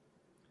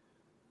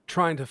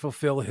trying to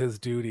fulfill his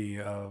duty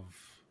of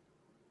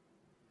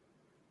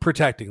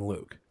protecting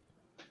Luke.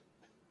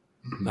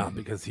 Not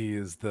because he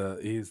is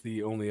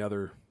the only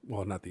other,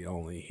 well, not the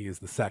only, he is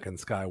the second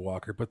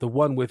Skywalker, but the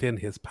one within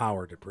his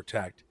power to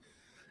protect.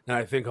 And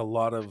I think a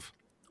lot of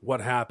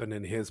what happened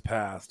in his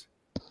past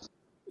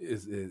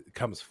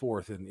comes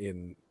forth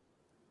in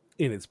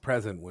his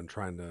present when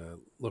trying to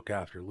look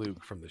after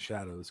Luke from the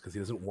shadows, because he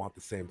doesn't want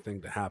the same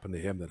thing to happen to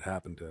him that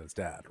happened to his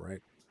dad,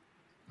 right?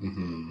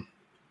 Mm-hmm.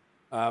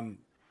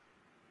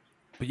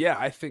 But yeah,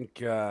 I think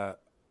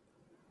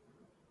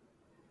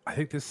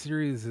this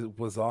series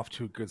was off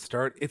to a good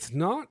start. It's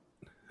not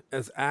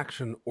as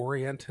action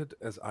oriented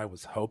as I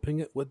was hoping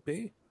it would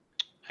be.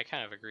 I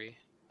kind of agree.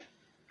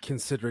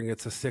 Considering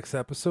it's a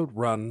 6-episode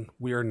run,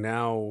 we are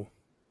now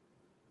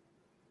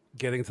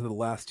getting to the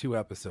last 2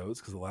 episodes,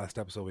 because the last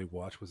episode we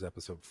watched was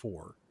episode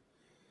 4.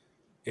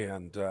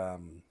 And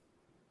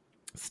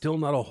still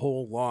not a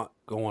whole lot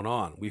going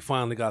on. We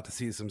finally got to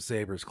see some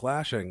sabers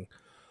clashing,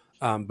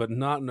 but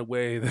not in a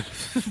way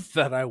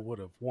that I would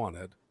have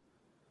wanted.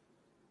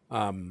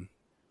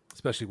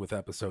 Especially with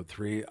episode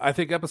 3. I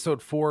think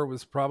episode 4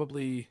 was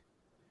probably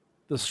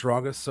the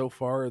strongest so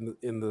far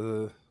in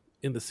the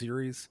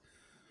series.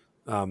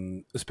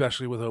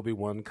 Especially with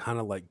Obi-Wan kind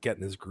of like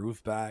getting his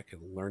groove back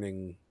and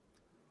learning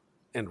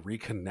and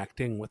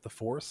reconnecting with the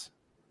Force.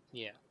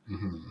 Yeah.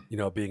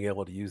 Mm-hmm. Being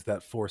able to use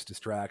that Force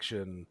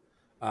distraction.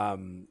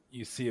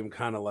 You see him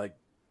kind of like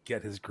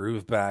get his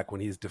groove back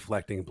when he's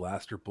deflecting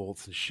blaster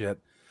bolts and shit.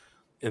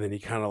 And then he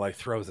kind of like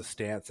throws a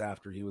stance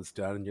after he was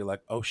done, and you're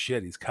like, oh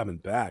shit, he's coming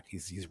back.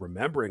 He's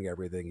remembering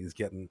everything. He's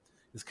getting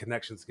his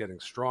connection's getting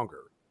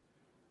stronger.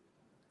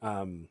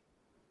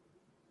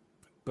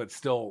 But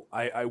still,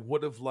 I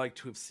would have liked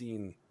to have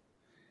seen,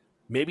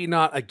 maybe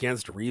not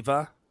against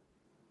Reva,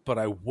 but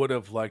I would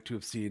have liked to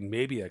have seen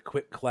maybe a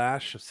quick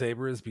clash of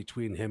sabers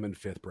between him and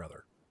Fifth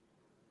Brother.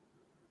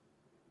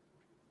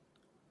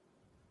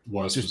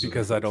 Just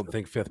because I don't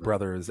think Fifth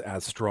Brother is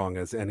as strong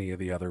as any of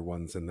the other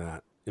ones in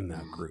that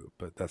group,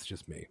 but that's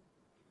just me.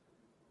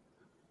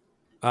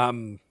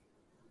 But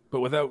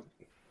without,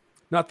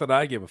 not that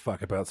I give a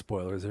fuck about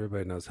spoilers,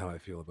 everybody knows how I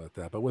feel about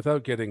that, but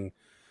without getting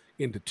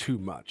into too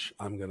much,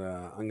 I'm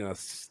gonna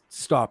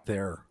stop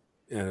there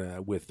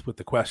with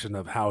the question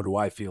of how do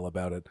I feel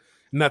about it,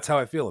 and that's how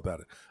I feel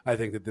about it. I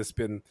think that it's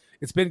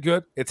been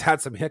good. It's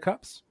had some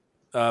hiccups,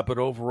 but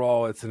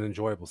overall, it's an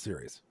enjoyable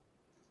series.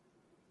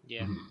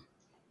 Yeah. Mm-hmm.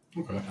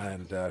 Okay.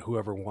 And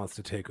whoever wants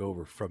to take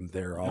over from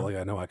there, Ollie,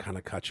 I know I kind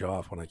of cut you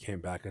off when I came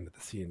back into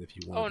the scene. If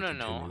you want. Oh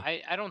no,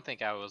 I don't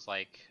think I was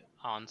like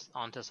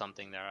onto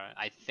something there.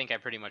 I think I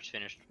pretty much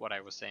finished what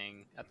I was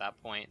saying at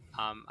that point.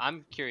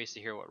 I'm curious to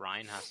hear what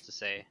Ryan has to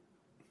say.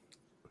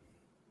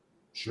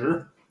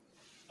 Sure.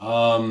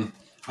 I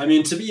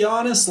mean, to be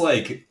honest,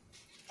 like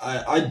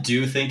I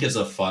do think it's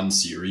a fun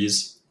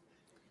series.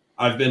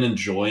 I've been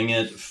enjoying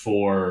it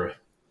for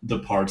the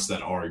parts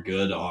that are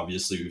good.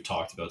 Obviously, we've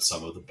talked about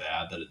some of the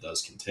bad that it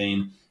does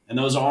contain, and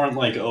those aren't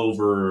like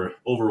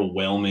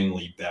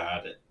overwhelmingly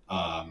bad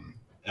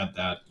at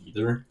that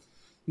either.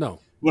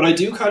 No. What I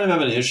do kind of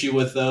have an issue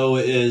with, though,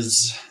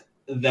 is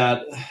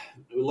that,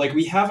 like,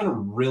 we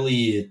haven't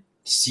really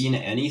seen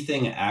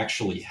anything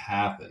actually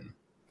happen.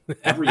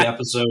 Every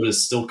episode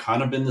has still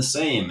kind of been the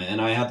same, and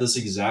I had this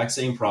exact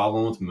same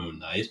problem with Moon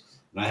Knight,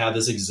 and I had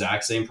this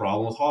exact same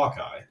problem with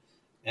Hawkeye.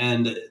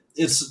 And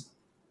it's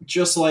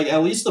just like,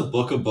 at least the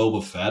Book of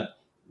Boba Fett,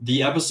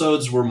 the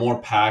episodes were more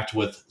packed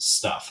with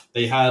stuff.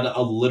 They had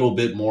a little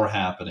bit more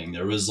happening.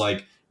 There was,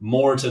 like,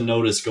 more to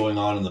notice going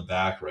on in the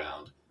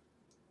background.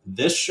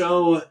 This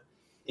show,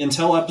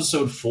 until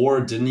episode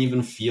 4, didn't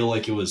even feel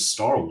like it was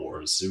Star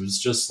Wars. It was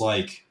just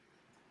like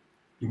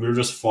we were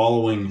just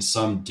following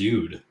some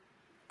dude.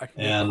 I can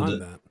get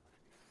behind that.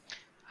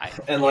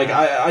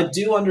 I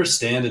do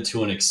understand it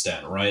to an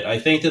extent, right? I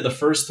think that the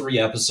first 3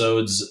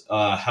 episodes,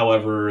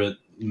 however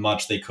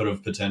much they could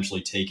have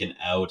potentially taken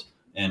out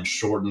and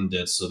shortened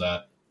it so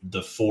that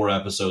the 4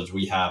 episodes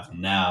we have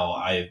now,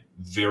 I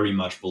very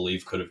much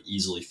believe could have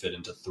easily fit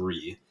into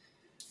 3.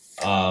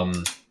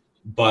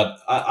 But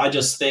I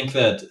just think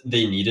that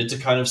they needed to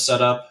kind of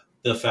set up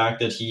the fact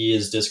that he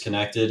is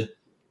disconnected,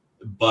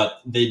 but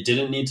they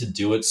didn't need to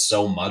do it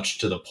so much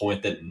to the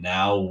point that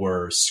now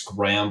we're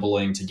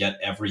scrambling to get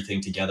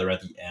everything together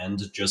at the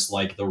end, just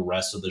like the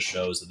rest of the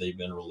shows that they've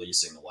been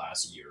releasing the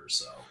last year or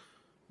so.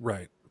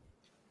 Right.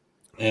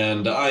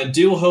 And I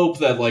do hope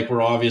that, like,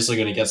 we're obviously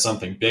going to get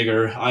something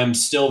bigger. I'm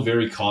still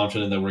very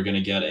confident that we're going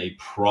to get a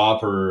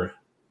proper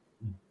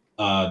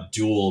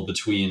duel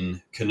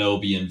between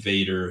Kenobi and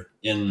Vader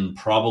in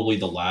probably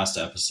the last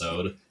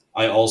episode.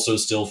 I also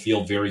still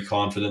feel very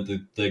confident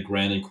that the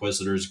Grand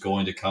Inquisitor is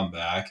going to come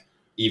back,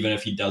 even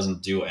if he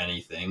doesn't do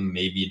anything,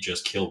 maybe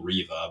just kill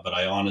Reva. But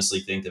I honestly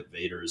think that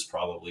Vader is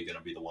probably going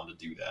to be the one to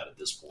do that at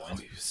this point. Oh,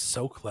 he was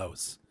so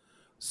close.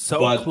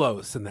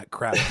 Close, and that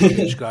crap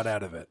got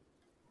out of it.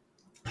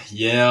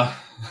 Yeah.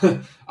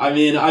 I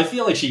mean, I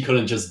feel like she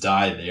couldn't just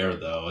die there,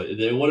 though.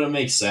 It wouldn't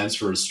make sense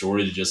for a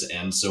story to just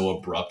end so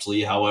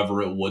abruptly.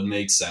 However, it would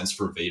make sense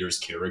for Vader's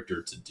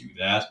character to do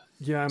that.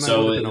 Yeah,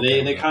 so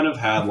they kind of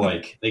had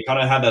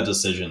that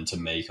decision to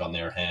make on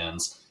their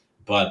hands.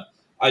 But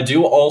I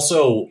do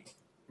also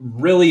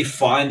really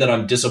find that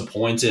I'm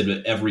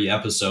disappointed every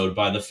episode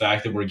by the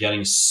fact that we're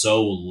getting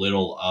so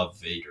little of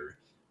Vader,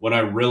 when I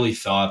really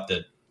thought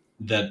that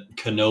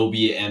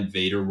Kenobi and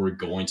Vader were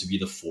going to be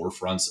the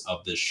forefronts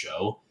of this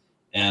show.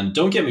 And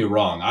don't get me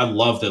wrong, I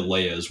love that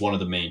Leia is one of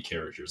the main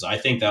characters. I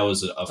think that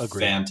was a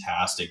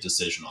fantastic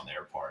decision on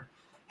their part.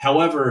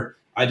 However,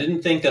 I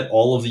didn't think that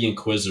all of the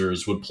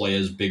Inquisitors would play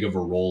as big of a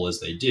role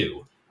as they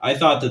do. I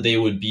thought that they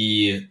would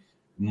be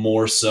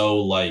more so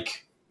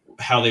like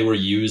how they were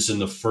used in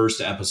the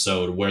first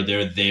episode, where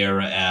they're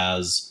there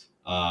as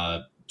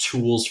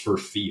tools for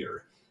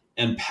fear.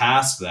 And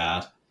past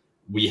that,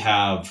 we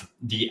have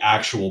the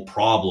actual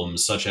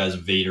problems, such as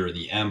Vader and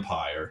the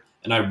Empire.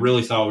 And I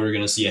really thought we were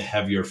going to see a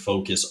heavier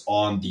focus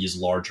on these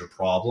larger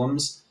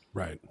problems.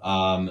 Right.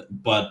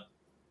 But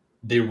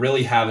they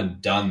really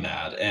haven't done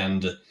that.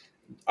 And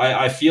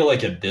I feel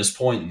like at this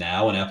point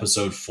now in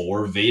episode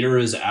 4, Vader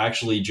is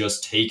actually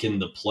just taken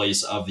the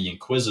place of the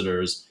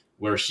Inquisitors,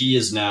 where he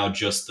is now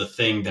just the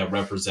thing that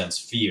represents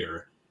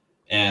fear.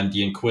 And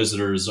the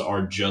Inquisitors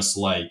are just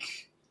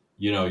like,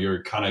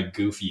 your kind of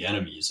goofy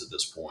enemies at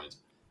this point.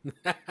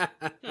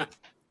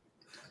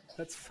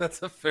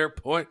 That's a fair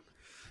point.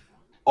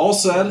 All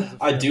said,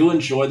 I do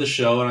enjoy the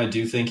show and I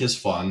do think it's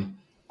fun.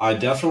 I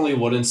definitely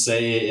wouldn't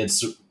say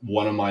it's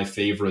one of my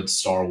favorite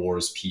Star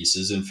Wars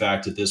pieces. In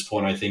fact, at this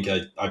point, I think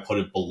I put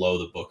it below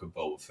the Book of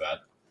Boba Fett.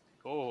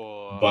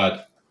 Oh.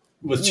 But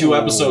with 2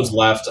 episodes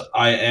left,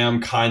 I am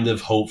kind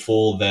of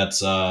hopeful that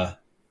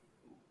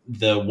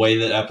the way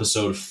that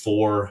episode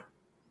 4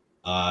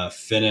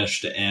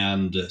 finished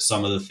and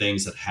some of the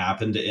things that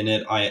happened in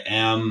it, I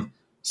am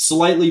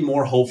slightly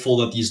more hopeful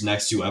that these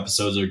next 2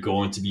 episodes are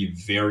going to be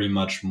very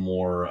much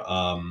more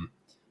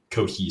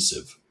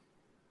cohesive.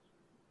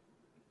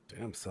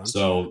 Damn, son.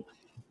 So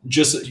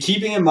just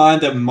keeping in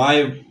mind that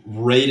my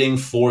rating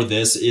for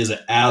this is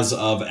as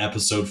of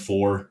episode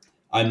 4.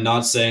 I'm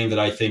not saying that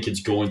I think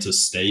it's going to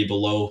stay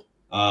below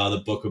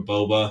the Book of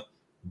Boba,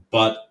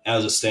 but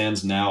as it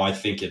stands now, I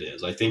think it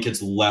is. I think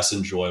it's less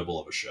enjoyable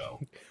of a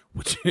show.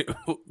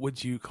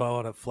 Would you call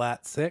it a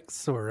flat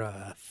 6 or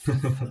a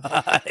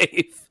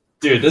 5?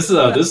 Dude, this is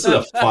a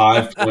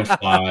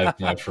 5.5,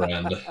 my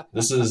friend.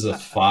 This is a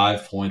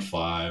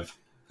 5.5.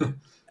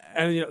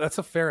 And that's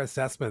a fair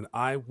assessment.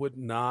 I would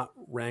not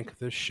rank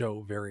this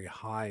show very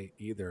high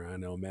either. I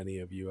know many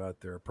of you out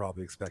there are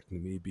probably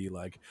expecting me to be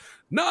like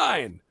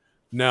 9.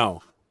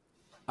 No,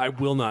 I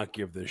will not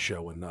give this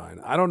show a 9.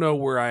 I don't know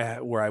where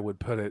I would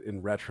put it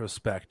in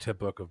retrospect to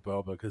Book of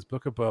Boba, because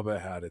Book of Boba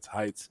had its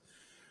heights.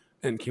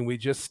 And can we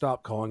just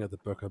stop calling it the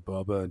Book of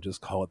Boba and just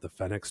call it the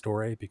Fennec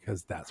story?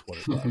 Because that's what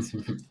it was.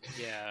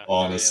 Yeah.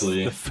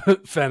 Honestly.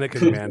 The Fennec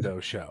and Mando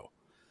show.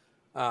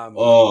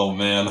 Oh,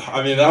 man.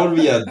 I mean, that would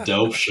be a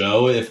dope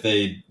show if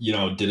they,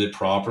 did it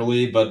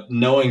properly. But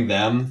knowing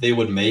them, they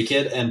would make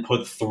it and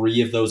put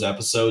 3 of those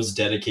episodes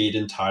dedicated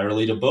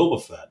entirely to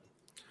Boba Fett.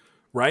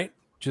 Right?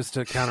 just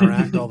to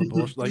counteract all the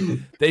bullshit. Like,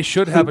 they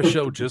should have a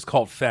show just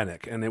called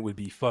Fennec, and it would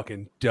be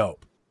fucking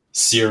dope.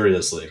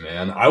 Seriously,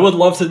 man. I would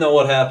love to know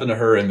what happened to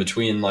her in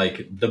between,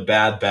 like, the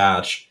Bad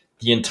Batch,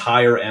 the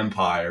entire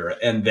Empire,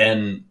 and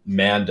then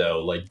Mando,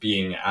 like,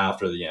 being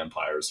after the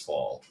Empire's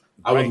fall.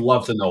 I would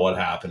love to know what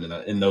happened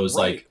in those,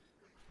 like,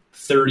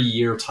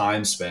 30-year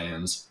time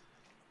spans.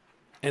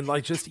 And,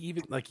 like, just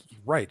even,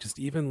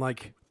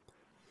 like,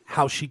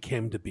 how she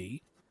came to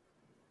be.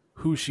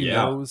 Who she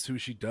knows, who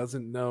she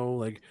doesn't know,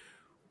 like,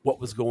 what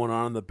was going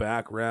on in the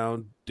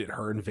background. Did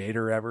her and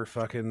Vader ever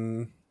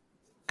fucking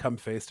come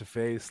face to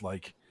face?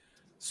 Like,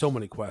 so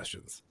many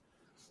questions.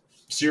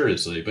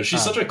 Seriously, but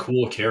she's such a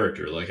cool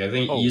character. Like, I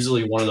think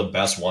easily one of the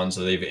best ones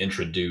that they've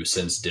introduced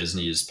since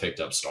Disney has picked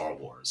up Star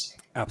Wars.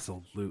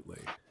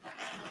 Absolutely.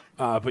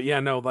 But yeah,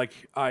 no, like,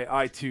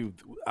 I too,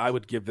 I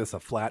would give this a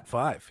flat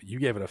 5. You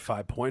gave it a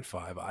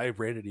 5.5. I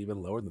rated it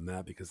even lower than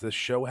that because this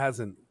show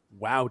hasn't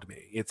wowed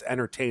me. It's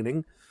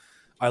entertaining.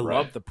 I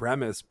love the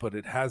premise, but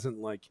it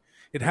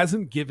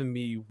hasn't given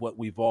me what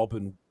we've all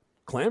been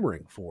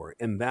clamoring for,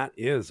 and that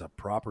is a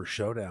proper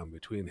showdown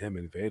between him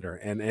and Vader.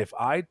 And if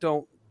I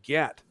don't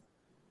get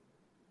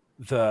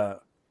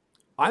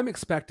I'm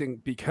expecting,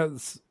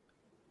 because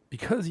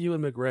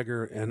Ewan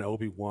McGregor and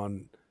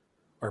Obi-Wan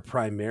are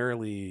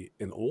primarily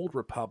an Old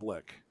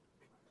Republic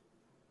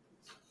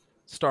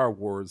Star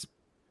Wars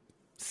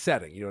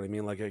setting, you know what I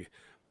mean? Like,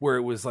 where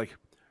it was like,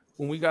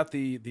 when we got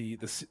the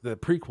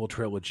prequel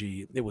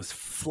trilogy, it was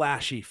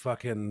flashy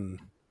fucking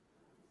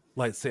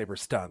lightsaber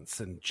stunts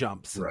and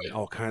jumps and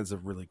all kinds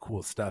of really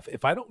cool stuff.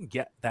 If I don't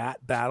get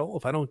that battle,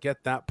 if I don't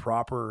get that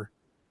proper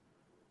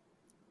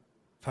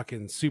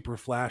fucking super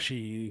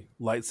flashy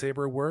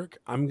lightsaber work,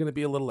 I'm going to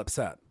be a little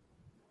upset.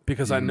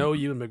 Because I know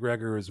Ewan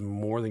McGregor is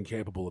more than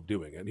capable of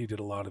doing it. He did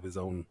a lot of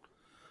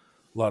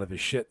his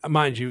shit.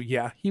 Mind you,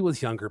 yeah, he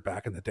was younger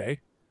back in the day.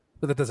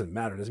 But that doesn't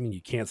matter. It doesn't mean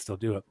you can't still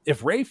do it.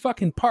 If Ray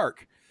fucking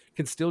Park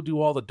can still do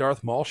all the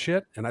Darth Maul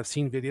shit, and I've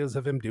seen videos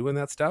of him doing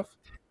that stuff,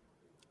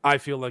 I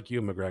feel like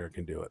Ewan McGregor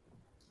can do it.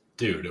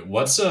 Dude,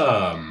 what's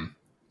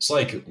it's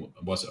like,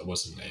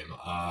 what's his name?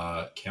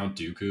 Count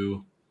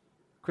Dooku?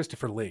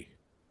 Christopher Lee.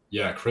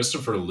 Yeah,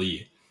 Christopher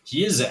Lee.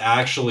 He is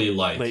actually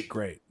like the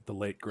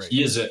late great.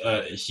 He is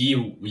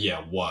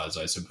was,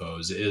 I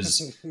suppose,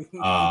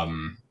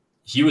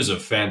 he was a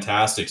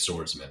fantastic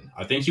swordsman.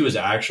 I think he was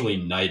actually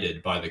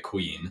knighted by the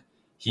Queen.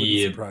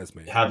 He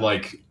had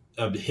like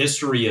a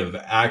history of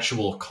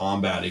actual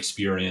combat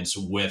experience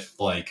with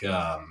like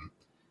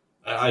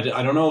I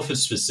don't know if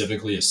it's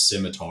specifically a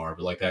scimitar,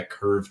 but like that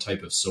curved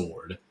type of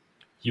sword.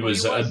 He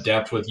was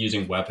adept with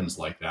using weapons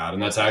like that,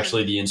 and that's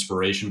actually the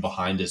inspiration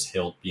behind his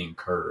hilt being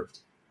curved.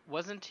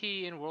 Wasn't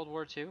he in World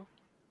War II?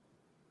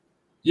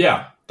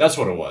 Yeah, that's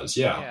what it was.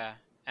 Yeah,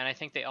 and I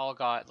think they all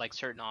got, like,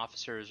 certain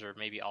officers, or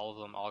maybe all of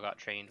them, all got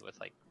trained with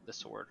like the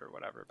sword or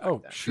whatever.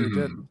 Back then. Sure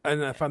did.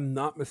 And if I'm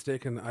not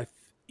mistaken,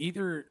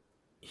 either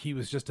he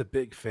was just a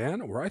big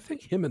fan, or I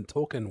think him and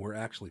Tolkien were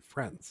actually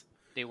friends.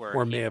 They were.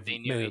 Or I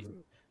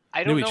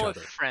don't know if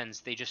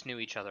friends. They just knew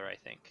each other, I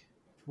think.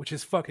 Which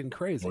is fucking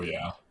crazy. Oh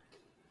yeah.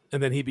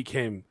 And then he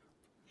became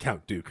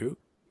Count Dooku,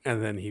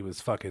 and then he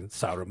was fucking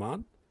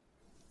Saruman.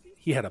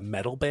 He had a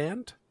metal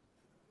band.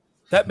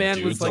 That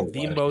man was like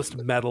the most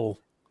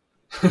metal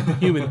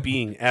human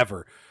being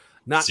ever.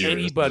 Not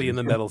anybody in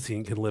the metal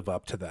scene can live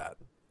up to that.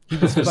 He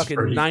was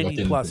fucking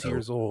 90 plus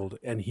years old,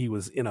 and he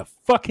was in a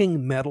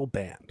fucking metal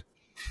band.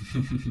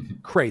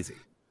 Crazy.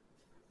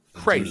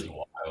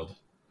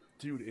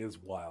 Dude is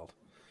wild.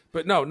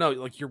 But no,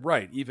 like, you're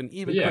right. Even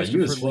yeah, he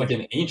was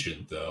fucking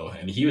ancient though,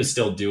 and he was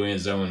still doing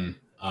his own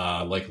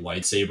like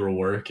lightsaber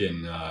work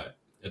in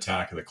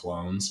Attack of the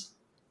Clones.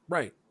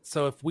 Right.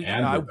 So if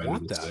I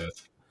want that.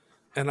 Sith.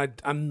 And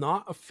I'm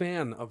not a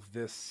fan of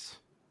this.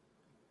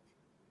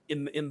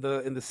 In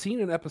the scene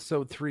in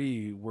episode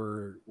 3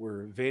 where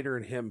Vader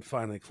and him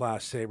finally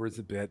clash sabers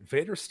a bit,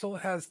 Vader still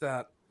has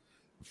that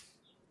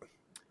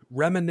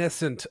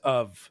reminiscent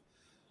of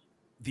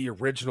the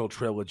original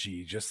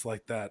trilogy, just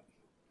like that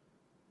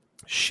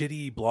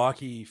shitty,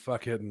 blocky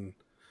fucking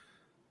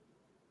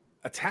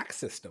attack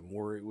system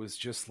where it was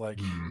just like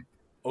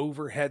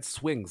overhead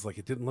swings. Like,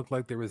 it didn't look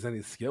like there was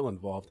any skill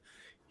involved.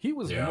 He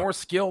was more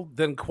skilled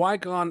than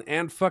Qui-Gon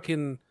and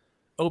fucking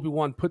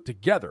Obi-Wan put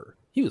together.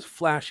 He was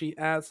flashy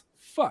as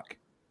fuck.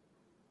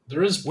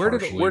 There is where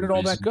did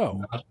all that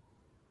go?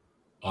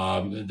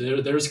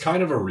 There's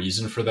kind of a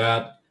reason for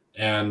that,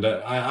 and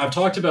I've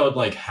talked about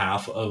like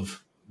half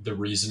of the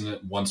reason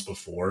once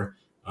before.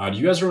 Do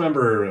you guys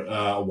remember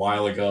a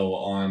while ago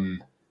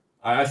on?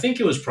 I think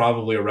it was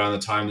probably around the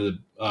time the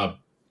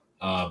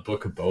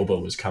Book of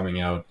Boba was coming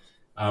out.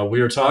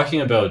 We were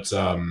talking about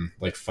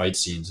like fight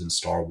scenes in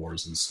Star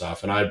Wars and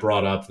stuff, and I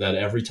brought up that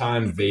every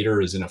time Vader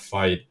is in a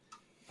fight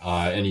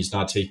and he's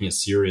not taking it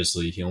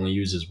seriously, he only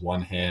uses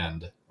one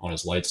hand on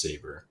his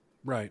lightsaber.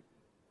 Right.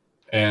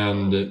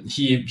 And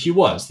he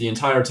was the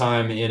entire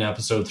time in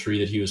episode 3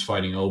 that he was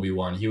fighting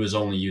Obi-Wan, he was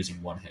only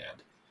using one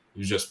hand. He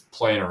was just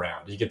playing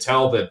around. You could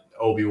tell that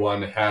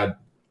Obi-Wan had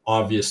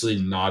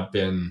obviously not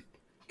been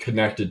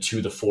connected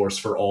to the Force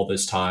for all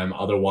this time.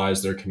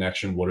 Otherwise, their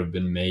connection would have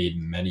been made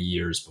many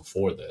years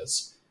before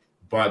this.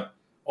 But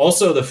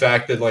also the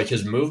fact that like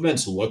his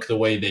movements look the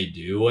way they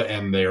do,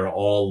 and they're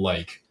all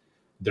like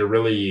they're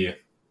really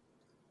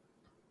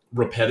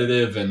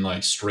repetitive and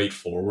like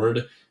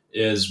straightforward,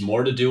 is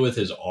more to do with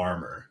his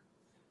armor.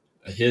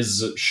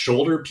 His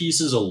shoulder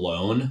pieces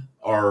alone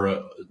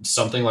are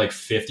something like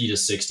 50 to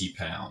 60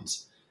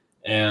 pounds.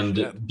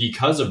 And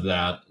because of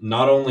that,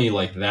 not only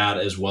like that,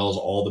 as well as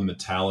all the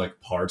metallic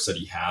parts that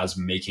he has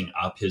making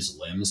up his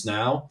limbs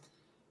now,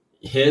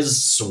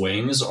 his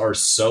swings are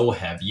so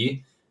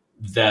heavy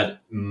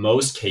that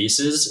most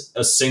cases,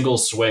 a single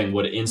swing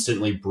would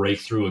instantly break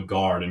through a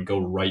guard and go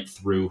right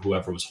through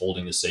whoever was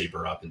holding the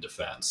saber up in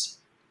defense.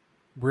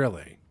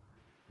 Really?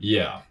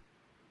 Yeah.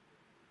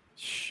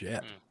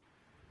 Shit.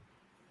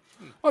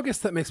 Well, I guess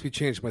that makes me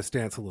change my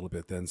stance a little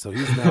bit then. So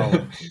he's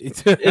now...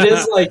 It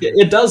is like,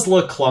 it does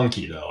look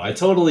clunky though. I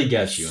totally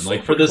get you. And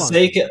like for the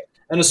sake,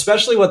 and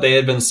especially what they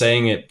had been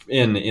saying it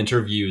in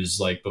interviews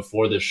like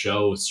before the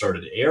show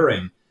started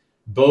airing,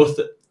 both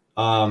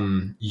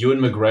Ewan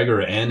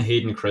McGregor and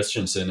Hayden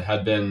Christensen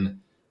had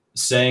been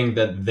saying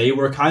that they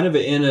were kind of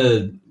in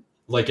a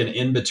like an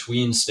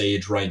in-between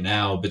stage right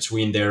now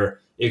between their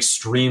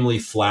extremely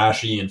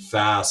flashy and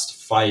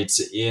fast fights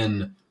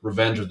in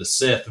Revenge of the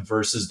Sith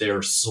versus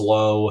their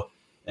slow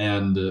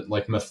and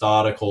like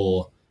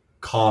methodical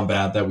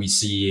combat that we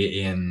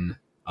see in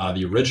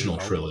the original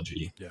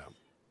trilogy. Yeah.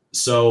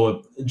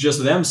 So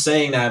just them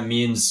saying that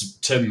means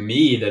to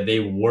me that they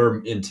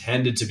were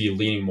intended to be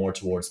leaning more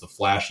towards the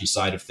flashy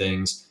side of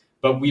things,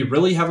 but we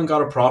really haven't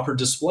got a proper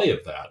display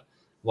of that.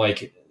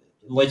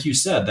 Like you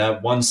said,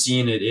 that one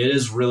scene, it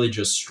is really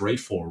just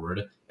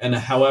straightforward. And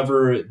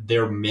however,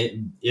 there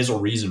is a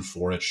reason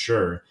for it,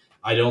 sure.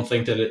 I don't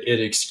think that it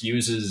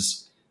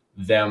excuses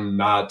them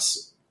not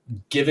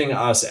giving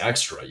us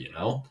extra, you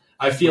know?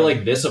 I feel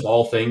like this, of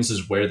all things,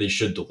 is where they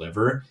should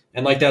deliver.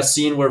 And like that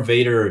scene where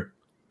Vader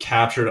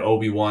captured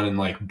Obi-Wan and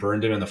like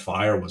burned him in the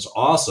fire was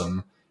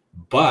awesome.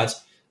 But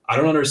I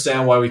don't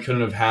understand why we couldn't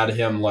have had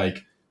him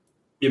like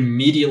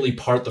immediately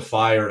part the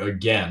fire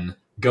again,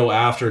 go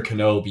after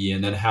Kenobi,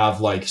 and then have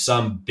like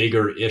some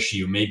bigger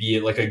issue, maybe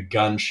like a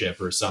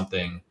gunship or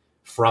something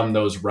from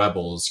those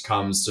rebels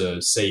comes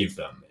to save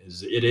them.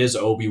 It is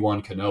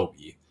Obi-Wan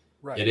Kenobi.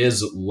 Right. It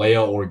is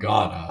Leia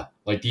Organa.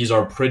 Like, these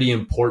are pretty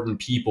important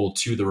people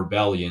to the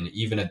rebellion,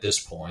 even at this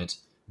point.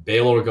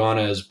 Bail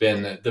Organa has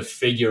been the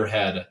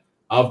figurehead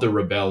of the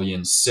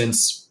rebellion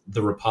since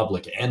the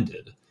Republic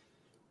ended.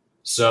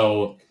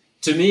 So,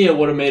 to me, it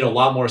would have made a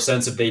lot more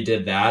sense if they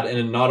did that, and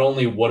it not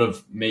only would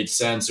have made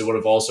sense, it would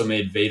have also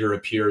made Vader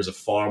appear as a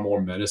far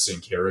more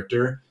menacing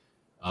character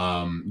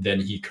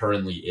than he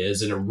currently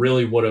is, and it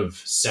really would have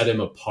set him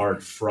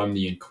apart from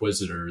the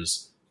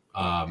Inquisitors,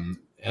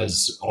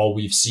 as all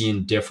we've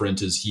seen different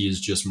is he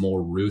is just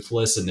more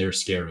ruthless, and they're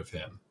scared of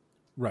him.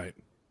 Right.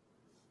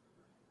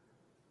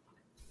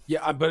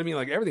 Yeah, but I mean,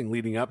 like, everything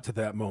leading up to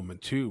that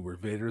moment, too, where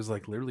Vader's,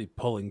 like, literally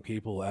pulling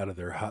people out of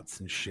their huts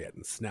and shit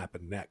and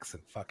snapping necks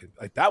and fucking...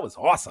 Like, that was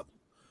awesome.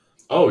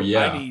 Oh,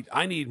 yeah.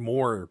 I need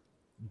more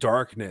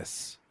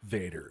darkness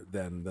Vader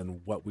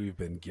than what we've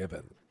been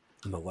given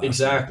in the last...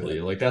 Exactly.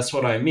 Like, that's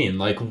what I mean.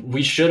 Like,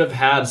 we should have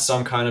had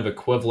some kind of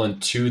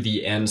equivalent to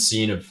the end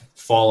scene of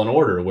Fallen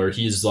Order, where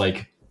he's,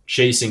 like,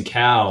 chasing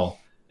Cal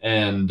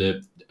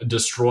and...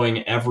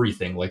 destroying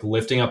everything, like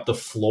lifting up the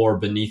floor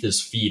beneath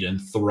his feet and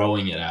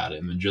throwing it at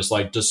him, and just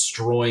like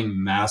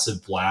destroying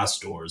massive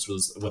blast doors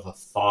with a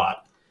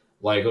thought.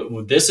 Like,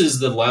 this is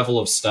the level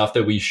of stuff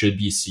that we should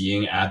be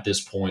seeing at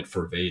this point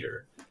for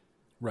Vader.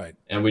 Right.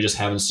 And we just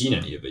haven't seen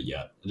any of it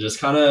yet. It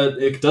just kind of,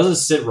 it doesn't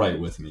sit right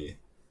with me.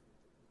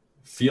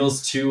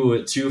 Feels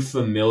too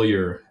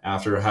familiar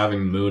after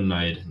having Moon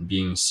Knight and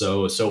being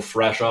so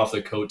fresh off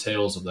the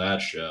coattails of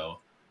that show.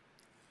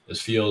 This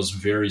feels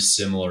very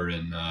similar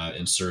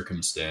in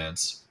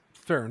circumstance.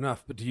 Fair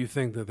enough, but do you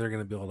think that they're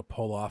going to be able to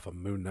pull off a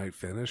Moon Knight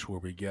finish where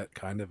we get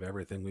kind of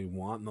everything we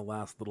want in the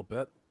last little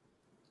bit?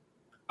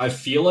 I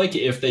feel like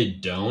if they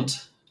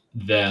don't,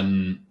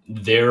 then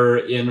they're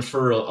in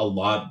for a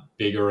lot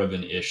bigger of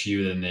an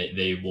issue than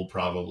they will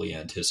probably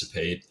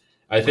anticipate.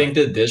 I think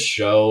that this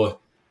show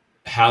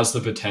has the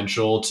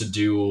potential to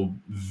do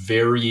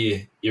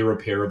very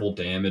irreparable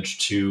damage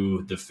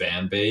to the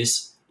fan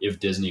base if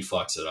Disney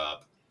fucks it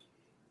up.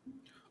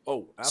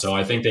 Oh, absolutely. So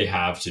I think they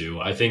have to.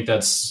 I think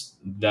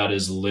that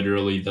is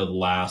literally the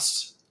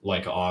last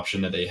like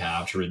option that they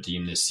have to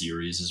redeem this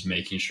series, is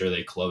making sure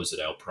they close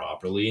it out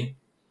properly.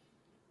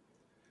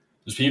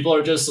 Because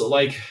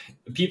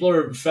people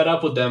are fed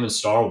up with them in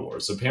Star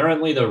Wars.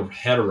 Apparently the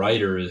head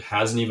writer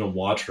hasn't even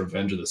watched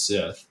Revenge of the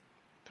Sith.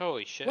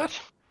 Holy shit. What?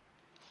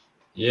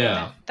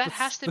 Yeah. That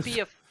has to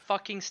be a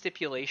fucking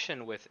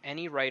stipulation with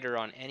any writer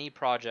on any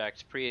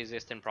project,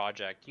 pre-existing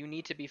project. You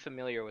need to be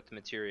familiar with the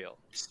material.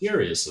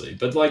 Seriously,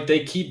 but like,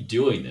 they keep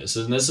doing this,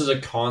 and this is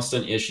a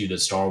constant issue that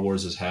Star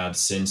Wars has had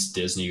since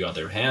Disney got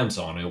their hands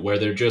on it, where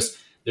they're just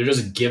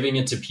giving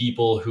it to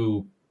people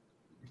who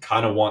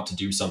kind of want to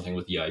do something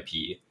with the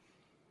IP.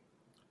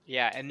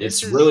 Yeah, and this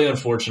It's is really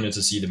unfortunate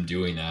to see them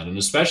doing that, and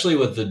especially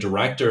with the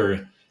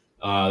director,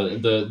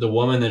 the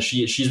woman that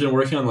she's been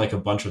working on like a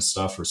bunch of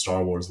stuff for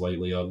Star Wars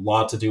lately, a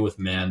lot to do with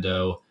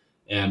Mando,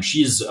 and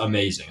she's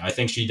amazing. I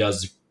think she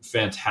does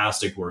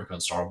fantastic work on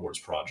Star Wars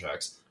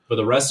projects. But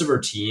the rest of her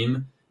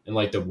team and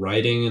like the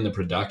writing and the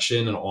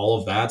production and all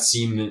of that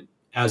seem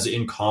as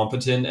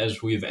incompetent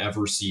as we've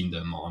ever seen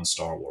them on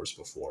Star Wars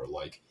before,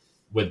 like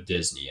with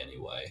Disney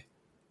anyway.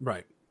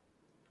 Right.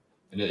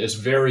 And it's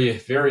very,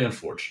 very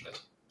unfortunate.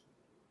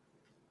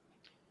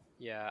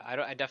 Yeah,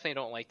 I definitely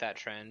don't like that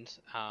trend.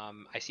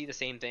 I see the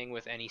same thing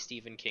with any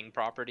Stephen King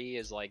property.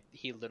 Is like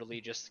he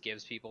literally just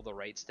gives people the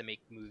rights to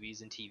make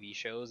movies and TV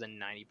shows, and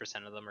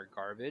 90% of them are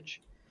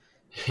garbage.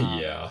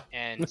 Yeah.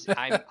 And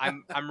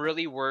I'm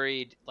really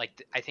worried.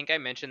 Like I think I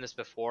mentioned this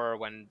before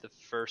when the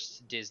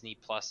first Disney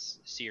Plus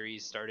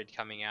series started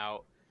coming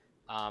out,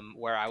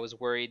 where I was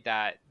worried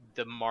that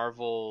the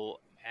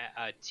Marvel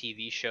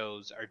TV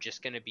shows are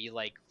just going to be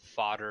like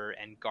fodder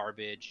and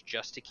garbage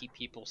just to keep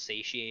people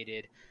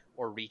satiated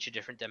or reach a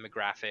different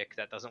demographic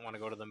that doesn't want to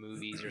go to the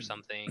movies or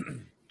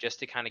something, just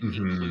to kind of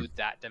include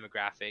that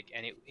demographic.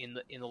 And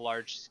in the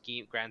large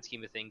grand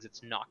scheme of things,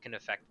 it's not going to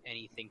affect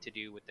anything to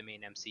do with the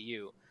main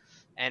MCU.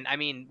 And I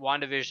mean,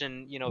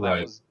 WandaVision,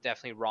 that was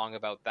definitely wrong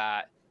about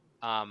that.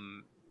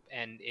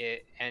 And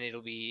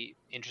it'll be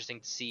interesting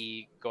to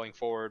see going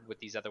forward with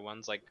these other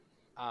ones, like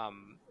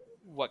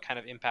what kind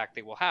of impact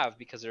they will have,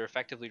 because they're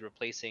effectively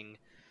replacing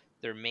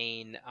their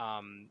main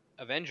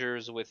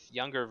Avengers with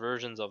younger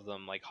versions of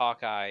them, like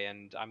Hawkeye,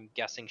 and I'm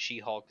guessing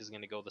She-Hulk is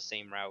going to go the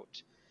same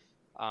route.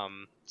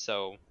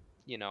 So,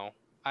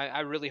 I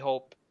really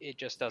hope it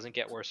just doesn't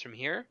get worse from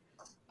here.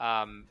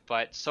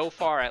 But so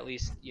far, at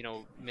least,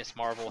 Miss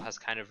Marvel has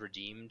kind of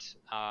redeemed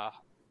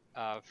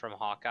from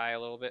Hawkeye a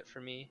little bit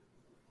for me.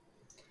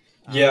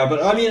 Yeah,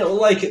 but I mean,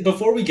 like,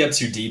 before we get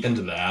too deep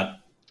into that,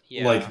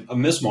 Yeah. like,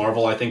 Miss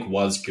Marvel, I think,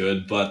 was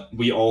good, but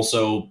we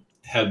also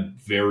had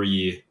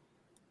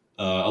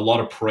a lot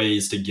of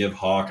praise to give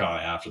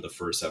Hawkeye after the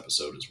first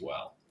episode as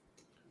well.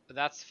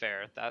 That's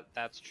fair.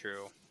 That's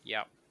true.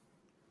 Yep.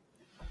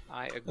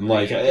 I agree. And,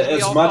 like,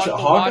 as much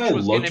Hawkeye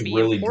looked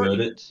really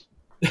good.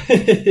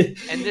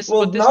 And this,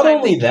 well, but this not time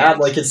only that,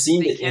 like, it they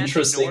seemed can't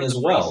interesting ignore as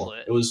the well.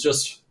 bracelet. It was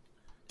just,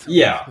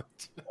 yeah.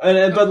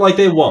 But like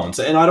they won't,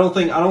 and I don't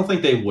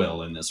think they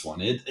will in this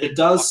one. It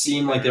does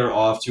seem like they're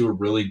off to a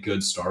really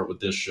good start with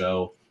this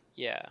show.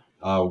 Yeah.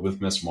 With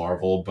Miss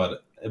Marvel,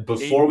 but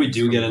before we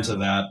do get into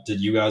that, did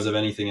you guys have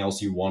anything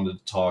else you wanted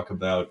to talk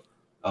about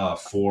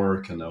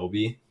for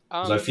Kenobi?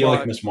 Because I feel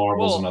like Miss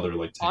Marvel's another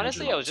like.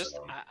 Honestly,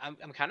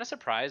 I'm kind of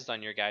surprised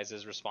on your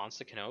guys' response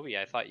to Kenobi.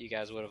 I thought you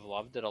guys would have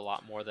loved it a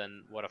lot more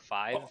than what, a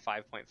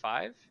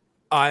 5.5.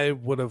 I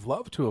would have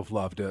loved to have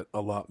loved it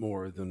a lot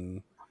more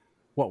than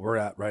what we're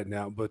at right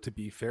now, but to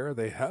be fair,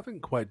 they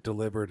haven't quite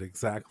delivered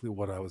exactly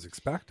what I was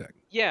expecting.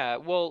 Yeah,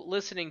 well,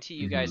 listening to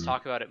you guys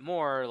talk about it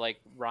more,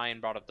 like Ryan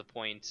brought up the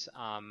point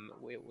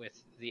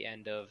with the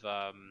end of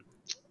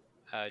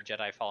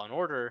Jedi Fallen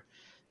Order,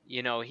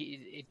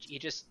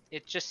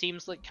 it just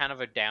seems like kind of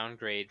a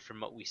downgrade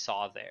from what we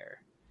saw there,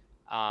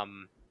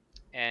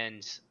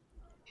 and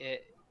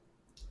it,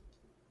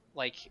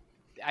 like,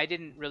 I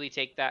didn't really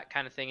take that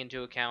kind of thing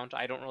into account.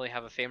 I don't really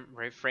have a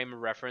frame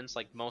of reference.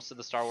 Like, most of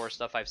the Star Wars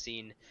stuff I've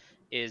seen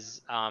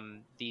is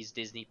these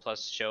Disney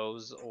Plus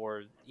shows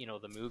or,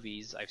 the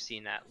movies. I've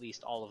seen at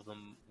least all of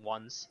them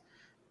once.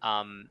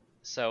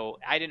 So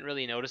I didn't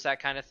really notice that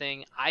kind of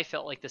thing. I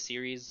felt like the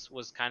series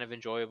was kind of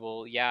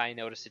enjoyable. Yeah, I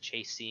noticed the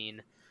chase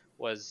scene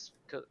was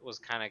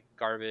kind of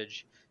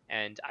garbage.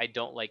 And I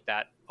don't like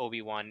that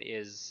Obi-Wan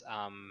is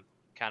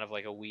kind of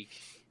like a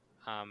weak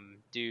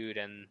dude,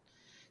 and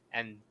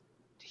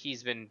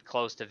he's been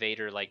close to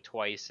Vader like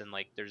twice, and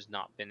like there's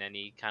not been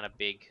any kind of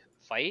big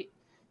fight.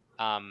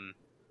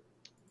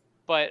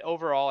 But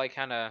overall, I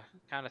kind of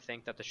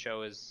think that the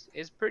show is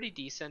pretty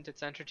decent.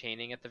 It's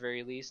entertaining at the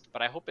very least,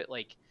 but I hope it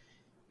like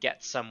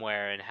gets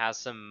somewhere and has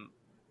some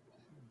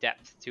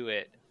depth to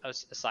it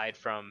aside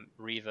from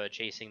Reva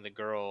chasing the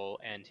girl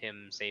and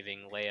him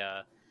saving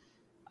Leia.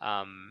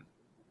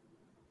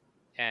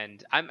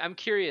 And I'm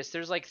curious.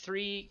 There's like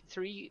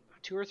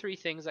two or three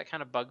things that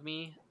kind of bug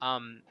me.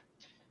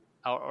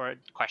 Or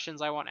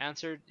questions I want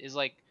answered is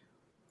like,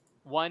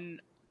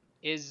 one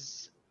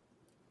is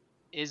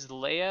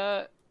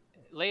Leia's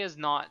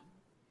not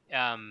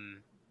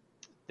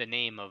the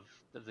name of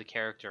the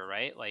character,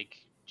 right? Like,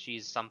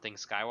 she's something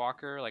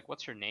Skywalker. Like,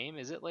 what's her name?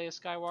 Is it Leia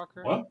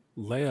Skywalker? What?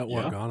 Leia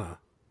Organa.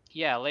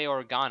 Yeah,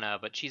 Leia Organa,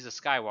 but she's a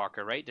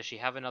Skywalker, right? Does she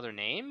have another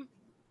name?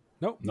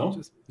 Nope. No,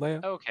 just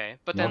Leia. Okay,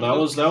 but no, then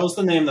that was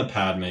the name that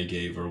Padme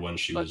gave her when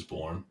she was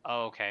born.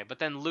 Oh, okay, but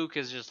then Luke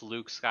is just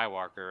Luke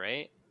Skywalker,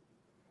 right?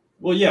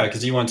 Well, yeah,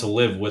 because he went to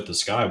live with the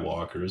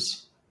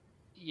Skywalkers.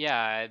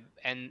 Yeah,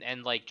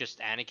 and like just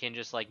Anakin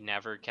just like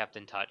never kept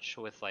in touch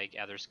with like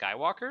other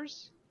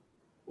Skywalkers.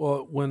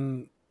 Well,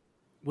 when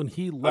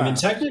he left, I mean,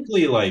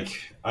 technically,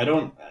 like, I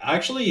don't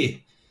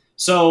actually.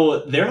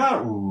 So they're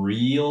not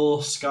real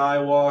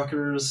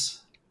Skywalkers.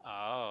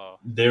 Oh.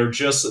 they're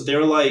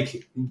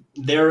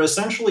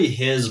essentially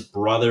his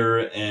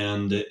brother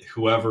and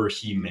whoever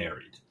he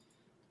married.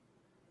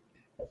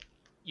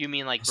 You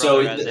mean like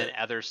So, brother as an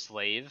other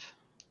slave?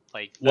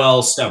 Like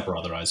well,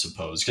 stepbrother, I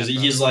suppose, because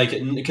he's like,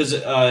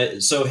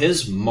 so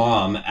his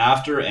mom,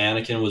 after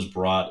Anakin was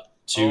brought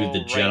to the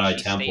Jedi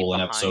she Temple in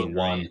stayed Episode behind,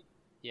 1, right?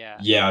 Yeah.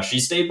 yeah, she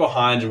stayed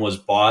behind and was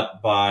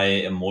bought by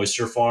a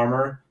moisture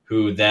farmer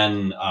who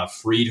then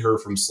freed her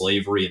from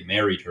slavery and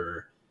married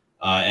her.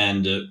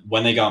 And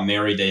when they got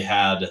married, they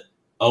had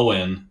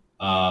Owen,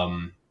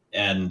 and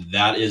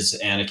that is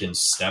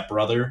Anakin's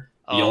stepbrother.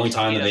 The only So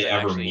time he that they doesn't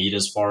ever actually... meet,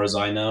 as far as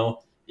I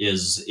know,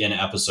 is in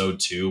Episode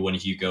 2 when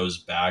he goes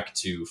back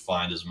to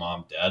find his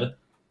mom dead.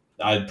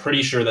 I'm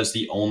pretty sure that's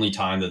the only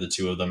time that the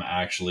two of them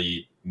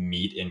actually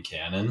meet in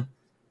canon.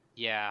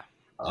 Yeah.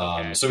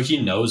 Okay. So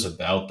he knows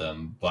about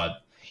them,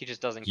 but he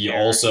just doesn't he care.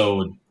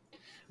 also...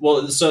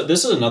 Well, so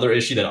this is another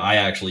issue that I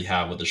actually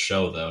have with the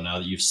show, though, now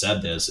that you've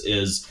said this,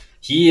 is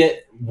he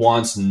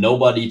wants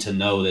nobody to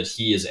know that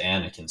he is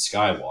Anakin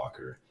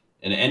Skywalker.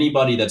 And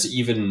anybody that's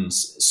even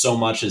so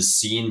much as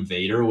seen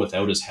Vader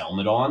without his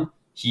helmet on,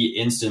 he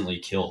instantly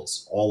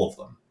kills all of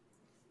them.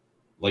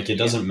 Like, it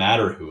doesn't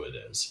matter who it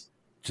is.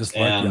 Just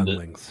like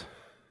younglings.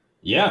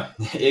 Yeah,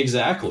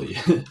 exactly.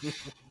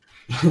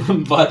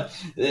 But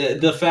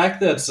the fact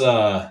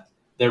that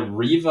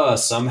Reva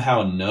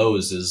somehow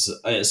knows is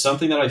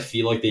something that I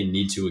feel like they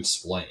need to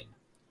explain.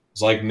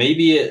 It's like,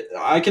 maybe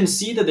I can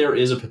see that there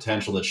is a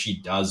potential that she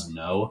does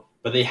know,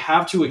 but they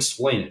have to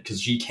explain it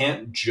because she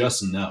can't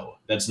just know.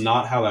 That's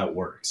not how that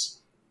works.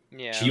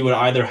 Yeah. She would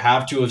either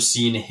have to have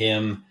seen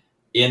him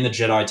in the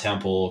Jedi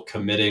Temple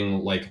committing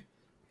like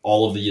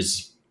all of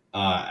these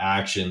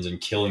actions and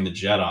killing the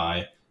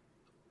Jedi,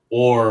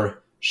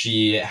 or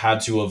she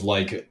had to have,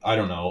 like, I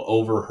don't know,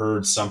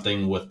 overheard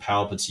something with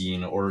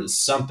Palpatine or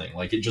something.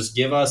 Like, it just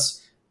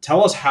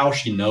tell us how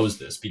she knows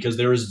this, because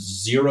there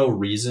is zero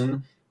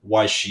reason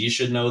why she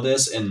should know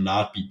this and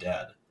not be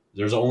dead.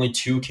 There's only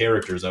 2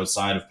 characters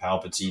outside of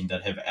Palpatine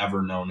that have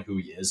ever known who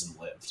he is and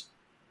lived.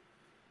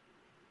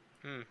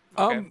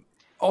 Okay.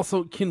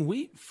 Also, can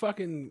we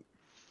fucking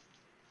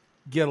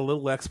get a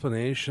little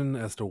explanation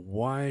as to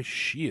why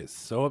she is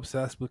so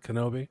obsessed with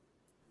Kenobi?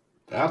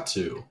 That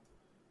too.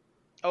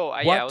 I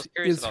was What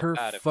curious is about her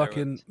that,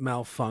 fucking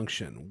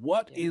malfunction?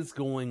 What is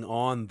going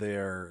on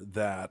there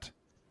that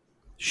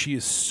she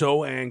is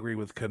so angry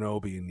with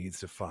Kenobi and needs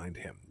to find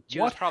him?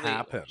 What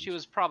happened? She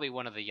was probably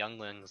one of the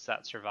younglings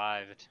that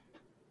survived.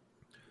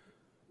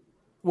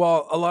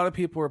 Well, a lot of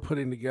people are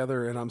putting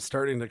together, and I'm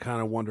starting to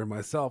kind of wonder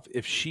myself,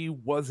 if she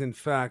was in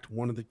fact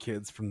one of the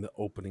kids from the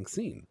opening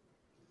scene.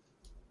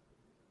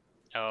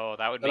 Oh,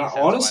 that would make sense.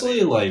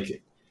 Honestly,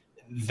 like,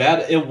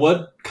 that it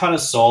would kind of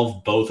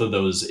solve both of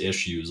those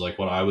issues, like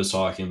what I was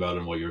talking about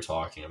and what you're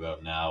talking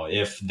about now,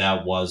 if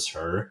that was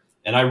her.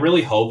 And I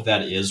really hope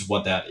that is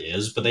what that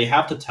is, but they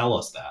have to tell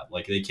us that.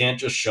 Like, they can't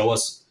just show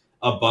us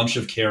a bunch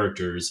of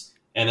characters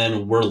and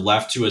then we're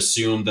left to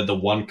assume that the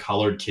one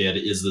colored kid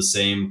is the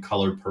same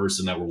colored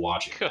person that we're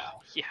watching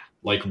now. Yeah.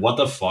 Like, what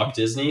the fuck,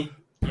 Disney?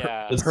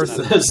 Yeah.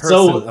 Person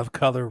of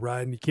color,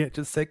 Ryan. You can't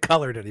just say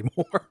colored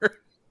anymore.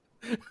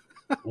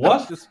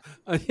 What? Is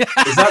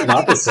that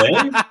not the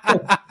same?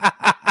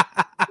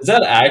 Is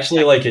that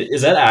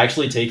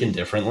actually taken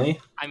differently?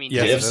 I mean,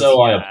 yes, if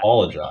so, I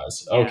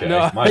apologize. Yeah. Okay,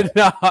 no.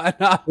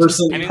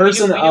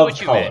 Person of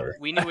color.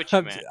 We knew what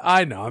you meant.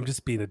 I know. I'm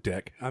just being a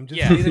dick.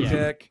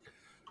 Dick.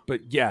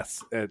 But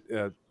yes,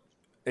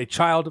 a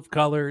child of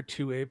color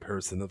to a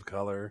person of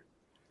color.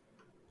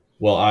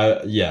 Well,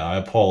 I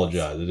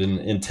apologize. I didn't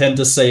intend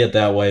to say it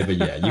that way, but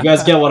yeah, you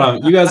guys get what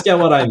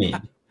I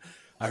mean.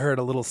 I heard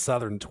a little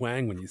southern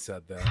twang when you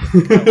said that.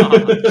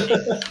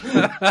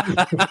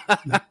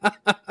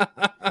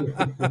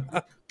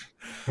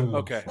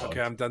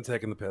 Okay, I'm done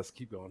taking the piss.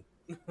 Keep going.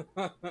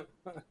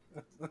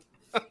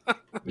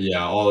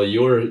 Yeah,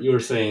 you were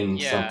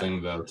saying something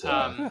about.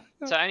 So,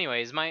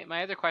 anyways,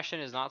 my other question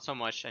is not so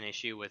much an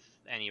issue with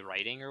any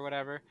writing or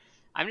whatever.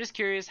 I'm just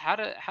curious how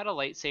do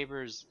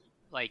lightsabers,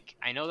 like,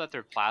 I know that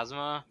they're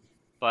plasma,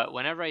 but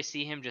whenever I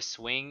see him just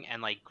swing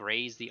and like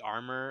graze the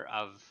armor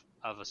of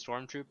a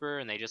stormtrooper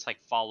and they just like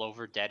fall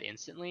over dead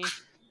instantly,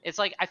 it's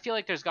like, I feel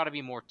like there's got to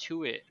be more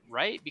to it,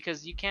 right?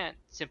 Because you can't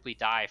simply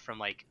die from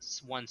like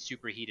one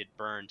superheated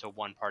burn to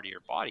one part of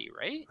your body,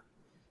 right?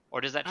 Or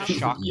does that just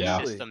shock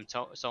the system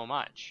so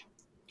much?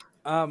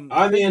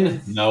 I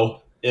mean,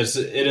 no. It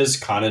is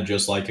kind of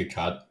just like a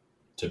cut,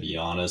 to be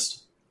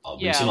honest.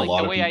 We've seen a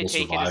lot of people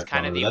survive. It's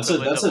kind of the that's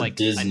equivalent a of like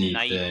Disney a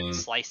knight thing.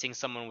 slicing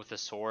someone with a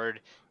sword.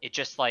 It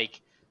just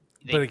like,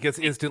 but it gets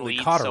instantly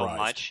cauterized. So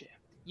much.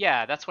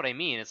 Yeah, that's what I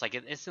mean. It's like,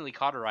 it instantly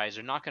cauterized.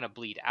 They're not going to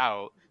bleed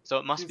out, so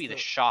it must be the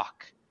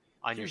shock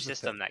on your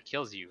system that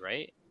kills you,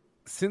 right?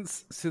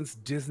 Since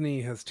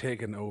Disney has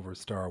taken over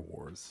Star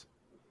Wars,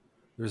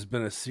 there's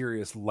been a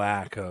serious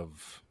lack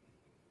of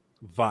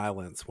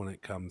violence when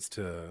it comes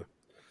to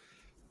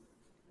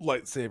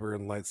lightsaber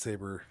and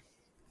lightsaber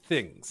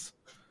things.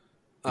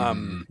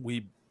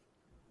 We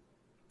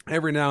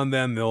every now and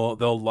then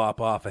they'll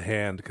lop off a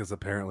hand because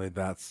apparently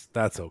that's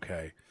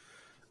okay.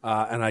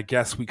 And I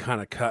guess we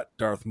kind of cut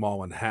Darth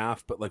Maul in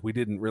half, but like we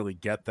didn't really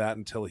get that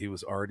until he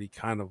was already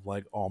kind of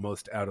like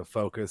almost out of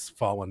focus,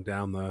 falling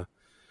down the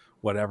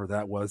whatever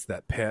that was,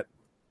 that pit.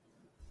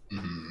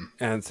 Mm-hmm.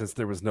 And since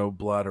there was no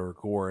blood or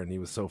gore and he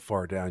was so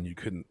far down you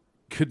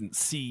couldn't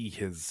see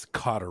his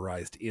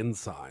cauterized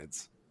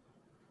insides.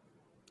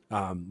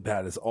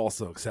 That is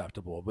also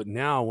acceptable. But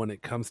now when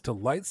it comes to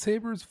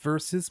lightsabers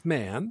versus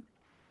man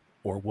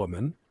or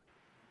woman,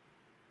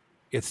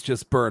 it's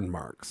just burn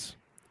marks.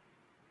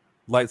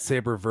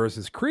 Lightsaber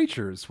versus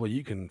creatures, well,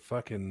 you can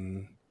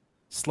fucking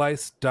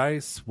slice,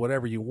 dice,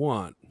 whatever you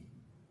want.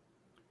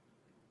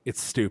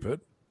 It's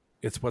stupid.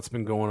 It's what's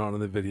been going on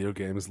in the video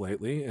games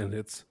lately, and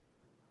it's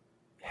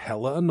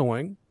hella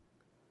annoying.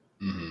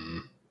 Mm-hmm.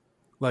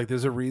 Like,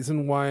 there's a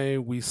reason why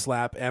we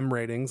slap M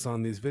ratings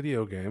on these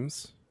video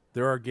games.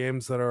 There are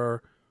games that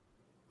are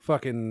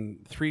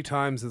fucking 3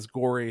 times as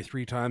gory,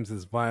 3 times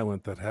as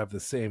violent that have the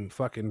same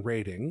fucking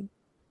rating.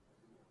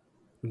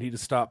 We need to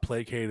stop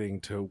placating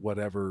to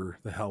whatever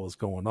the hell is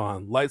going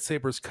on.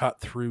 Lightsabers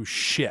cut through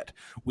shit.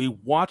 We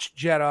watched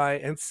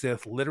Jedi and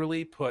Sith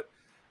literally put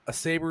a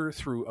saber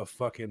through a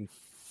fucking,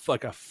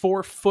 like a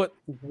 4-foot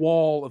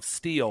wall of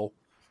steel,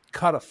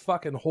 cut a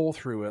fucking hole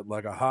through it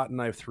like a hot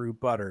knife through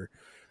butter.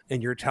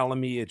 And you're telling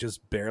me it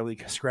just barely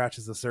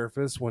scratches the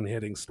surface when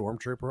hitting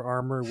Stormtrooper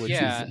armor, which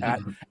is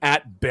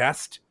at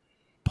best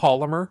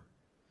polymer?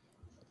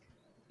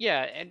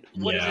 Yeah, and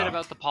what is it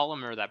about the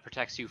polymer that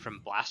protects you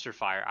from blaster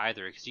fire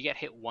either? Because you get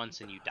hit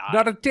once and you die.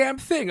 Not a damn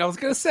thing. I was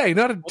going to say,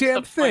 not a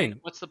damn thing.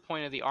 What's the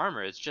point of the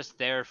armor? It's just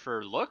there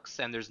for looks,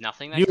 and there's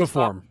nothing that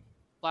uniform. Can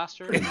stop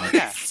blaster.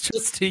 It's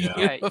just a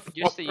uniform.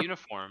 Just a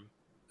uniform.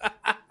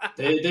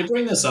 They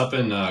bring this up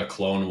in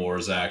Clone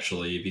Wars,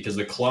 actually, because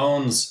the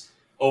clones,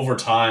 over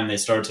time, they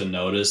start to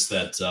notice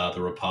that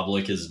the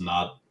Republic is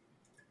not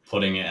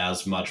putting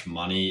as much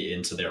money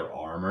into their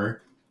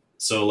armor.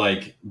 So,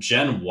 like,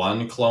 Gen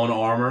 1 clone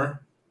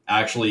armor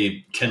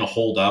actually can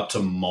hold up to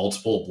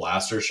multiple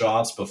blaster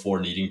shots before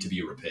needing to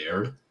be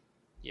repaired.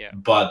 Yeah.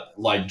 But,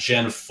 like,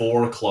 Gen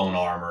 4 clone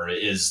armor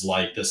is,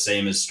 like, the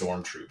same as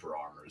Stormtrooper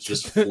armor. It's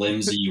just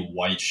flimsy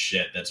white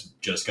shit that's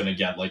just going to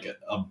get, like,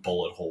 a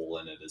bullet hole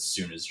in it as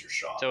soon as you're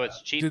shot. So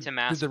it's cheap to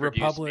mass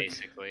produce,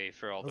 basically,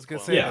 for all the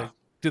clones.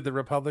 Did the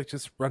Republic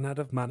just run out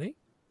of money?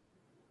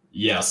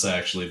 Yes,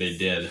 actually, they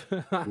did.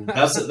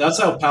 That's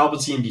how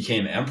Palpatine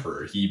became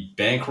Emperor. He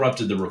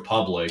bankrupted the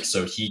Republic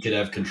so he could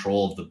have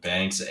control of the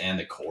banks and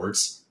the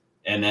courts.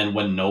 And then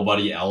when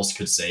nobody else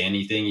could say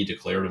anything, he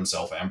declared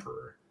himself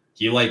Emperor.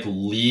 He, like,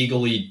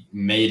 legally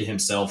made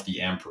himself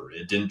the Emperor.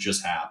 It didn't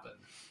just happen.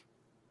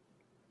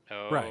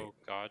 Oh, right.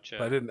 Gotcha.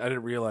 But I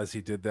didn't realize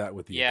he did that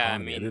with the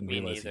economy. I didn't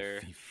realize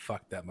he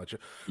fucked that much.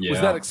 Yeah. Was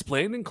that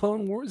explained in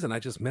Clone Wars and I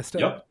just missed it?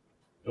 Yep.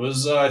 It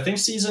was, I think,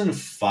 season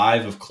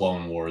 5 of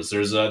Clone Wars.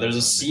 There's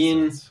a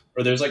scene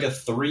where there's like a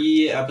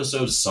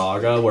 3-episode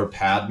saga where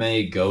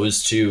Padme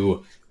goes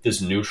to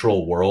this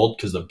neutral world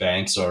because the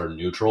banks are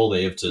neutral.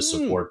 They have to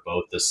support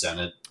both the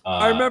Senate.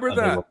 I remember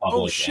that. The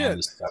Republic and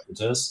the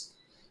Separatists.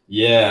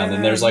 Yeah, and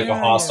then there's like a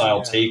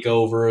hostile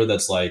takeover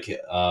that's like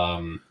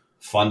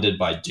funded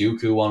by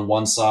Dooku on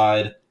one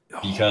side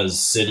because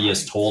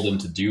Sidious told him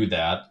to do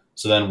that.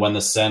 So then when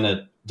the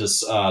Senate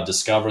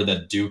discovered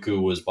that Dooku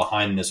was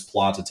behind this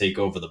plot to take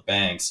over the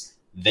banks,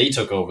 they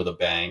took over the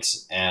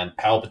banks, and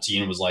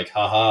Palpatine was like,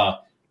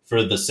 haha,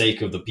 for the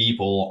sake of the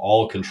people,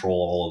 I'll control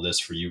all of this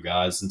for you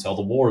guys until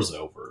the war's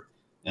over.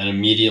 And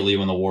immediately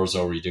when the war's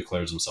over, he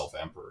declares himself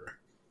Emperor.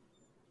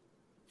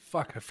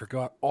 Fuck, I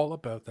forgot all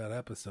about that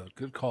episode.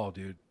 Good call,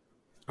 dude.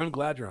 I'm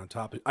glad you're on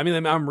topic. I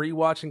mean, I'm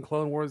rewatching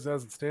Clone Wars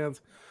as it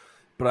stands,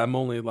 but I'm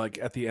only like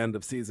at the end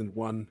of season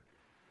 1.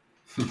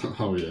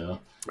 Oh yeah,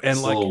 and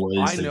still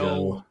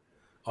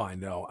like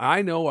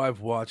I know I've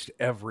watched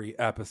every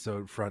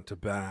episode front to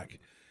back,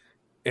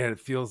 and it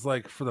feels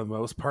like for the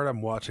most part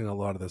I'm watching a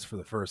lot of this for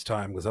the first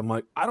time because I'm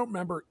like, I don't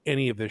remember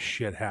any of this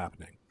shit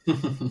happening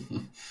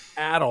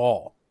at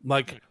all.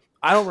 Like,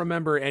 I don't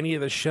remember any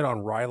of this shit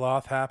on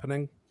Ryloth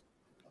happening.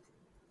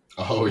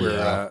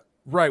 Oh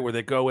where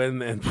they go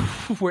in and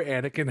where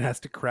Anakin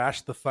has to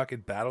crash the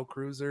fucking battle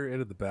cruiser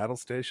into the battle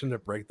station to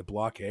break the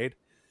blockade.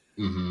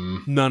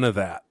 None of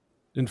that.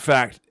 In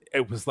fact,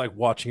 it was like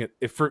watching it.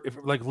 If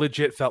like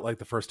legit felt like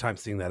the first time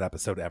seeing that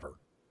episode ever.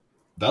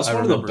 That's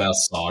one of the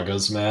best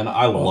sagas, man.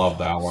 I love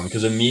that one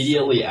because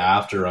immediately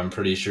after, I'm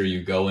pretty sure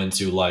you go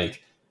into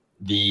like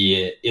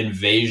the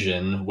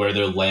invasion where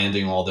they're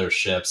landing all their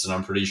ships, and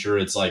I'm pretty sure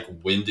it's like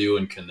Windu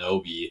and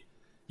Kenobi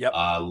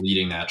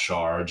leading that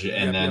charge,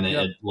 and then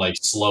it like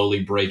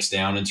slowly breaks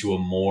down into a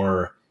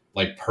more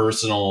like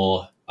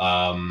personal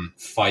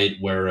fight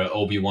where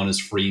Obi Wan is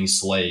freeing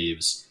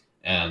slaves.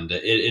 And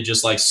it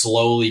just like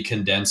slowly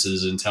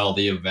condenses until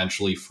they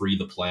eventually free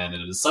the planet.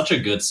 It's such a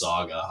good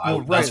saga.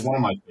 That's one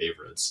of my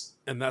favorites.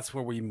 And that's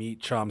where we meet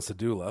Cham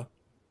Syndulla.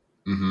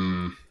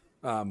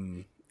 And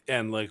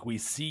like we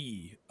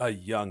see a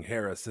young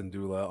Hera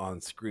Syndulla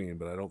on screen,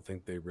 but I don't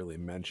think they really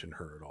mention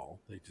her at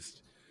all.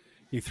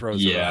 He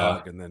throws her a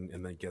hug and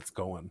then gets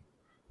going.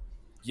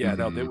 Yeah,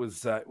 no, it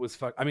was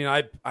fuck. I mean,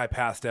 I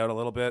passed out a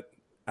little bit.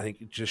 I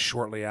think just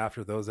shortly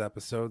after those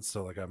episodes,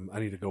 so like I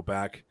need to go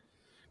back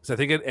because I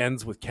think it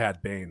ends with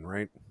Cad Bane,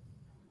 right?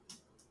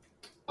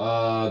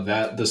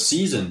 That the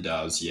season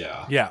does,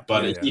 yeah. Yeah,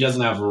 But yeah. he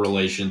doesn't have a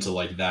relation to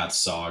like that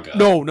saga.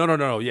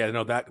 No. Yeah,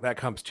 no, that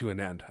comes to an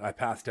end. I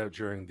passed out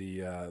during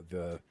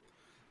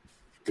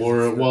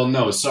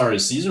Sorry.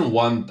 Season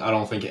 1, I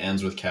don't think it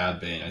ends with Cad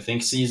Bane. I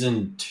think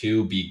season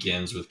 2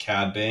 begins with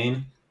Cad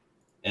Bane,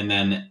 and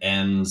then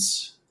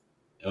ends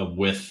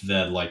with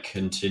the like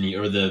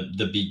continue or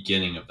the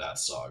beginning of that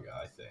saga.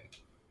 I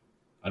think.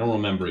 I don't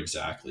remember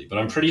exactly, but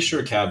I'm pretty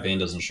sure Cad Bane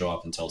doesn't show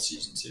up until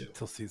season 2.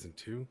 Until season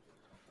 2.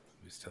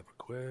 Just have a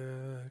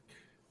quick.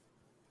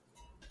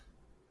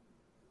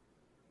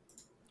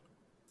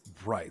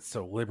 Right,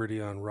 so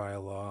Liberty on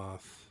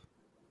Ryloth.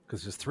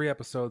 Because there's 3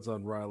 episodes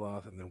on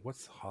Ryloth, and then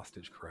what's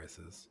Hostage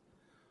Crisis?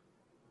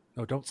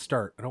 No, don't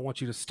start. I don't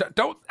want you to start.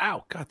 Don't.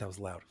 Ow! God, that was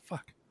loud.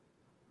 Fuck.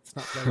 It's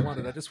not what I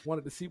wanted. I just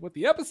wanted to see what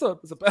the episode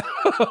was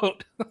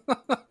about.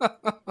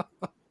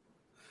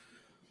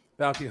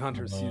 Bounty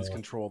Hunter seize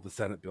control of the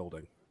Senate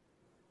building.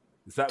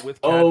 Is that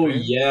with Cad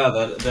Bane? Yeah,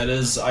 that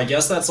is. I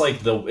guess that's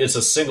like it's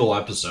a single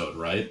episode,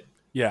 right?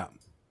 Yeah.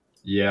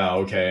 Yeah.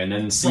 Okay, and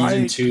then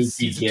season 2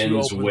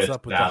 begins with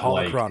that the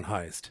holocron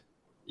heist.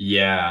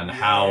 Yeah, and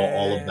how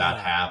all of that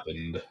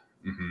happened.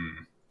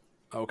 Mm-hmm.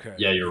 Okay.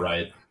 Yeah, you're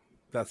right.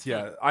 That's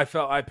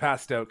I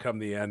passed out come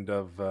the end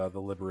of the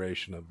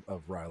liberation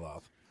of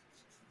Ryloth.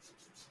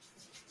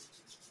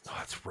 Oh,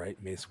 that's right,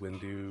 Mace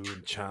Windu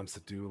and Cham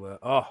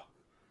Syndulla.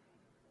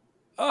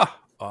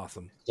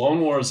 Awesome. Clone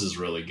Wars is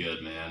really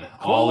good, man.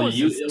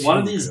 One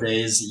of these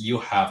days, you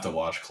have to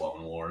watch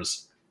Clone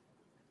Wars.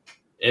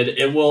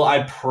 It will.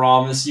 I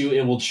promise you,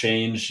 it will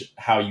change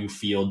how you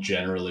feel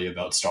generally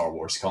about Star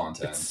Wars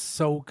content. It's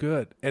so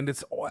good, and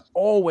it's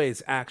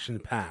always action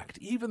packed.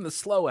 Even the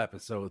slow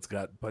episodes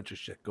got a bunch of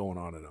shit going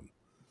on in them.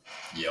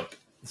 Yep.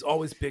 There's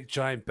always big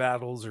giant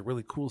battles or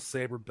really cool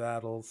saber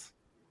battles.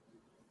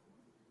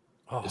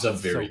 Oh, it's a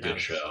very good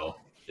show.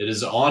 It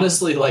is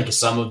honestly like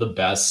some of the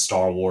best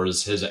Star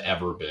Wars has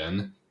ever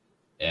been.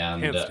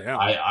 And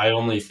I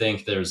only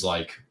think there's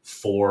like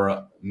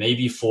 4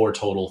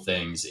 total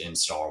things in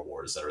Star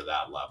Wars that are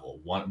that level.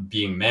 One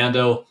being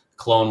Mando,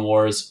 Clone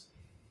Wars,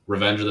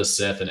 Revenge of the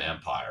Sith, and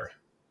Empire.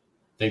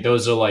 I think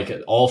those are like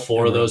all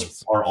 4 of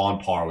those are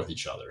on par with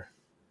each other.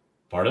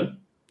 Pardon?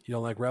 You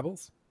don't like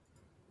Rebels?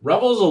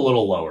 Rebels a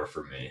little lower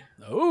for me.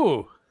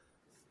 Oh.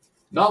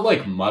 Not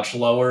like much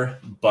lower,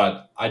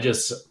 but I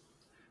just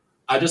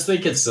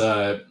think it's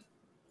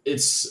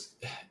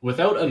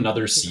without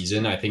another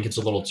season, I think it's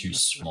a little too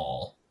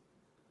small.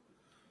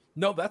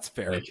 No, that's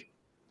fair.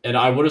 And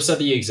I would have said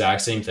the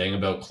exact same thing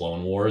about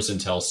Clone Wars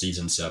until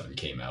season 7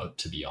 came out,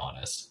 to be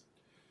honest.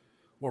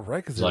 Well,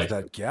 right, because there's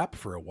that gap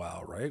for a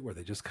while, right, where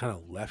they just kind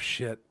of left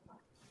shit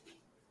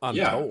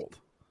untold. Yeah.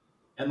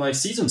 And like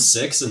season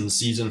 6 and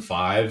season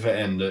 5,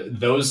 and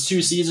those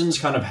 2 seasons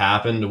kind of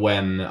happened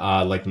when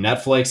like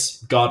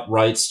Netflix got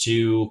rights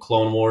to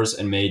Clone Wars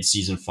and made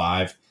season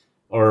 5,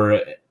 or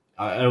it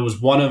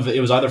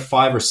was either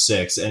 5 or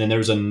 6, and then there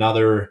was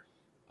another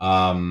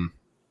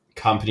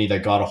company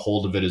that got a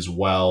hold of it as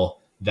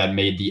well that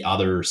made the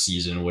other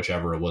season,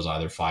 whichever it was,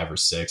 either 5 or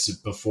 6,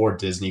 before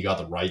Disney got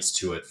the rights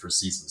to it for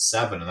season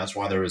 7, and that's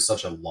why there was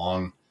such a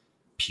long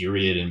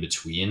period in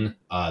between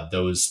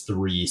those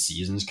 3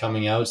 seasons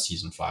coming out,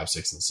 season 5,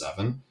 6, and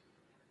 7.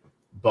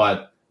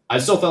 But I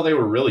still thought they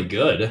were really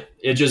good.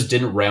 It just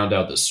didn't round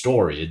out the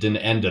story. It didn't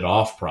end it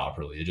off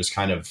properly. It just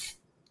kind of,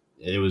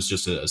 it was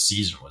just a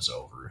season was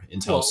over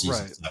until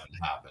season 7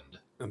 happened.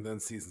 And then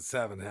season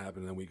 7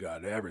 happened, and we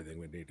got everything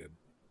we needed.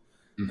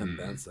 Mm-hmm. And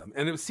then some.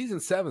 And it was season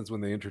 7's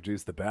when they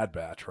introduced the Bad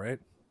Batch, right?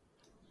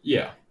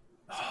 Yeah.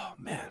 Oh,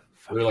 man.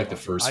 We were like the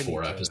first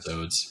 4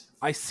 episodes.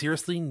 I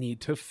seriously need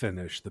to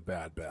finish the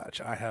Bad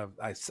Batch.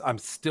 I'm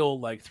still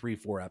like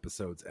 3-4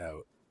 episodes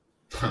out.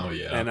 Oh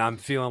yeah. And I'm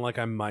feeling like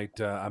I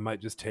might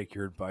just take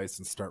your advice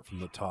and start from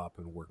the top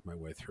and work my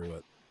way through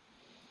it.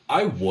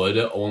 I would,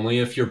 only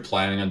if you're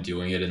planning on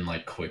doing it in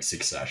like quick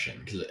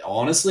succession, because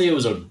honestly it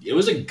was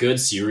a good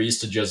series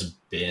to just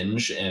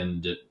binge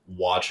and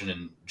watch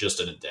in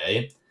just in a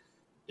day.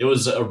 It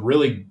was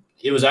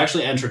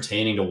actually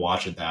entertaining to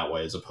watch it that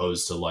way, as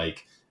opposed to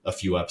like a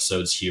few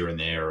episodes here and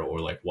there, or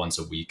like once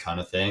a week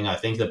kind of thing. I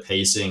think the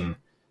pacing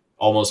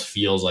almost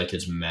feels like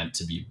it's meant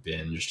to be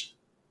binged.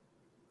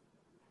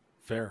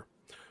 Fair.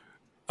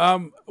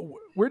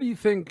 Where do you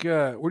think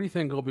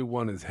Obi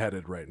Wan is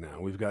headed right now?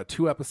 We've got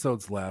 2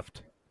 episodes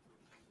left.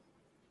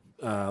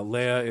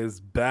 Leia is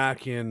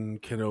back in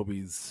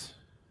Kenobi's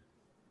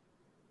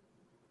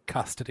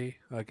custody,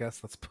 I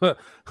guess. Let's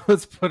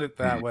put it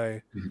that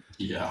way.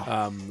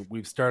 Yeah.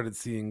 We've started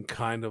seeing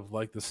kind of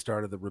like the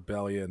start of the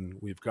rebellion.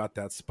 We've got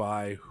that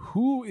spy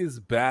who is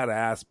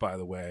badass, by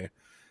the way.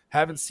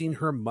 Haven't seen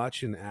her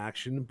much in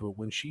action, but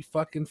when she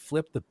fucking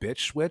flipped the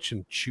bitch switch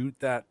and chewed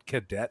that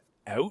cadet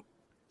out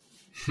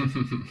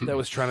that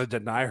was trying to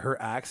deny her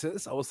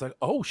access, I was like,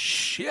 oh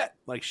shit.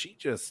 Like she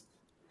just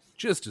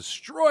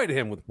destroyed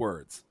him with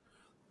words.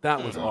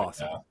 That was Oh,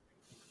 awesome. yeah.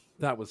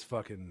 That was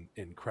fucking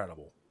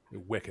incredible.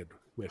 Wicked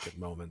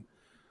moment.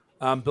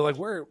 But like,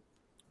 we're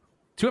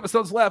 2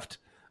 episodes left.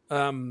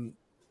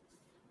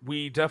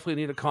 We definitely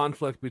need a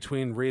conflict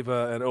between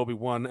Reva and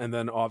Obi-Wan, and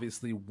then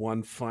obviously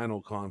one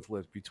final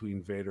conflict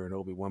between Vader and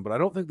Obi-Wan. But I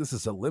don't think this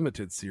is a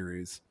limited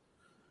series.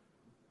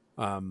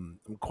 I'm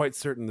quite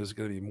certain there's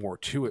going to be more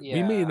to it.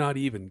 We may Yeah. not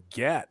even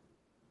get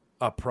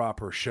a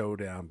proper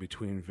showdown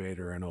between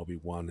Vader and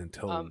Obi-Wan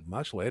until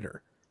much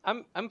later.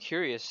 I'm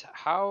curious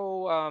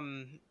how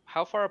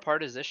far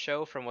apart is this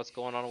show from what's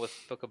going on with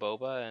Book of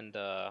Boba and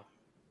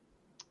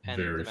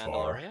Very The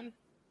far. Mandalorian?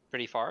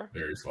 Pretty far.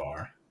 Very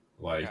far.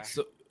 Like,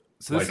 Okay.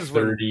 So like this is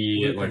when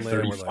 30, Luke like and Leia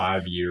were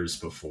 35 years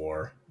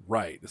before.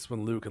 right. This is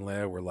when Luke and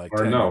Leia were like,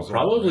 Or 10 no, years old,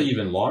 probably right?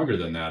 even longer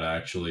than that,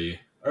 actually.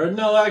 Or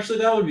no, actually,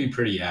 that would be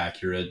pretty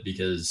accurate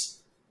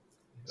because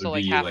it So would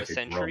like be half like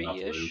a a grown-up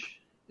Luke. century-ish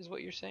is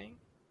what you're saying?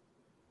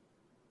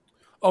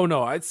 Oh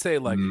no, I'd say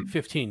like Mm.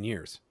 15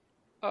 years.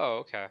 Oh,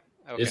 okay.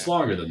 Okay. It's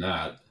longer than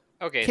that.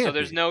 Okay, Can't so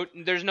there's be. no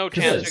It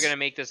chance is. they're gonna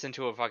make this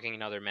into a fucking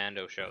another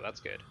Mando show. That's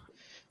good.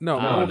 No,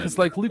 No, because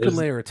no. like Luke and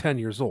There's- Leia are 10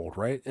 years old,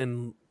 right?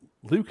 And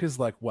Luke is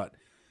like what,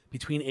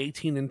 between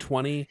 18 and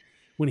 20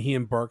 when he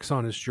embarks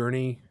on his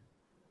journey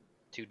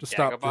To to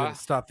stop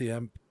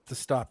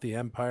Dagobah. the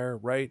Empire,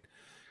 right?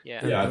 Yeah.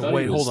 And, Yeah, I thought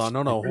wait, he hold was- on, no,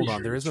 I'm hold pretty on.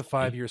 sure There he is was a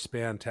 20. 5-year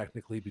span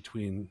technically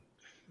between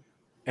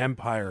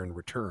Empire and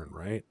Return,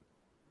 right?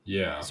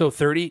 Yeah. So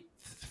 30,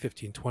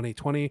 15, 20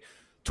 to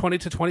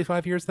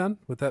 25 years. Then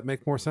would that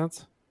make more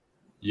sense?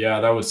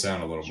 Yeah, that would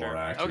sound a little Sure. more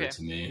accurate Okay.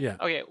 to me. Yeah.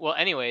 Okay, well,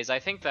 anyways, I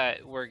think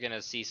that we're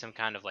gonna see some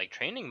kind of like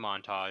training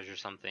montage or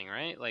something,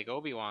 right? Like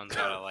Obi-Wan's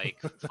gotta like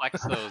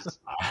flex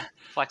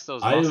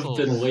those I have muscles.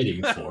 been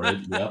waiting for it.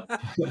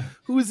 Yep.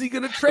 Who is he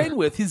going to train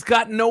with? He's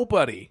got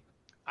nobody.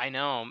 I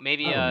know.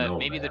 Maybe I don't know,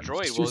 maybe the man.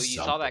 droid. Just Well, do you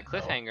saw that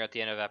something, though. cliffhanger at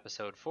the end of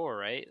episode 4,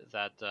 right?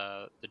 That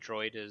the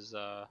droid is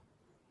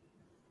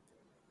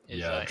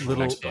Yeah,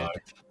 Little-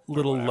 infected.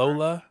 Little whatever.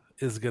 Lola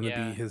is going to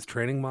Yeah. be his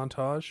training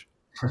montage.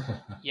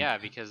 Yeah,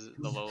 because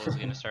the Lola's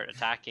gonna start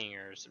attacking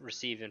or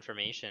receive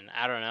information.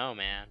 I don't know,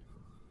 man.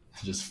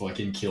 Just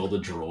fucking kill the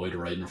droid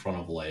right in front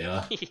of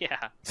Leia.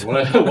 Yeah.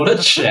 What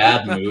a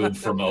Chad move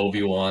from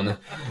Obi-Wan.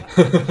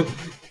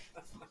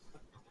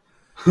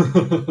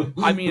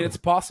 I mean, it's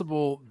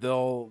possible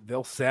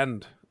they'll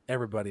send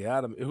everybody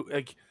at him.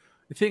 Like,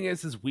 the thing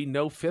is we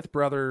know fifth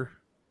brother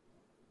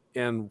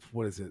and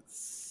what is it,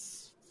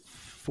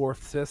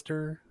 fourth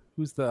sister?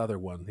 Who's the other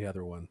one? The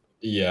other one.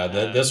 Yeah,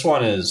 this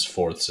one is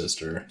fourth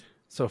sister.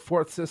 So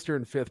fourth sister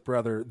and fifth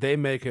brother, they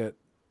make it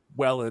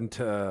well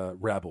into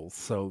Rebels,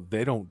 so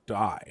they don't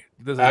die.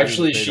 It doesn't mean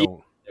Actually, that they she-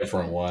 don't.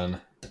 Different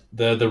one.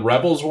 The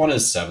Rebels one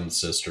is seventh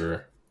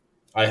sister.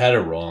 I had it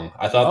wrong.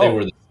 I thought they Oh.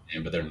 were the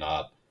same, but they're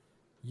not.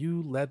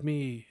 You led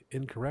me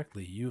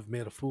incorrectly. You've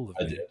made a fool of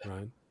I me, did.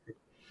 Ryan.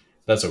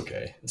 That's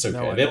okay. It's okay.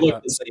 No, I they know look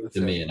that. the same That's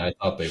to it. me, and I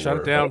thought they Shut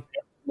were. it down.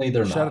 But apparently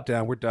they're Shut it not.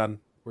 down. We're done.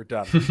 We're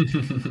done.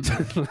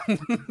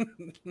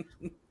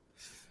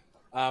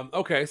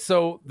 Okay,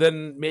 so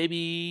then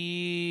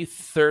maybe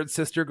third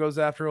sister goes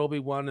after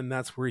Obi-Wan, and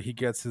that's where he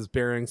gets his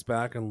bearings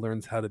back and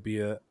learns how to be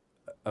a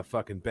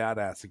fucking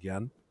badass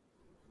again.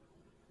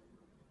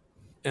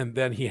 And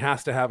then he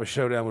has to have a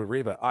showdown with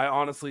Reva. I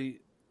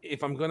honestly,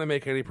 if I'm going to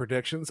make any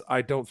predictions,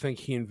 I don't think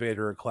he and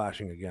Vader are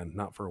clashing again.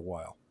 Not for a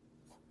while.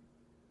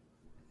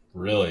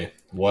 Really?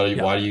 Why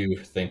Yeah. do you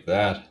think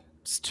that?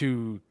 It's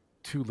too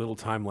little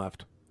time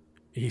left.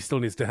 He still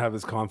needs to have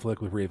his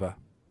conflict with Reva.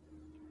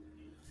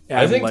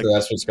 I think like,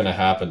 that's what's going to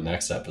happen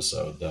next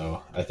episode,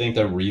 though. I think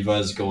that Reva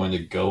is going to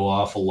go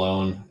off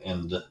alone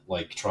and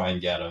like try and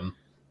get him.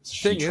 So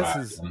she Thing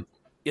tracks is him.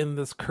 in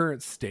this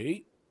current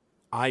state,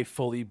 I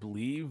fully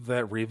believe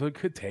that Reva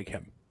could take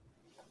him.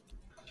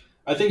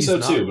 I think he's so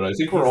not- too, but I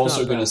think we're he's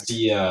also not going to back.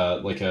 see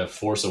like a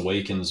Force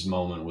Awakens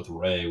moment with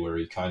Rey, where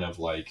he kind of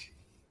like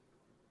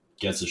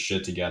gets his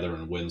shit together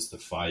and wins the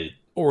fight.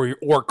 Or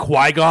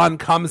Qui-Gon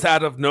comes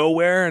out of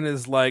nowhere and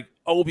is like,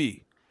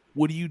 Obi,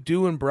 what are you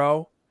doing,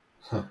 bro?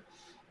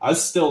 I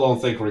still don't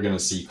think we're going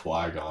to see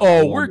Qui-Gon.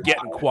 Oh, we're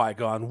getting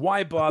Qui-Gon.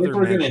 Why bother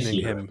we're gonna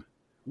mentioning hear him?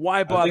 Why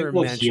I bother think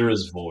we'll mentioning hear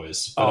his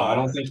voice, but Oh. I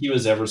don't think he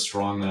was ever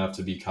strong enough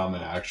to become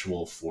an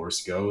actual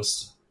Force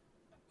ghost.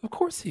 Of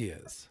course he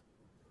is.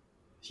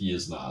 He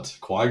is not.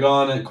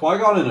 Qui-Gon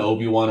and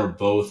Obi-Wan are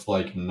both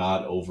like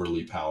not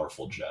overly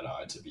powerful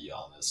Jedi, to be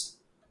honest.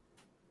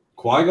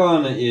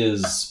 Qui-Gon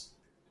is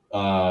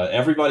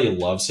everybody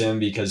loves him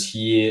because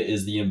he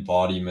is the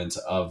embodiment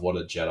of what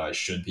a Jedi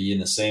should be, in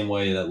the same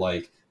way that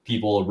like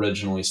people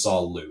originally saw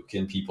Luke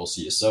and people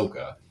see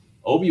Ahsoka.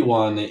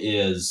 Obi-Wan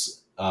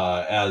is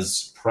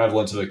as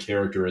prevalent of a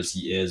character as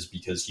he is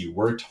because he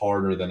worked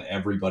harder than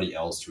everybody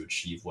else to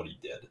achieve what he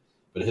did.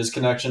 But his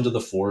connection to the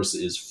Force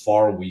is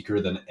far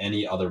weaker than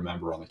any other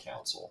member on the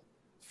Council.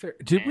 Fair.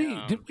 Did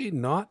Damn. we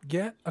not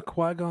get a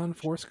Qui-Gon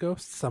Force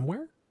Ghost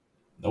somewhere?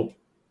 Nope.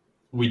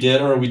 We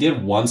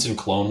did once in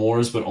Clone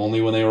Wars, but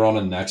only when they were on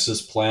a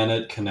Nexus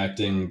planet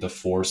connecting the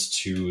Force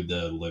to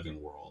the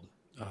living world.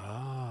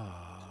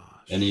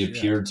 Ah, and he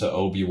appeared to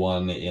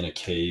Obi-Wan in a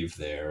cave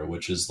there,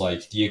 which is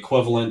like the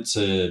equivalent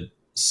to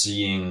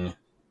seeing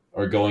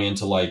or going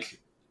into like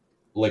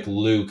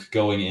Luke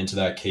going into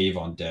that cave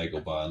on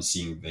Dagobah and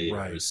seeing Vader.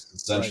 Right. It's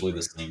essentially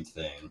the same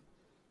thing.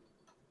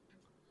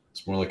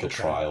 It's more like a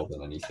trial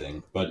than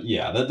anything. But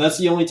yeah, that's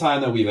the only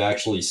time that we've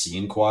actually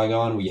seen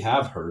Qui-Gon. We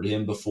have heard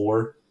him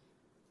before,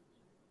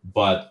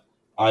 but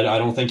I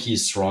don't think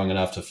he's strong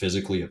enough to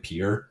physically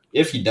appear.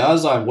 If he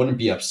does, I wouldn't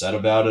be upset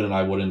about it, and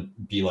I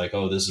wouldn't be like,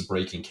 oh, this is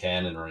breaking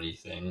canon or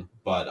anything.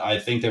 But I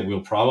think that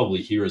we'll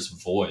probably hear his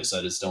voice.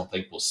 I just don't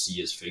think we'll see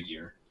his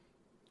figure.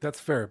 That's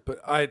fair, but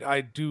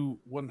I do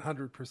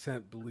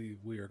 100% believe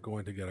we are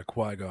going to get a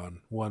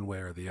Qui-Gon one way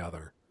or the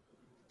other.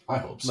 I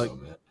hope so,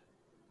 man.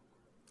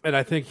 And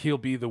I think he'll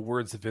be the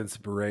words of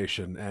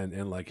inspiration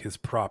and like his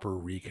proper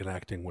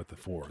reconnecting with the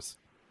Force.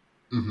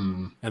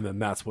 Mm-hmm. And then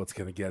that's what's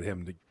going to get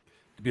him to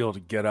be able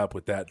to get up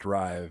with that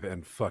drive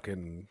and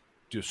fucking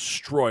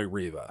destroy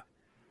Reva.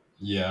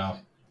 Yeah.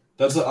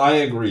 I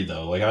agree,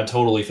 though. Like, I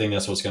totally think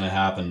that's what's going to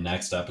happen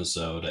next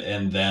episode.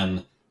 And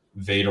then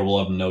Vader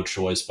will have no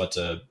choice but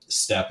to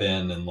step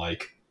in and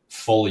like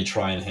fully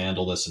try and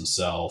handle this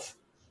himself.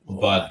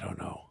 But I don't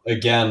know.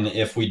 Again,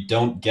 if we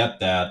don't get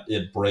that,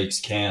 it breaks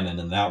canon,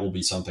 and that will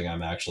be something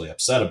I'm actually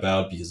upset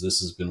about because this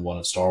has been one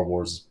of Star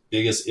Wars'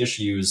 biggest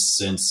issues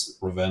since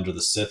Revenge of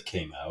the Sith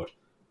came out.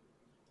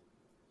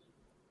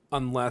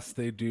 Unless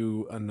they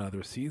do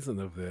another season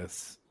of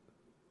this,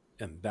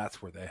 and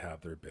that's where they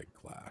have their big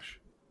clash.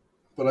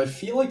 But I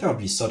feel like that would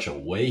be such a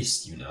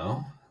waste, you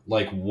know?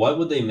 Like, what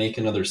would they make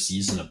another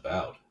season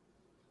about?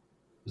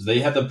 They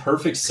had the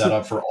perfect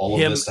setup for all of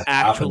this to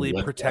happen. Actually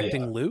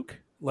protecting Luke?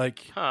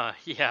 Like,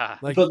 yeah.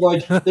 But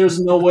like, there's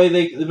no way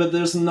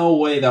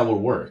that would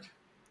work.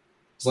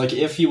 It's like,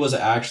 if he was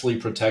actually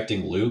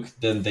protecting Luke,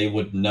 then they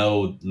would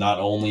know not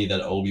only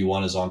that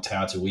Obi-Wan is on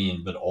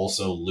Tatooine, but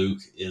also Luke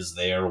is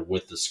there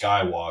with the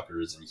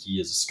Skywalkers, and he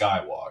is a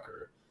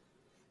Skywalker.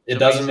 It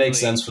doesn't make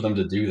sense for them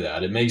to do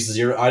that. It makes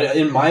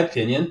in my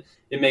opinion,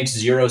 it makes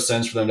zero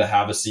sense for them to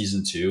have a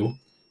season 2.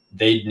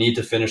 They need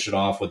to finish it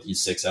off with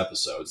these 6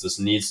 episodes. This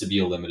needs to be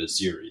a limited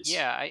series.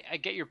 Yeah, I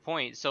get your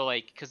point. So,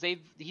 like, because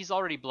he's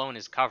already blown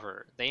his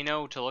cover. They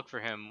know to look for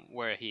him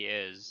where he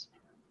is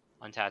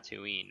on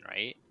Tatooine,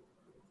 right?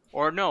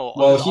 Or no?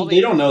 Well,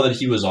 they don't know that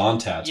he was on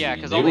Tatooine. Yeah,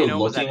 because they were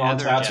looking on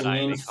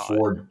Tatooine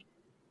for.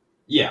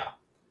 Yeah,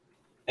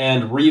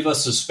 and Reva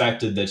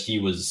suspected that he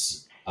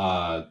was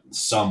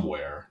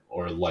somewhere,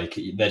 or like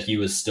that he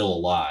was still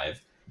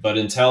alive. But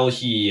until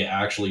he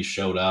actually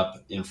showed up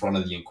in front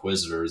of the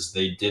Inquisitors,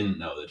 they didn't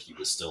know that he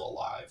was still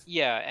alive.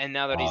 Yeah, and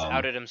now that he's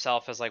outed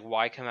himself as like,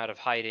 why come out of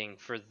hiding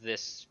for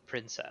this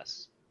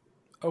princess?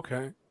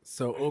 Okay,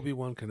 so Obi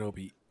Wan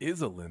Kenobi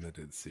is a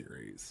limited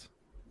series.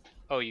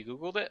 Oh, you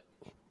Googled it?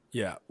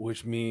 Yeah,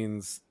 which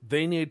means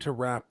they need to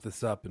wrap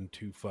this up in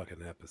 2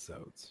 fucking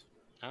episodes.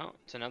 Oh,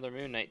 it's another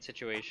Moon Knight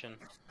situation.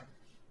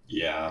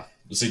 Yeah,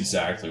 that's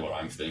exactly what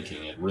I'm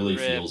thinking. It really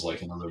feels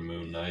like another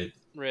Moon Knight.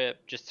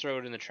 Rip, just throw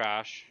it in the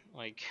trash.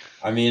 Like,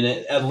 I mean,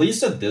 at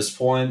least at this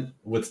point,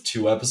 with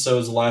 2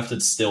 episodes left,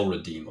 it's still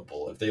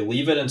redeemable. If they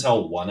leave it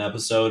until 1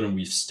 episode and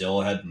we've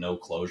still had no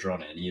closure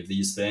on any of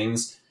these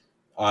things,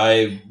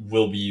 I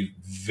will be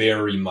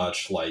very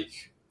much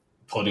like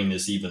putting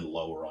this even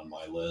lower on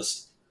my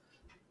list.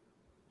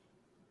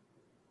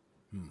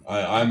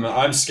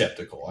 I'm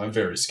skeptical. I'm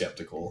very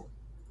skeptical.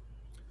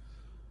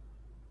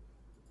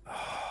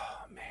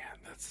 Oh man,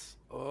 that's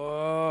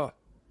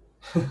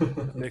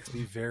that makes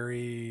me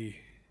very,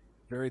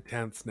 very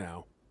tense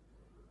now.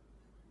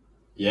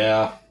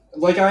 Yeah,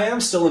 like I am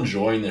still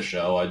enjoying the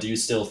show. I do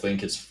still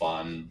think it's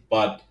fun,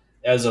 but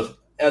as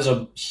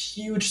a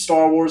huge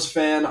Star Wars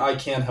fan, I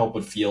can't help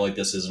but feel like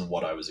this isn't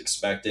what I was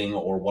expecting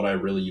or what I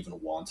really even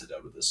wanted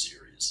out of this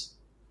series.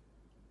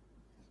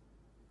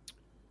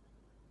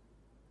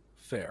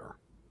 Fair.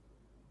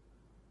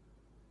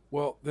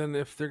 Well, then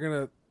if they're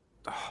gonna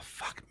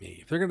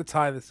if they're gonna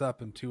tie this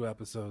up in 2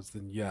 episodes,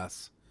 then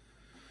yes,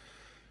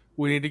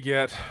 we need to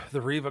get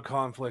the Reva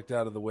conflict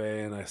out of the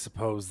way, and I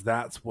suppose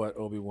that's what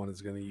Obi-Wan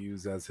is going to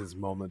use as his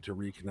moment to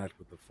reconnect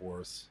with the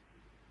Force.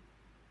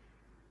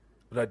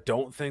 But I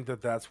don't think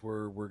that that's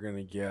where we're going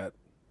to get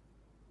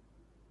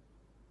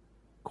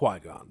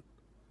Qui-Gon.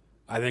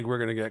 I think we're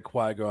going to get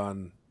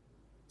Qui-Gon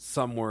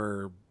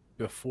somewhere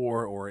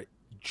before or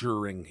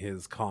during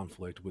his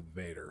conflict with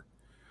Vader,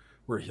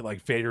 where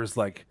Vader's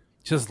like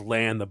just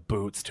laying the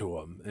boots to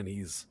him, and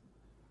he's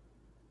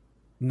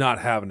not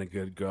having a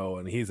good go,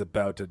 and he's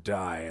about to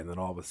die, and then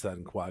all of a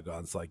sudden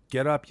Qui-Gon's like,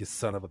 "Get up, you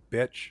son of a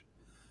bitch!"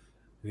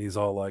 And he's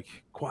all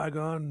like,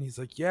 "Qui-Gon," and he's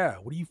like, "Yeah,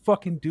 what are you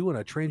fucking doing?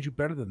 I trained you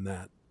better than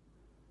that."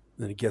 And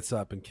then he gets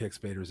up and kicks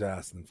Vader's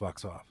ass and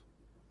fucks off.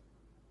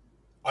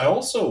 I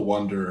also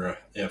wonder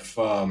if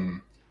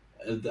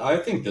I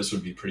think this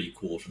would be pretty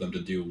cool for them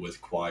to do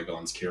with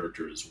Qui-Gon's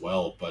character as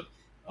well, but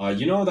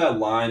you know that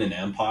line in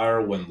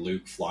Empire when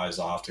Luke flies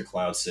off to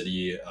Cloud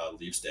City,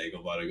 leaves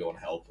Dagobah to go and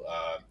help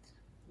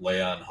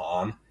Leia and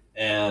Han,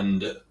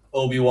 and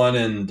Obi-Wan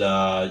and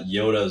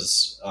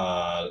Yoda's,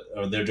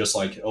 or they're just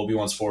like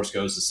Obi-Wan's Force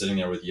Ghost is sitting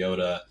there with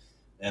Yoda,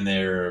 and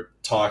they're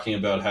talking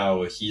about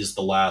how he's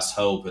the last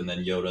hope, and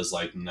then Yoda's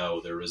like,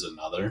 no, there is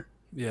another.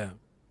 Yeah.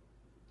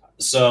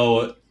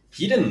 So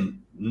he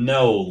didn't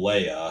know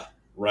Leia,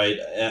 right?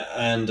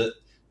 And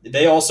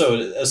they also,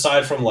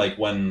 aside from like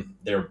when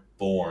they're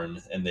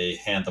born and they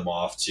hand them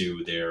off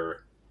to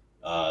their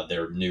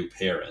new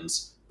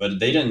parents, but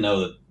they didn't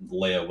know that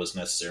Leia was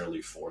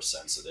necessarily Force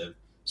sensitive.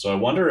 So I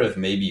wonder if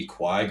maybe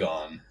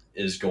Qui-Gon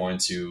is going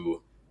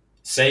to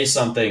say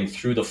something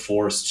through the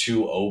Force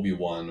to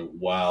Obi-Wan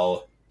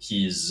while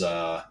he's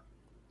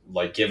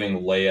like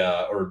giving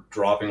Leia or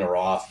dropping her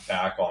off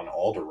back on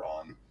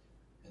Alderaan,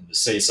 and to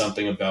say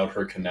something about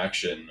her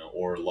connection,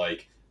 or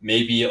like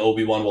maybe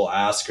Obi-Wan will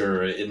ask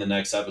her in the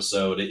next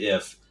episode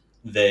if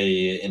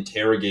they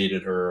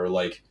interrogated her, or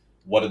like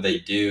what did they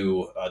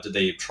do? Did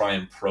they try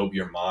and probe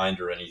your mind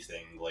or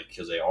anything? Like,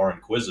 because they are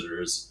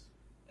Inquisitors,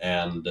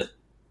 and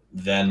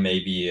then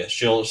maybe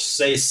she'll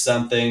say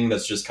something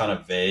that's just kind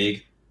of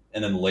vague,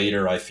 and then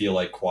later I feel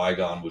like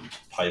Qui-Gon would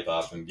pipe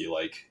up and be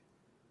like,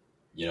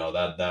 you know,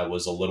 that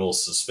was a little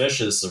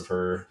suspicious of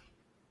her.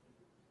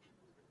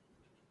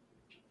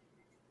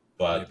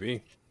 But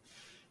Maybe.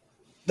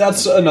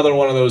 that's another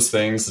one of those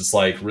things that's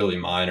like really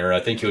minor. I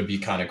think it would be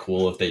kind of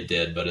cool if they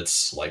did, but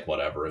it's like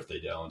whatever if they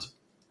don't.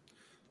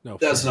 No,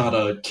 That's not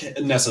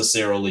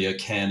necessarily a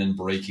canon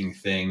breaking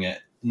thing.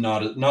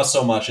 Not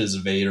so much as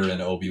Vader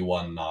and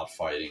Obi-Wan not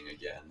fighting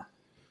again.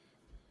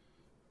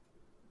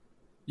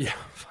 Yeah,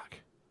 fuck.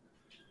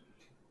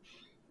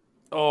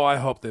 Oh, I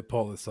hope they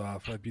pull this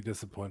off. I'd be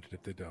disappointed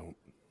if they don't.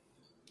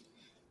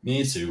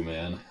 Me too,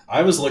 man.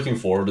 I was looking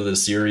forward to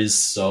this series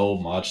so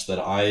much that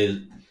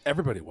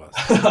Everybody was.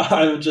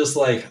 I'm just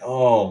like,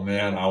 oh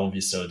man, I will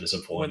be so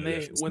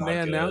disappointed when they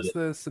announced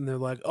this and they're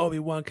like, Obi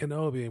Wan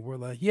Kenobi, and we're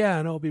like, yeah,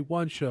 an Obi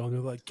Wan show, and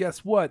they're like, guess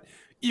what,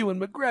 Ewan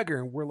McGregor,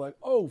 and we're like,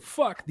 oh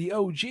fuck, the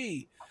OG,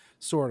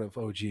 sort of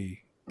OG,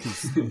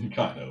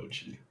 kind of OG,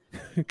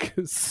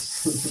 because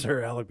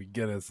Sir Alec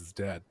Guinness is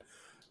dead,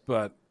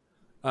 but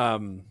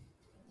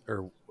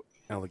or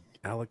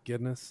Alec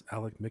Guinness,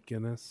 Alec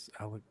McGuinness,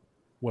 Alec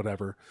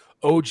whatever,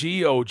 OG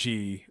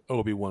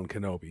Obi-Wan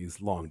Kenobi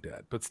is long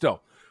dead, but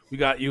still. We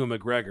got Ewan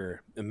McGregor,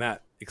 and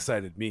that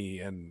excited me.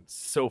 And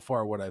so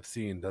far, what I've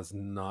seen does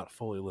not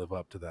fully live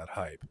up to that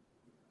hype.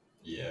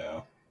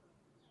 Yeah,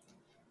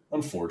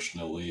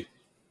 unfortunately,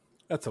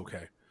 that's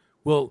okay.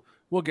 We'll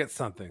get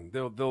something.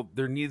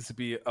 There needs to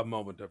be a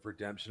moment of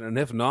redemption, and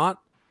if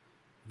not,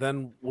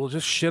 then we'll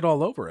just shit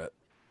all over it.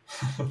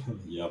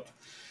 Yep.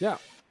 Yeah.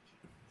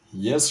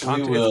 Yes,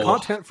 we will. It's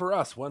content for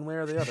us, one way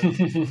or the other.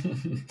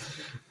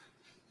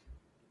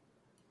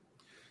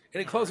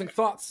 Any closing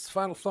thoughts?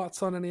 Final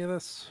thoughts on any of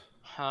this?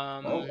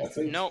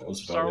 Nope.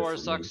 Star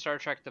Wars sucks. Star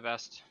Trek the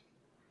best.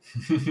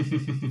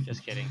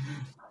 Just kidding.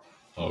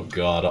 Oh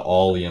God,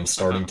 Ollie, I'm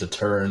starting to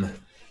turn.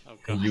 Oh,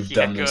 God. You've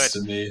done this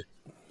to me.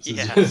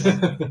 Yes.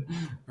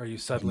 Are you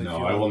suddenly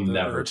No, I will feeling the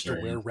never urge to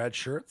turn. wear red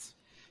shirts?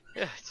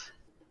 Good.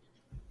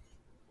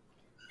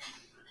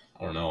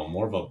 I don't know.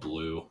 More of a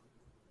blue.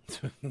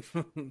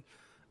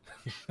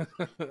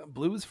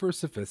 Blue is for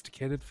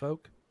sophisticated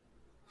folk,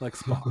 like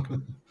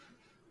Spock.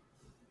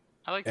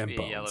 I like to be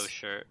bones. a yellow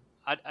shirt.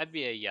 I'd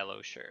be a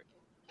yellow shirt.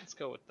 Let's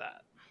go with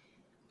that.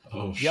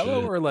 Oh,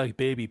 Yellow shit. or like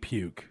baby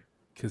puke,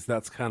 because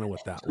that's kind of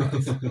what that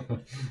was.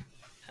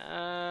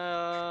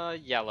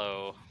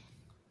 Yellow.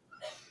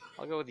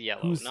 I'll go with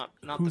yellow.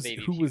 Not the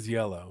baby. Who puke. was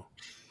yellow?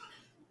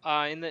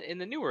 In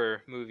the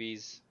newer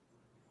movies.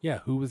 Yeah,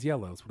 who was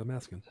yellow? That's what I'm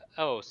asking.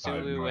 Oh,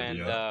 Sulu no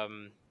and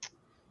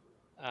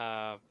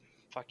idea.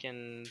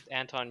 fucking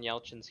Anton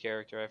Yelchin's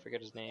character. I forget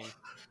his name.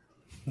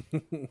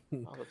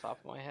 Off the top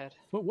of my head.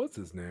 What was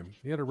his name?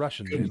 He had a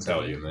Russian name. Couldn't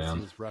tell didn't he? you, man.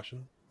 He was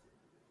Russian.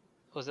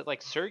 Was it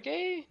like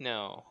Sergei?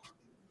 No.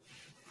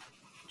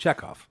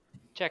 Chekhov.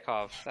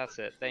 Chekhov. That's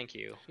it. Thank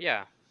you.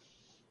 Yeah.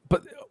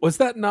 But was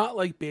that not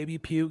like baby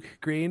puke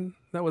green?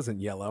 That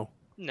wasn't yellow.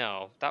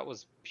 No, that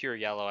was pure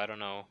yellow. I don't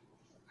know.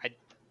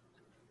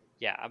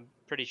 I'm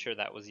pretty sure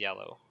that was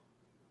yellow.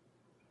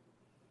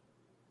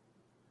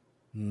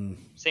 Hmm.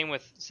 Same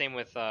with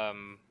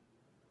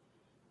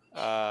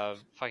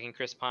fucking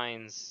Chris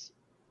Pine's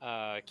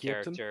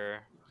character.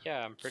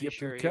 Yeah, I'm pretty Captain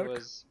sure he Kirk?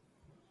 was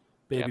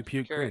Baby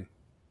puke Kirk. green.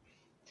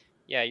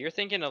 Yeah, you're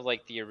thinking of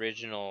like the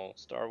original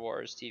Star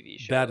Wars TV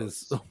show. That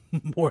is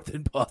more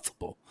than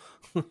possible.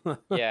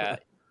 Yeah.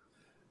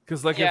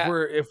 Because like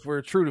if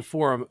we're true to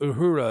form,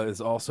 Uhura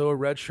is also a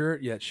red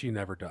shirt, yet she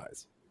never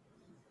dies.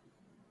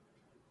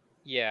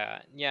 Yeah,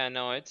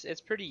 no,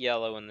 it's pretty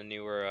yellow in the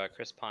newer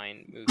Chris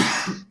Pine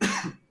movies.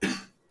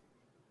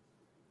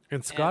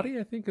 And Scotty,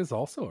 I think, is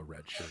also a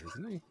red shirt,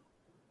 isn't he?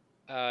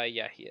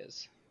 Yeah, he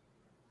is.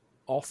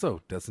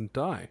 Also doesn't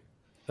die.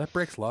 That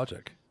breaks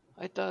logic.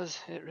 It does.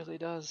 It really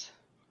does.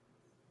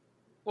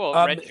 Well,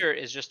 red shirt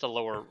is just a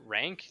lower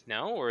rank,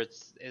 no? Or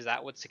is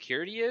that what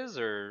security is?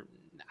 Or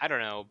I don't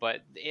know,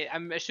 but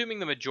I'm assuming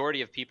the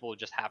majority of people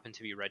just happen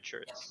to be red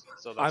shirts.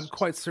 So that's I'm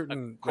quite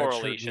certain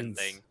correlation red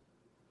shirt thing.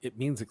 It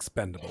means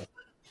expendable.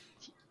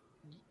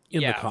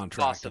 in the Yeah,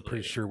 contract. I'm possibly.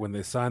 pretty sure when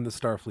they signed the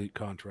Starfleet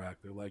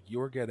contract, they're like,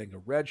 "You're getting a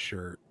red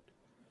shirt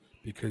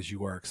because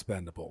you are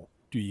expendable.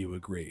 Do you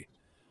agree?"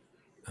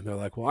 And they're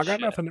like, "Well, I got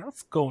Shit. nothing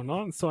else going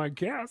on, so I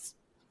guess."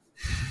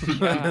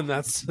 Yeah. And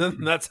that's how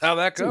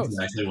that That's goes.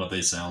 exactly what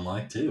they sound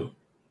like too.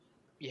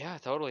 Yeah,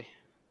 totally.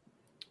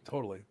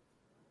 Totally.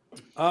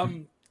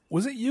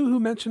 Was it you who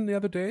mentioned the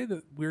other day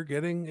that we're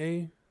getting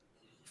a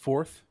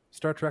 4th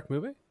Star Trek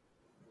movie?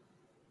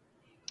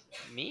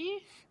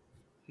 Me?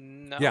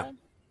 No. Yeah.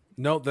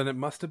 No, then it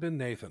must have been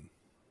Nathan.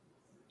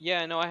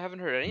 Yeah, no, I haven't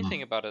heard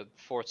anything about a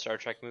 4th Star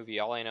Trek movie.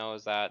 All I know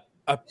is that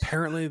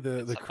Apparently, the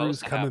It's crew's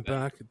supposed to coming happen.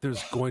 back.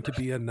 There's going to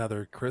be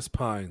another Chris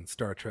Pine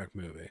Star Trek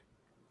movie.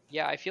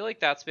 yeah, I feel like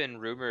that's been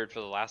rumored for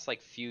the last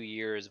like few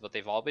years, but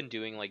they've all been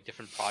doing like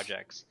different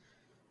projects.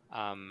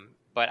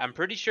 But I'm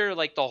pretty sure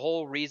like the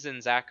whole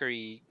reason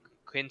Zachary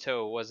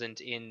Quinto wasn't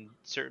in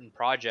certain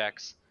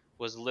projects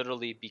was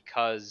literally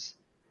because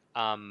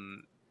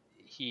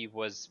he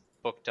was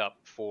booked up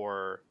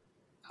for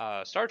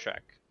Star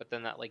Trek, but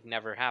then that like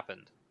never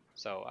happened.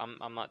 So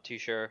I'm not too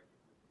sure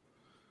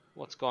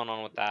what's going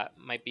on with that.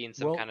 Might be in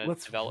some Well, kind of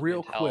let's development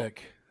real hell.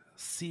 quick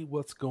see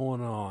what's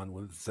going on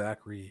with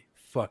Zachary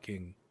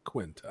fucking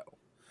Quinto.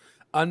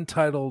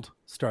 Untitled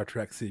Star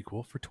Trek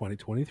sequel for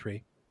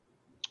 2023.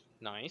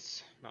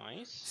 Nice.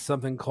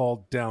 Something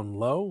called Down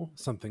Low.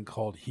 Something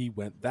called He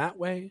Went That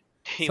Way.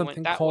 He something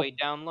went that called, way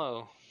down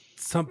low.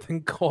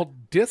 Something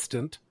called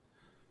Distant,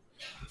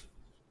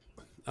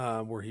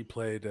 where he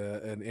played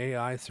an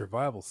AI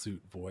survival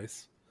suit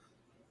voice.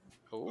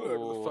 Whatever the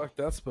Ooh. fuck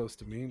that's supposed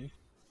to mean.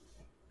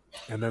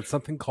 And then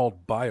something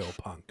called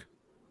Biopunk,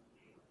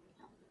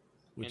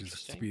 which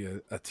is to be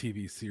a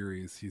TV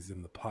series. He's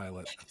in the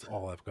pilot. That's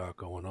all I've got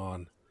going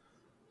on.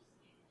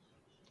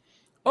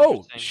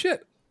 Oh,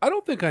 shit. I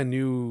don't think I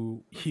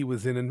knew he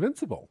was in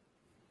Invincible.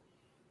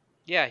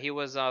 Yeah, he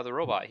was the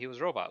robot. He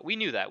was robot. We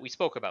knew that. We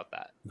spoke about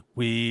that.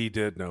 We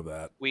did know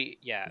that.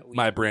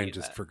 My brain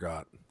just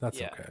forgot.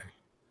 That's okay.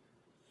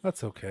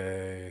 That's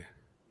okay.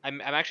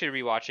 I'm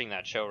actually rewatching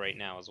that show right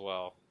now as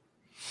well.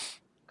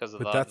 Because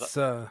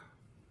of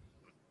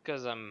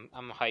because I'm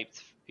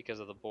hyped because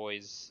of The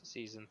Boys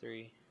season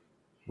 3.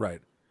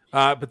 Right.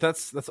 But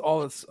that's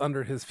all that's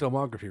under his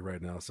filmography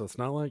right now. So it's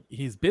not like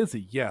he's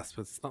busy, yes,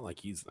 but it's not like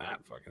he's that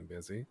fucking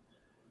busy.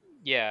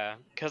 Yeah,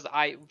 because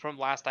from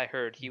last I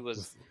heard, he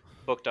was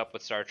booked up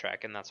with Star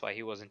Trek, and that's why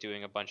he wasn't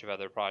doing a bunch of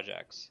other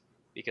projects,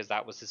 because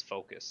that was his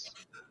focus.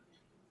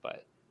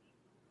 But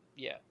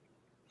yeah,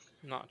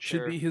 not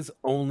sure. Should be his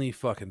only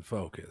fucking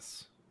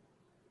focus.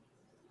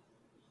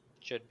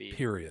 Should be.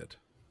 Period.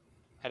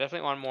 I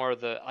definitely want more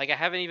of the... Like, I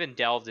haven't even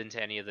delved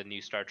into any of the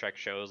new Star Trek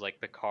shows, like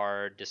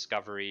Picard,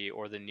 Discovery,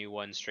 or the new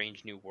one,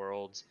 Strange New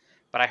Worlds.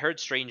 But I heard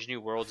Strange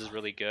New Worlds is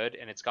really good,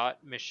 and it's got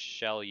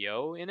Michelle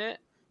Yeoh in it.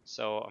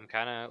 So I'm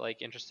kind of,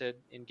 like, interested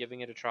in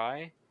giving it a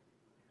try.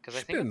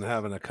 She's been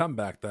having a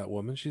comeback, that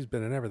woman. She's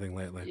been in everything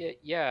lately.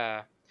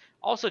 Yeah.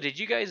 Also, did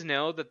you guys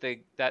know that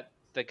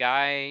the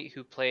guy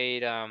who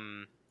played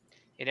in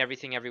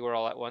Everything Everywhere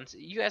All at Once...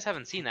 You guys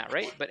haven't seen that,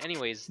 right? But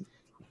anyways...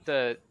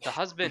 The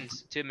husband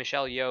to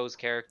Michelle Yeoh's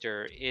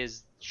character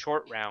is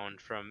Short Round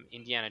from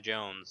Indiana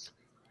Jones.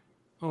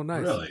 Oh,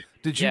 nice. Really?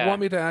 Did you want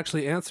me to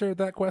actually answer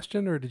that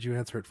question, or did you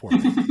answer it for me?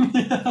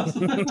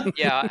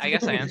 Yeah, I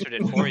guess I answered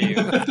it for you.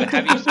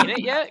 Have you seen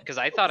it yet? Because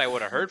I thought I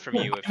would have heard from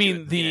you.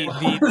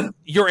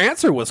 Your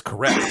answer was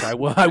correct. I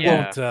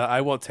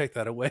won't take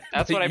that away.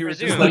 That's what I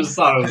presumed. I just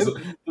thought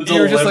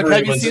you were just like,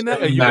 have you seen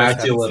that?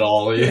 Immaculate,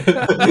 all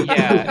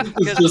yeah.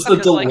 It's just the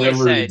delivery,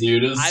 like said,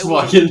 dude. It's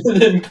fucking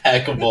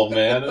impeccable,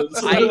 man.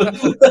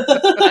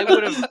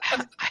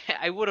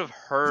 I would have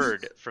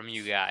heard from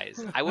you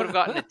guys. I would have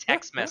gotten a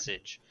text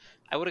message.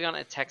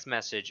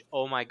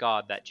 Oh my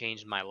god, that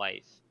changed my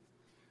life.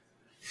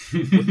 Do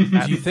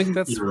you think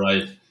that's You're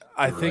right?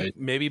 I think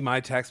maybe my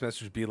text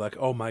message would be like,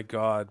 "Oh my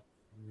god,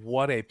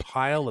 what a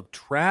pile of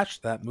trash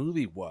that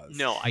movie was."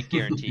 No, I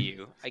guarantee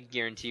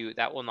you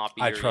that will not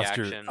be your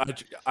reaction.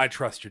 I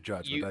trust your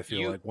judgment. I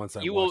feel like once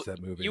I watch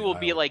that movie, you will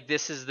be like,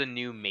 "This is the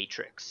new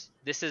Matrix.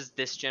 This is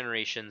this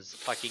generation's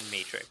fucking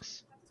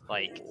Matrix."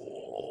 Like,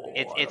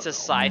 it's a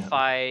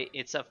sci-fi.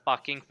 It's a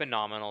fucking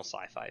phenomenal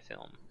sci-fi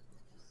film.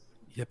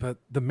 Yeah, but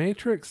The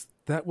Matrix,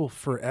 that will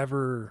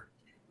forever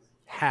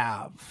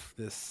have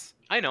this.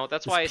 I know.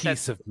 That's why I said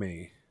piece of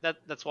me.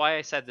 That's why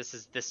I said this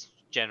is this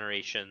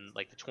generation,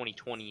 like the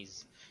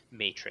 2020s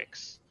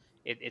Matrix.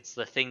 It's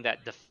the thing that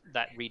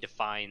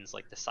redefines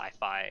like the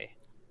sci-fi.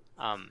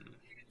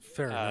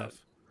 Fair enough.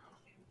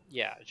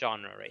 Yeah,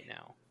 genre right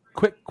now.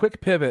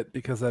 Quick pivot,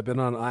 because I've been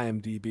on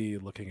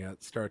IMDb looking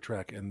at Star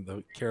Trek and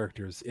the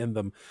characters in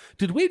them.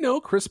 Did we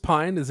know Chris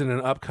Pine is in an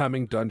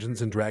upcoming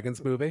Dungeons and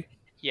Dragons movie?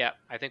 Yeah,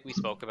 I think we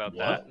spoke about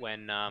that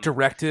when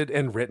directed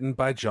and written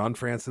by John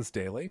Francis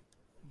Daley.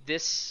 I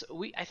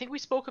think we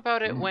spoke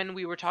about it when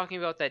we were talking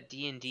about that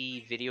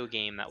D&D video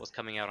game that was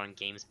coming out on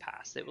Games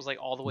Pass. It was like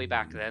all the way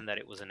back then that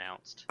it was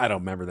announced. I don't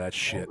remember that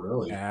shit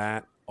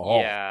at all.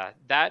 Yeah,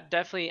 that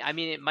definitely. I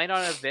mean, it might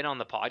not have been on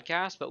the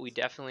podcast, but I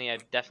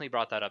definitely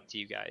brought that up to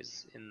you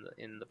guys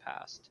in the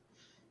past.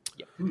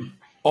 Yep.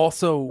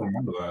 Also, I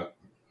remember that.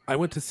 I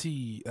went to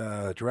see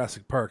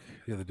Jurassic Park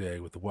the other day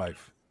with the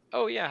wife.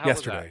 Oh yeah, how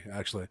Yesterday, was that?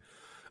 actually.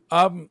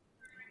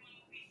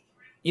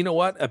 You know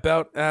what?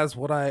 About as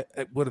what I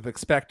would have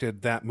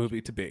expected that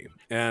movie to be,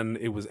 and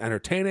it was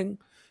entertaining.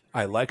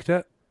 I liked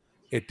it.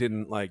 It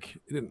didn't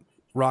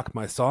rock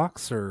my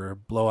socks or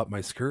blow up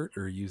my skirt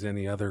or use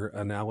any other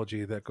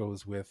analogy that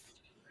goes with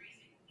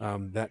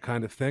that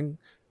kind of thing.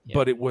 Yeah.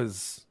 But it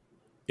was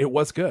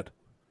good.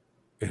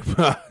 It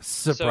was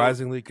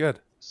surprisingly good.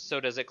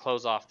 So does it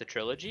close off the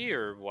trilogy,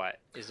 or what?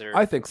 Is there?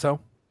 I think so.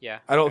 Yeah.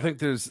 I don't think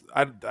there's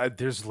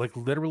like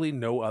literally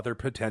no other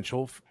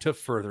potential to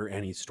further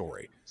any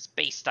story.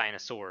 Space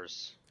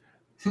dinosaurs.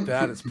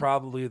 That is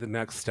probably the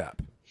next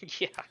step.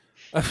 Yeah.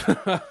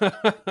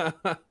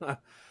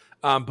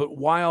 But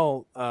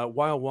while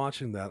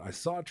watching that, I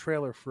saw a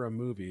trailer for a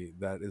movie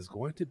that is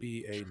going to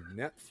be a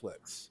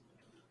Netflix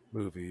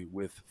movie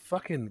with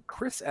fucking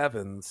Chris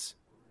Evans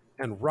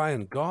and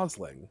Ryan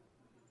Gosling.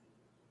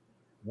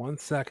 1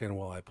 second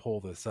while I pull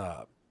this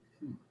up.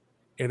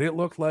 And it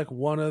looked like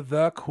one of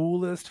the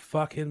coolest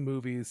fucking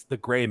movies, The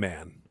Gray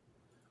Man,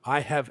 I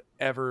have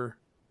ever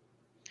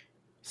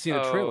seen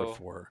a trailer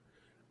for.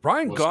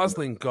 Ryan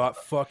Gosling got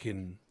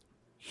fucking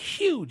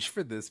huge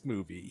for this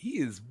movie. He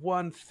is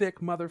one thick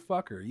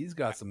motherfucker. He's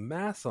got some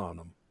mass on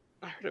him.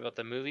 I heard about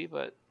the movie,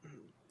 but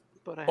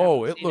I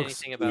haven't it seen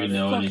looks anything about we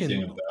know it.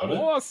 anything about it?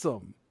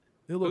 Awesome.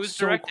 It looks Who's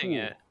so directing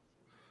cool. it?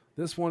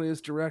 This one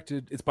is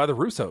directed. It's by the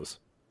Russos.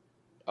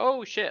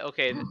 Oh shit!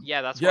 Okay,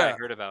 yeah, that's why I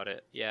heard about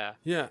it. Yeah.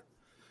 Yeah.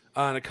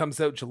 And it comes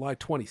out July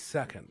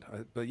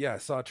 22nd. But yeah, I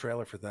saw a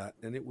trailer for that,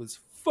 and it was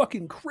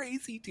fucking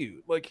crazy,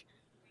 dude. Like,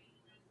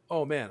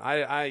 oh man,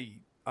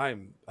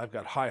 I've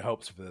got high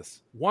hopes for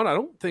this. One, I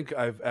don't think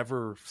I've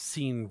ever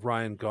seen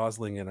Ryan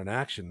Gosling in an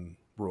action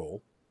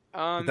role.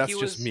 But that's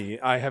just me.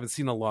 I haven't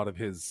seen a lot of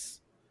his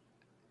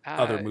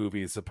other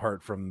movies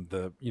apart from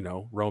the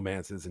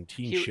romances and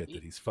teen shit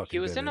that he's fucking.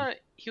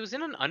 He was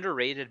in an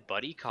underrated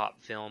buddy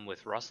cop film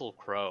with Russell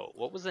Crowe.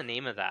 What was the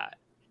name of that?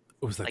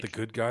 It was like The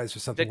Good Guys or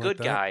something The like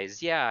Good that?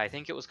 Guys, yeah. I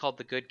think it was called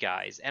The Good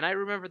Guys. And I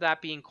remember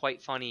that being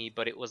quite funny,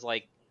 but it was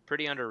like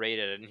pretty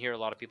underrated. I didn't hear a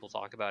lot of people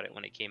talk about it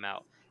when it came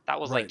out.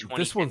 That was like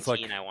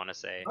 2015, I want to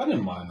say. I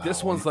didn't mind that.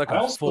 This one's like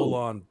a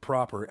full-on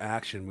proper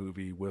action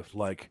movie with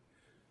like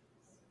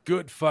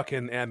good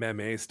fucking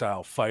MMA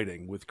style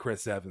fighting with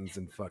Chris Evans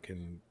and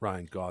fucking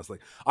Ryan Gosling.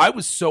 I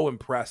was so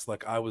impressed.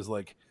 Like I was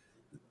like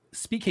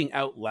speaking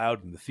out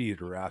loud in the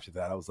theater after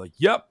that. I was like,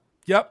 yep,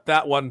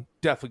 that one.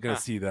 Definitely going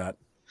to see that.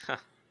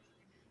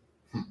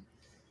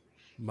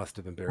 Must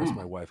have embarrassed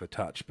my wife a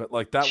touch, but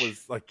like that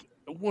was like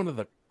one of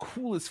the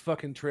coolest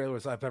fucking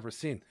trailers I've ever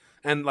seen.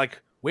 And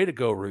like, way to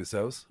go,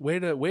 Russos! Way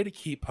to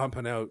keep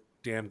pumping out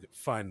damn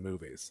fine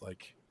movies.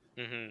 Like,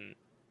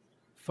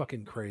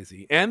 fucking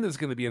crazy. And there's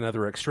going to be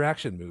another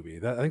Extraction movie.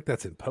 I think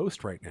that's in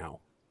post right now.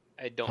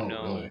 I don't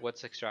know really?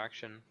 What's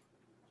Extraction.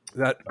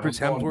 That Chris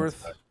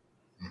Hemsworth.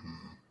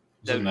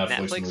 The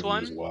Netflix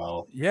one as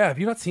well. Yeah, have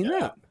you not seen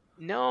that?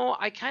 No,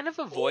 I kind of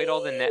avoid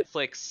all the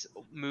Netflix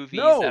movies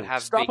that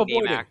have stop big name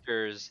avoiding.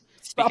 actors.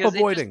 Stop because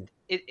avoiding.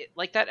 It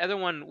like that other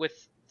one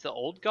with the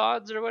Old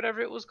Gods or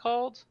whatever it was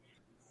called.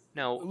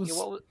 No, It was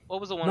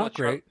what was the one not with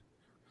great.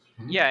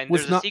 Yeah, and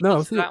Was there's a not- sequel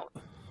no, to that.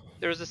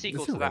 There was a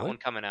sequel Is to it that really? one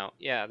coming out.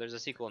 Yeah, there's a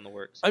sequel in the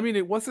works. I mean,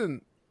 it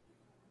wasn't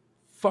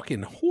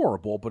fucking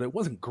horrible, but it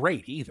wasn't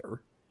great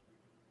either.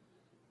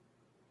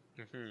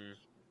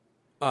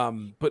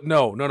 But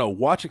no.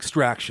 Watch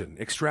Extraction.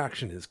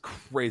 Extraction is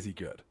crazy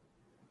good.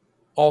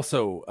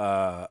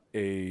 Also,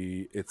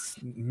 it's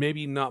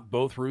maybe not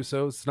both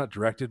Russos. It's not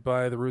directed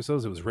by the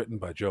Russos. It was written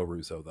by Joe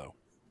Russo, though.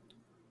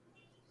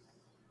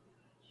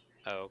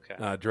 Oh,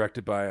 okay.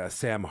 Directed by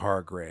Sam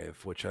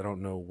Hargrave, which I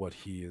don't know what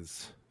he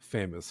is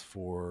famous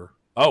for.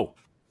 Oh,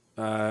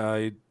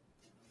 I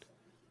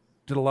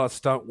did a lot of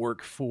stunt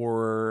work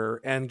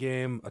for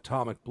Endgame,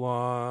 Atomic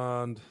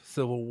Blonde,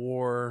 Civil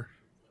War.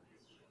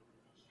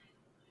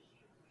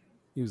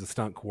 He was a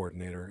stunt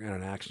coordinator and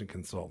an action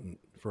consultant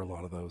for a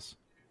lot of those.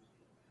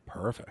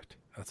 Perfect.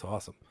 That's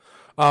awesome.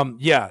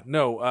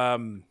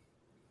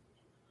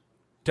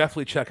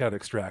 Definitely check out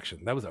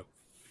Extraction. That was a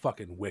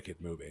fucking wicked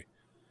movie.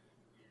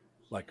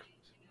 Like,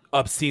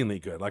 obscenely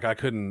good. Like,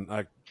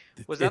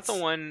 Was that the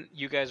one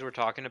you guys were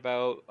talking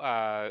about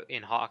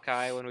in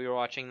Hawkeye when we were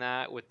watching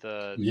that with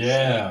the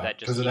Yeah,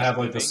 because it had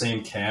like the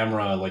same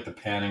camera, like the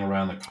panning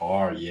around the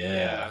car.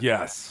 Yeah.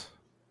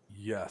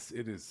 Yes,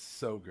 it is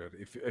so good.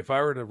 If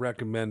I were to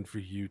recommend for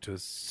you to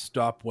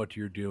stop what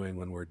you're doing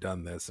when we're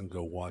done this and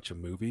go watch a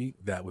movie,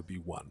 that would be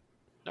one.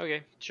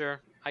 Okay, sure.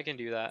 I can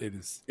do that. It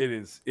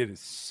is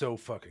so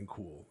fucking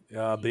cool.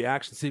 The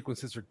action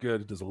sequences are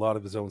good. It does a lot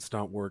of his own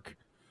stunt work.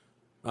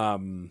 I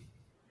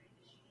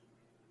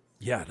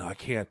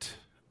can't.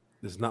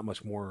 There's not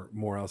much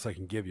more else I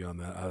can give you on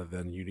that other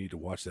than you need to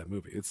watch that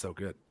movie. It's so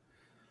good.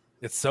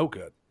 It's so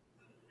good.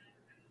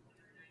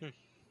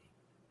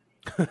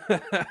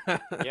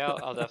 Yeah,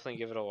 I'll definitely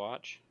give it a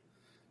watch.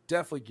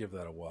 Definitely give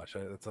that a watch.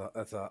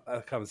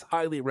 That comes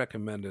highly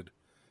recommended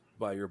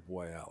by your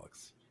boy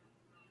Alex.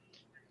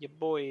 Yeah,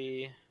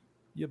 boy.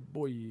 Yeah,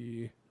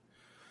 boy.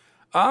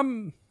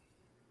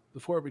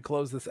 Before we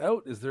close this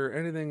out, is there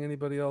anything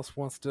anybody else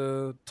wants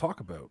to talk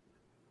about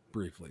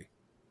briefly?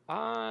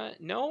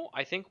 No,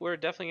 I think we're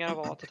definitely gonna have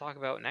a lot to talk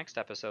about next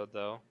episode,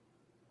 though.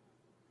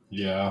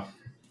 Yeah.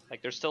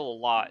 Like, there's still a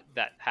lot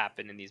that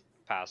happened in these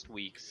past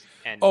weeks,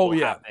 and Oh, will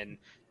yeah. happen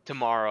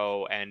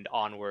tomorrow and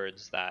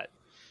onwards. That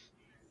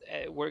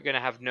we're gonna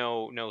have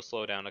no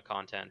slowdown of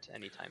content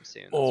anytime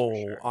soon. That's for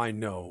sure. I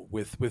know.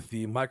 With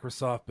the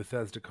Microsoft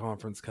Bethesda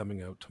conference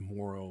coming out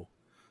tomorrow,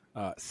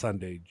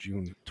 Sunday,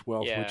 June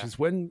 12th, Yeah. which is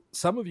when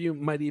some of you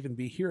might even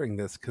be hearing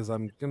this, because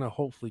I'm going to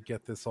hopefully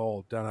get this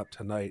all done up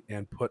tonight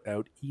and put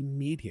out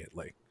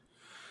immediately.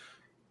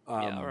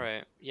 Yeah, all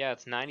right. Yeah,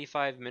 it's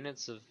 95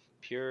 minutes of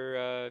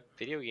pure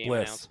video game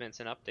Bliss. announcements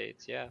and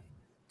updates. Yeah.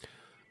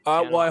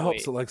 Well, I hope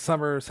wait. so. Like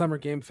Summer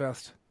Game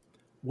Fest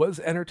was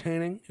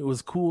entertaining. It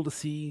was cool to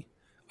see.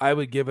 I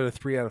would give it a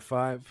 3 out of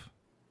 5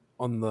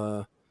 on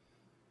the...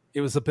 It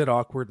was a bit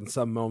awkward in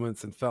some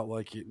moments and felt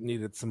like it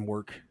needed some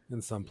work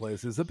in some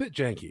places. A bit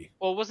janky.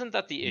 Well, wasn't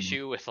that the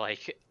issue with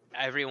like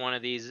every one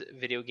of these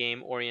video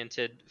game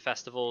oriented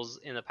festivals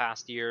in the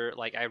past year?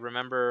 Like, I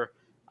remember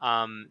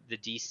the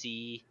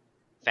DC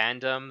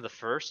fandom, the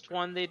first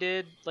one they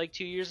did like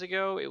 2 years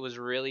ago. It was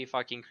really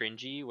fucking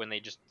cringy when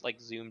they just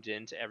like zoomed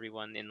into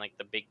everyone in like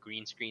the big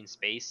green screen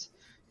space,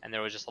 and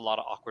there was just a lot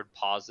of awkward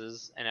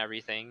pauses and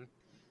everything.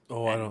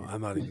 Oh,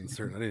 I'm not even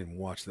certain. I didn't even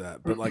watch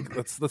that. But like,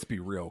 let's be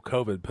real.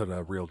 COVID put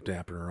a real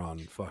dampener on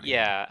fucking.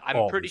 Yeah,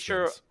 I'm pretty these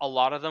sure things. a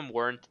lot of them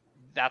weren't.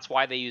 That's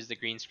why they used the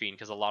green screen,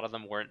 because a lot of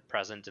them weren't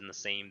present in the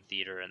same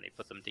theater and they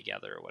put them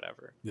together or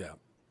whatever. Yeah.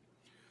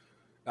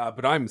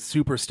 But I'm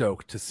super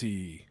stoked to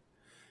see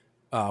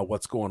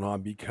what's going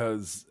on,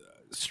 because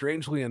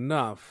strangely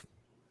enough,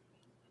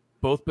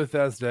 both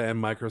Bethesda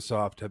and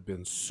Microsoft have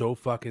been so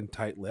fucking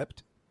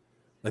tight-lipped.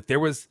 Like there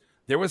was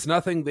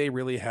nothing they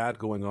really had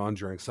going on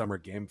during Summer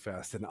Game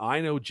Fest, and I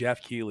know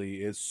Jeff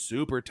Keighley is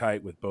super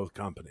tight with both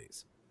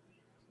companies,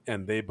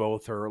 and they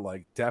both are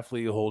like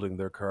definitely holding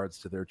their cards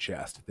to their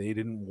chest. They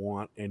didn't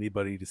want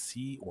anybody to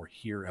see or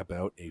hear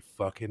about a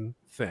fucking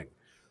thing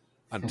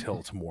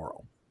until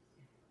tomorrow,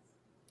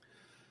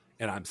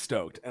 and I'm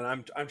stoked. And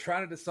I'm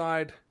trying to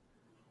decide,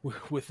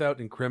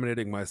 without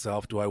incriminating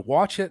myself, do I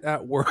watch it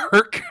at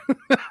work?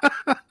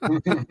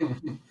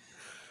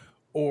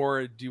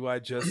 Or do I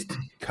just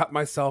cut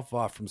myself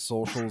off from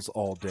socials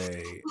all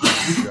day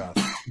and just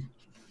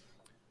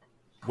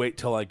wait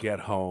till I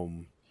get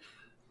home,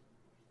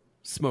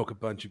 smoke a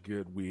bunch of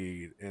good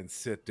weed, and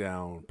sit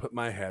down, put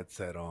my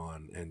headset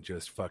on, and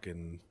just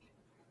fucking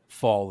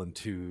fall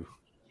into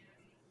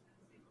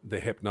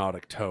the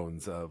hypnotic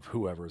tones of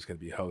whoever is going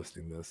to be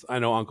hosting this? I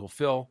know Uncle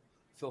Phil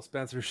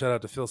Spencer, shout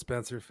out to Phil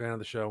Spencer, fan of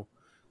the show.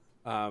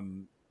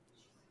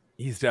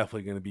 He's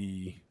definitely going to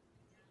be...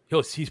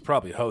 He's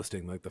probably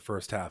hosting like the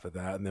first half of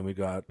that, and then we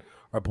got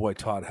our boy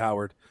Todd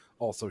Howard.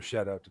 Also,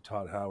 shout out to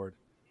Todd Howard,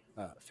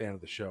 fan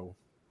of the show,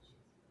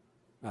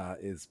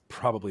 is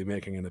probably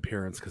making an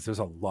appearance, because there's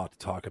a lot to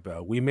talk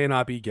about. We may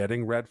not be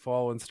getting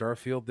Redfall and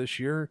Starfield this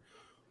year,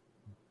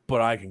 but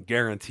I can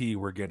guarantee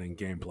we're getting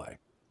gameplay.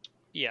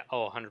 Yeah.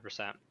 Oh,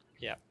 100%.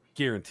 Yeah.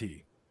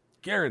 Guarantee.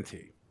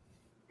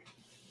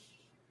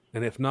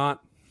 And if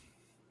not,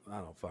 I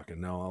don't fucking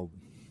know. I'll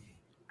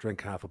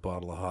drink half a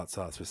bottle of hot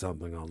sauce or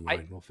something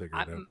online. We'll figure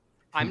it out.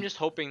 I'm just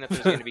hoping that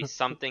there's going to be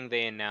something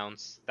they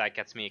announce that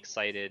gets me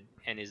excited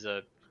and is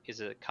a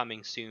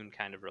coming soon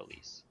kind of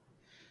release.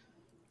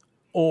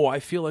 Oh, I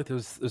feel like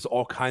there's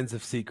all kinds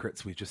of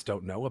secrets we just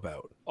don't know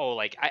about. Oh,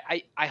 like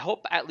I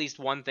hope at least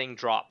one thing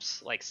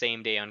drops like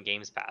same day on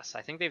Games Pass.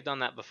 I think they've done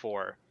that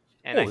before,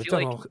 and I feel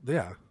like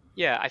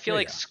I feel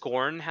like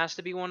Scorn has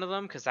to be one of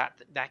them, because that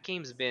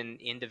game's been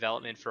in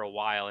development for a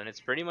while, and it's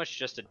pretty much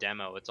just a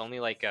demo. It's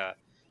only like a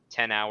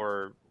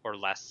 10-hour or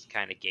less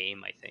kind of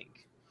game, I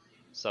think.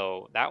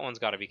 So that one's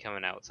got to be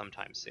coming out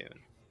sometime soon.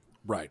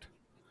 Right.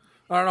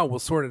 I don't know. We'll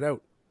sort it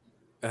out.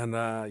 And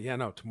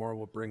tomorrow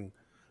we'll bring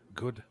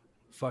good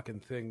fucking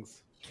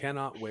things.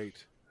 Cannot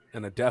wait.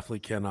 And I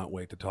definitely cannot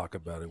wait to talk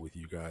about it with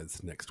you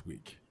guys next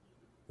week.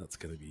 That's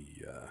gonna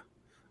be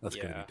gonna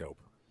be dope.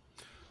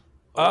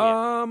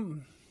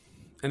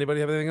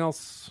 Anybody have anything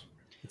else?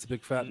 It's a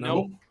big fat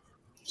no.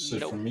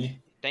 Nope. For me.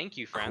 Thank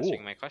you for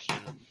answering my question.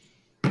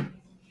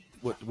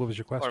 What was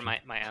your question? Or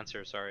my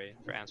answer, sorry,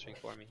 for answering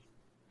for me.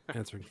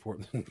 Answering for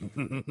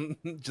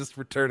just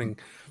returning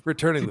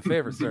the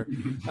favor, sir.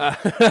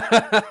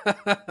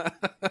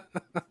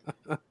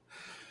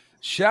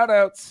 Shout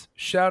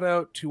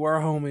out to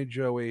our homie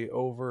Joey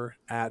over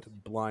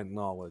at Blind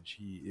Knowledge.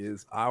 He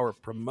is our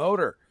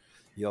promoter.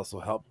 He also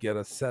helped get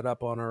us set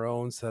up on our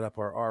own, set up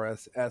our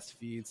RSS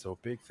feed. So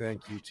big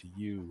thank you to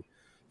you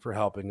for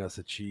helping us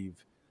achieve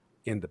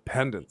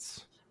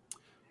independence.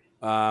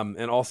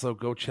 And also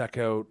go check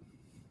out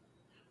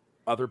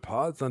other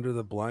pods under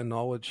the Blind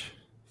Knowledge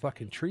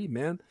fucking tree,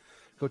 man.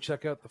 Go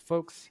check out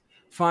the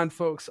fine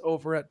folks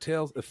over at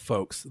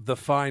the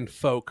fine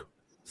folk,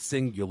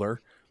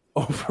 singular,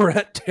 over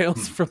at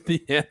Tales from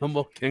the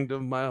Animal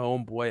Kingdom. My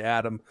homeboy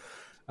Adam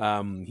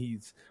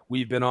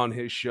We've been on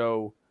his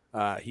show.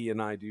 He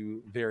and I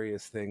do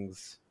various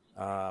things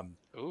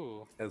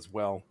Ooh. as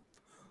well.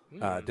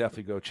 Mm.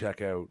 Definitely go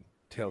check out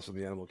Tales from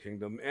the Animal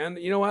Kingdom. And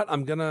you know what?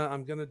 I'm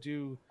gonna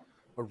do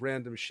a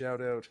random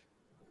shout out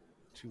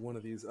to one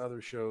of these other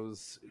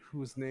shows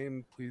whose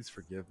name, please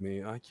forgive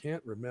me, I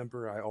can't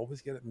remember. I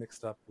always get it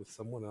mixed up with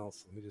someone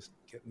else. Let me just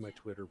get in my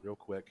Twitter real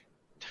quick.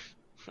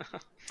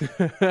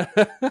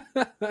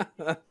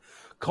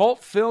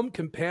 Cult Film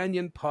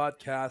Companion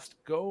Podcast.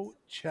 Go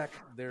check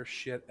their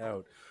shit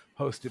out.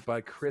 Hosted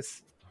by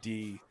Chris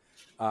D.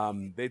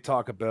 They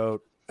talk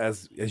about,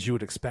 as you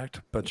would expect,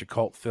 a bunch of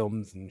cult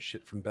films and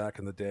shit from back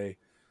in the day.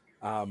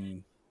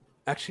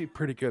 Actually,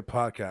 pretty good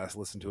podcast.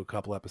 Listen to a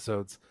couple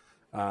episodes.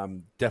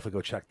 Definitely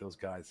go check those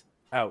guys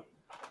out.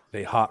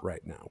 They hot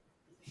right now.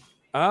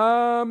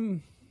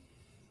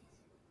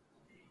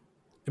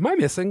 Am I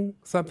missing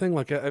something?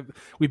 Like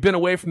we've been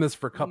away from this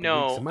for a couple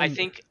weeks.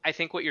 No, I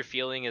think what you're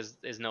feeling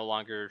is no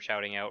longer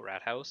shouting out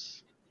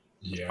Ratthaus.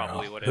 Yeah,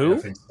 probably what it Who? I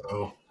think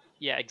so.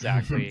 Yeah,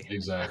 exactly.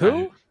 Exactly.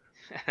 Who?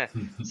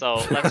 So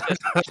let's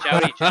just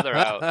shout each other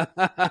out.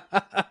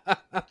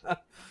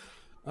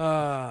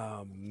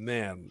 Oh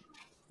man,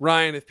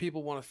 Ryan, if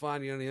people want to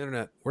find you on the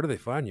internet, where do they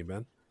find you,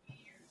 man?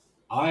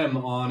 I am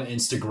on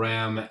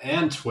Instagram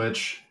and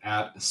Twitch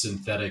at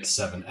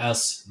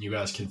Synthetic7S. You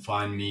guys can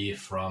find me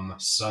from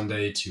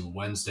Sunday to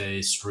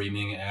Wednesday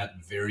streaming at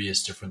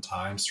various different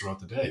times throughout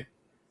the day.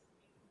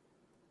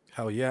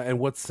 Hell yeah! And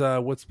what's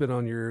been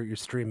on your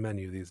stream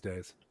menu these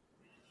days?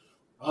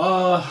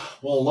 Well,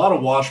 a lot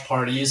of watch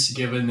parties,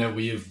 given that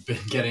we've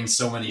been getting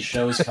so many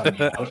shows coming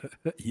out.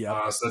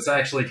 Yeah. So it's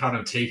actually kind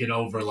of taken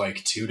over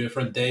like 2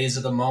 different days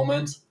at the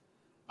moment.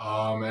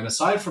 And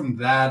aside from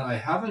that, I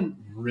haven't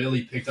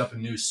really picked up a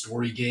new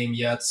story game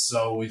yet,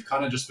 so we've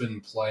kind of just been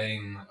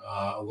playing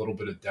a little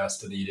bit of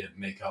Destiny to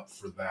make up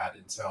for that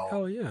until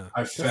Hell yeah!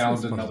 I Destiny's found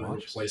fun to another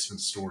watch. replacement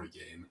story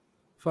game.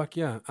 Fuck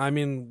yeah! I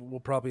mean,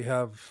 we'll probably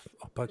have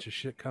a bunch of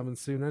shit coming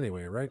soon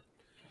anyway, right?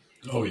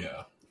 Oh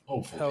yeah,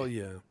 hopefully. Hell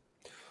yeah!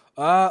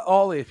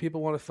 Ollie, if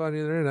people want to find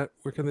you on the internet,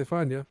 where can they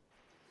find you?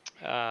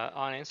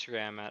 On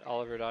Instagram at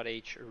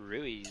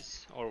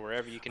Oliver.H.Ruiz or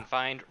wherever you can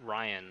find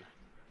Ryan.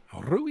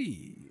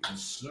 Rui.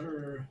 Yes,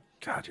 sir.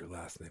 God, your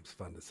last name's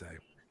fun to say.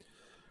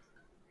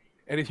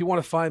 And if you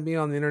want to find me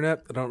on the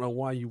internet, I don't know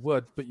why you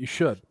would, but you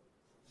should.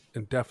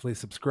 And definitely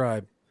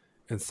subscribe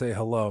and say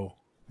hello.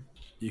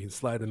 You can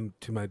slide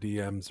into my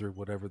DMs or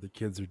whatever the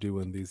kids are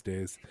doing these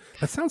days.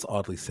 That sounds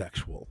oddly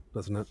sexual,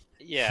 doesn't it?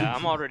 Yeah,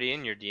 I'm already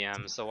in your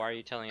DMs, so why are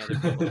you telling other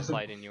people to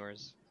slide in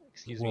yours?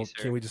 Excuse me, sir.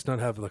 Can we just not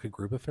have like a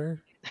group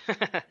affair?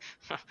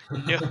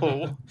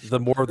 No. The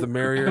more the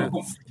merrier.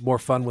 It's more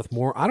fun with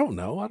more. I don't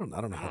know. I don't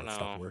know how that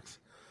stuff works.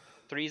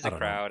 Three's I a don't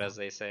crowd, know. as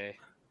they say.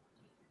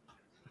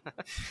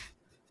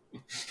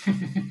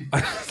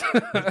 I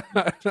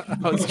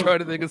was trying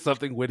to think of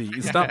something witty.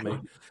 You stumped me.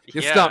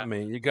 You Yeah. stumped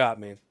me. You got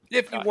me.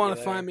 If you Got want you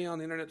to there. find me on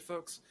the internet,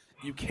 folks,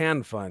 you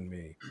can find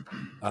me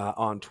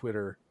on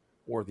Twitter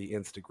or the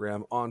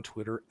Instagram. On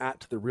Twitter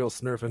at The Real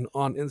Snurfin.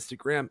 On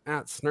Instagram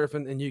at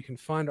Snurfin. And you can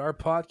find our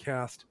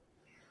podcast,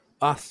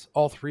 us,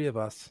 all three of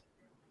us,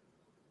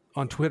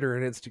 on Twitter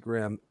and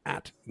Instagram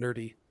at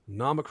Nerdy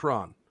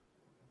Nomicron.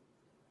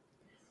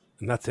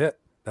 And that's it.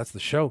 That's the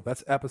show.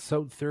 That's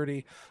episode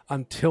 30.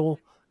 Until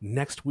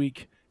next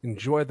week,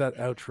 enjoy that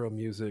outro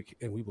music,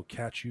 and we will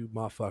catch you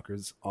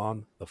motherfuckers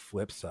on the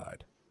flip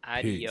side.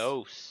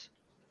 Adios.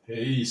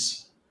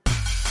 Peace.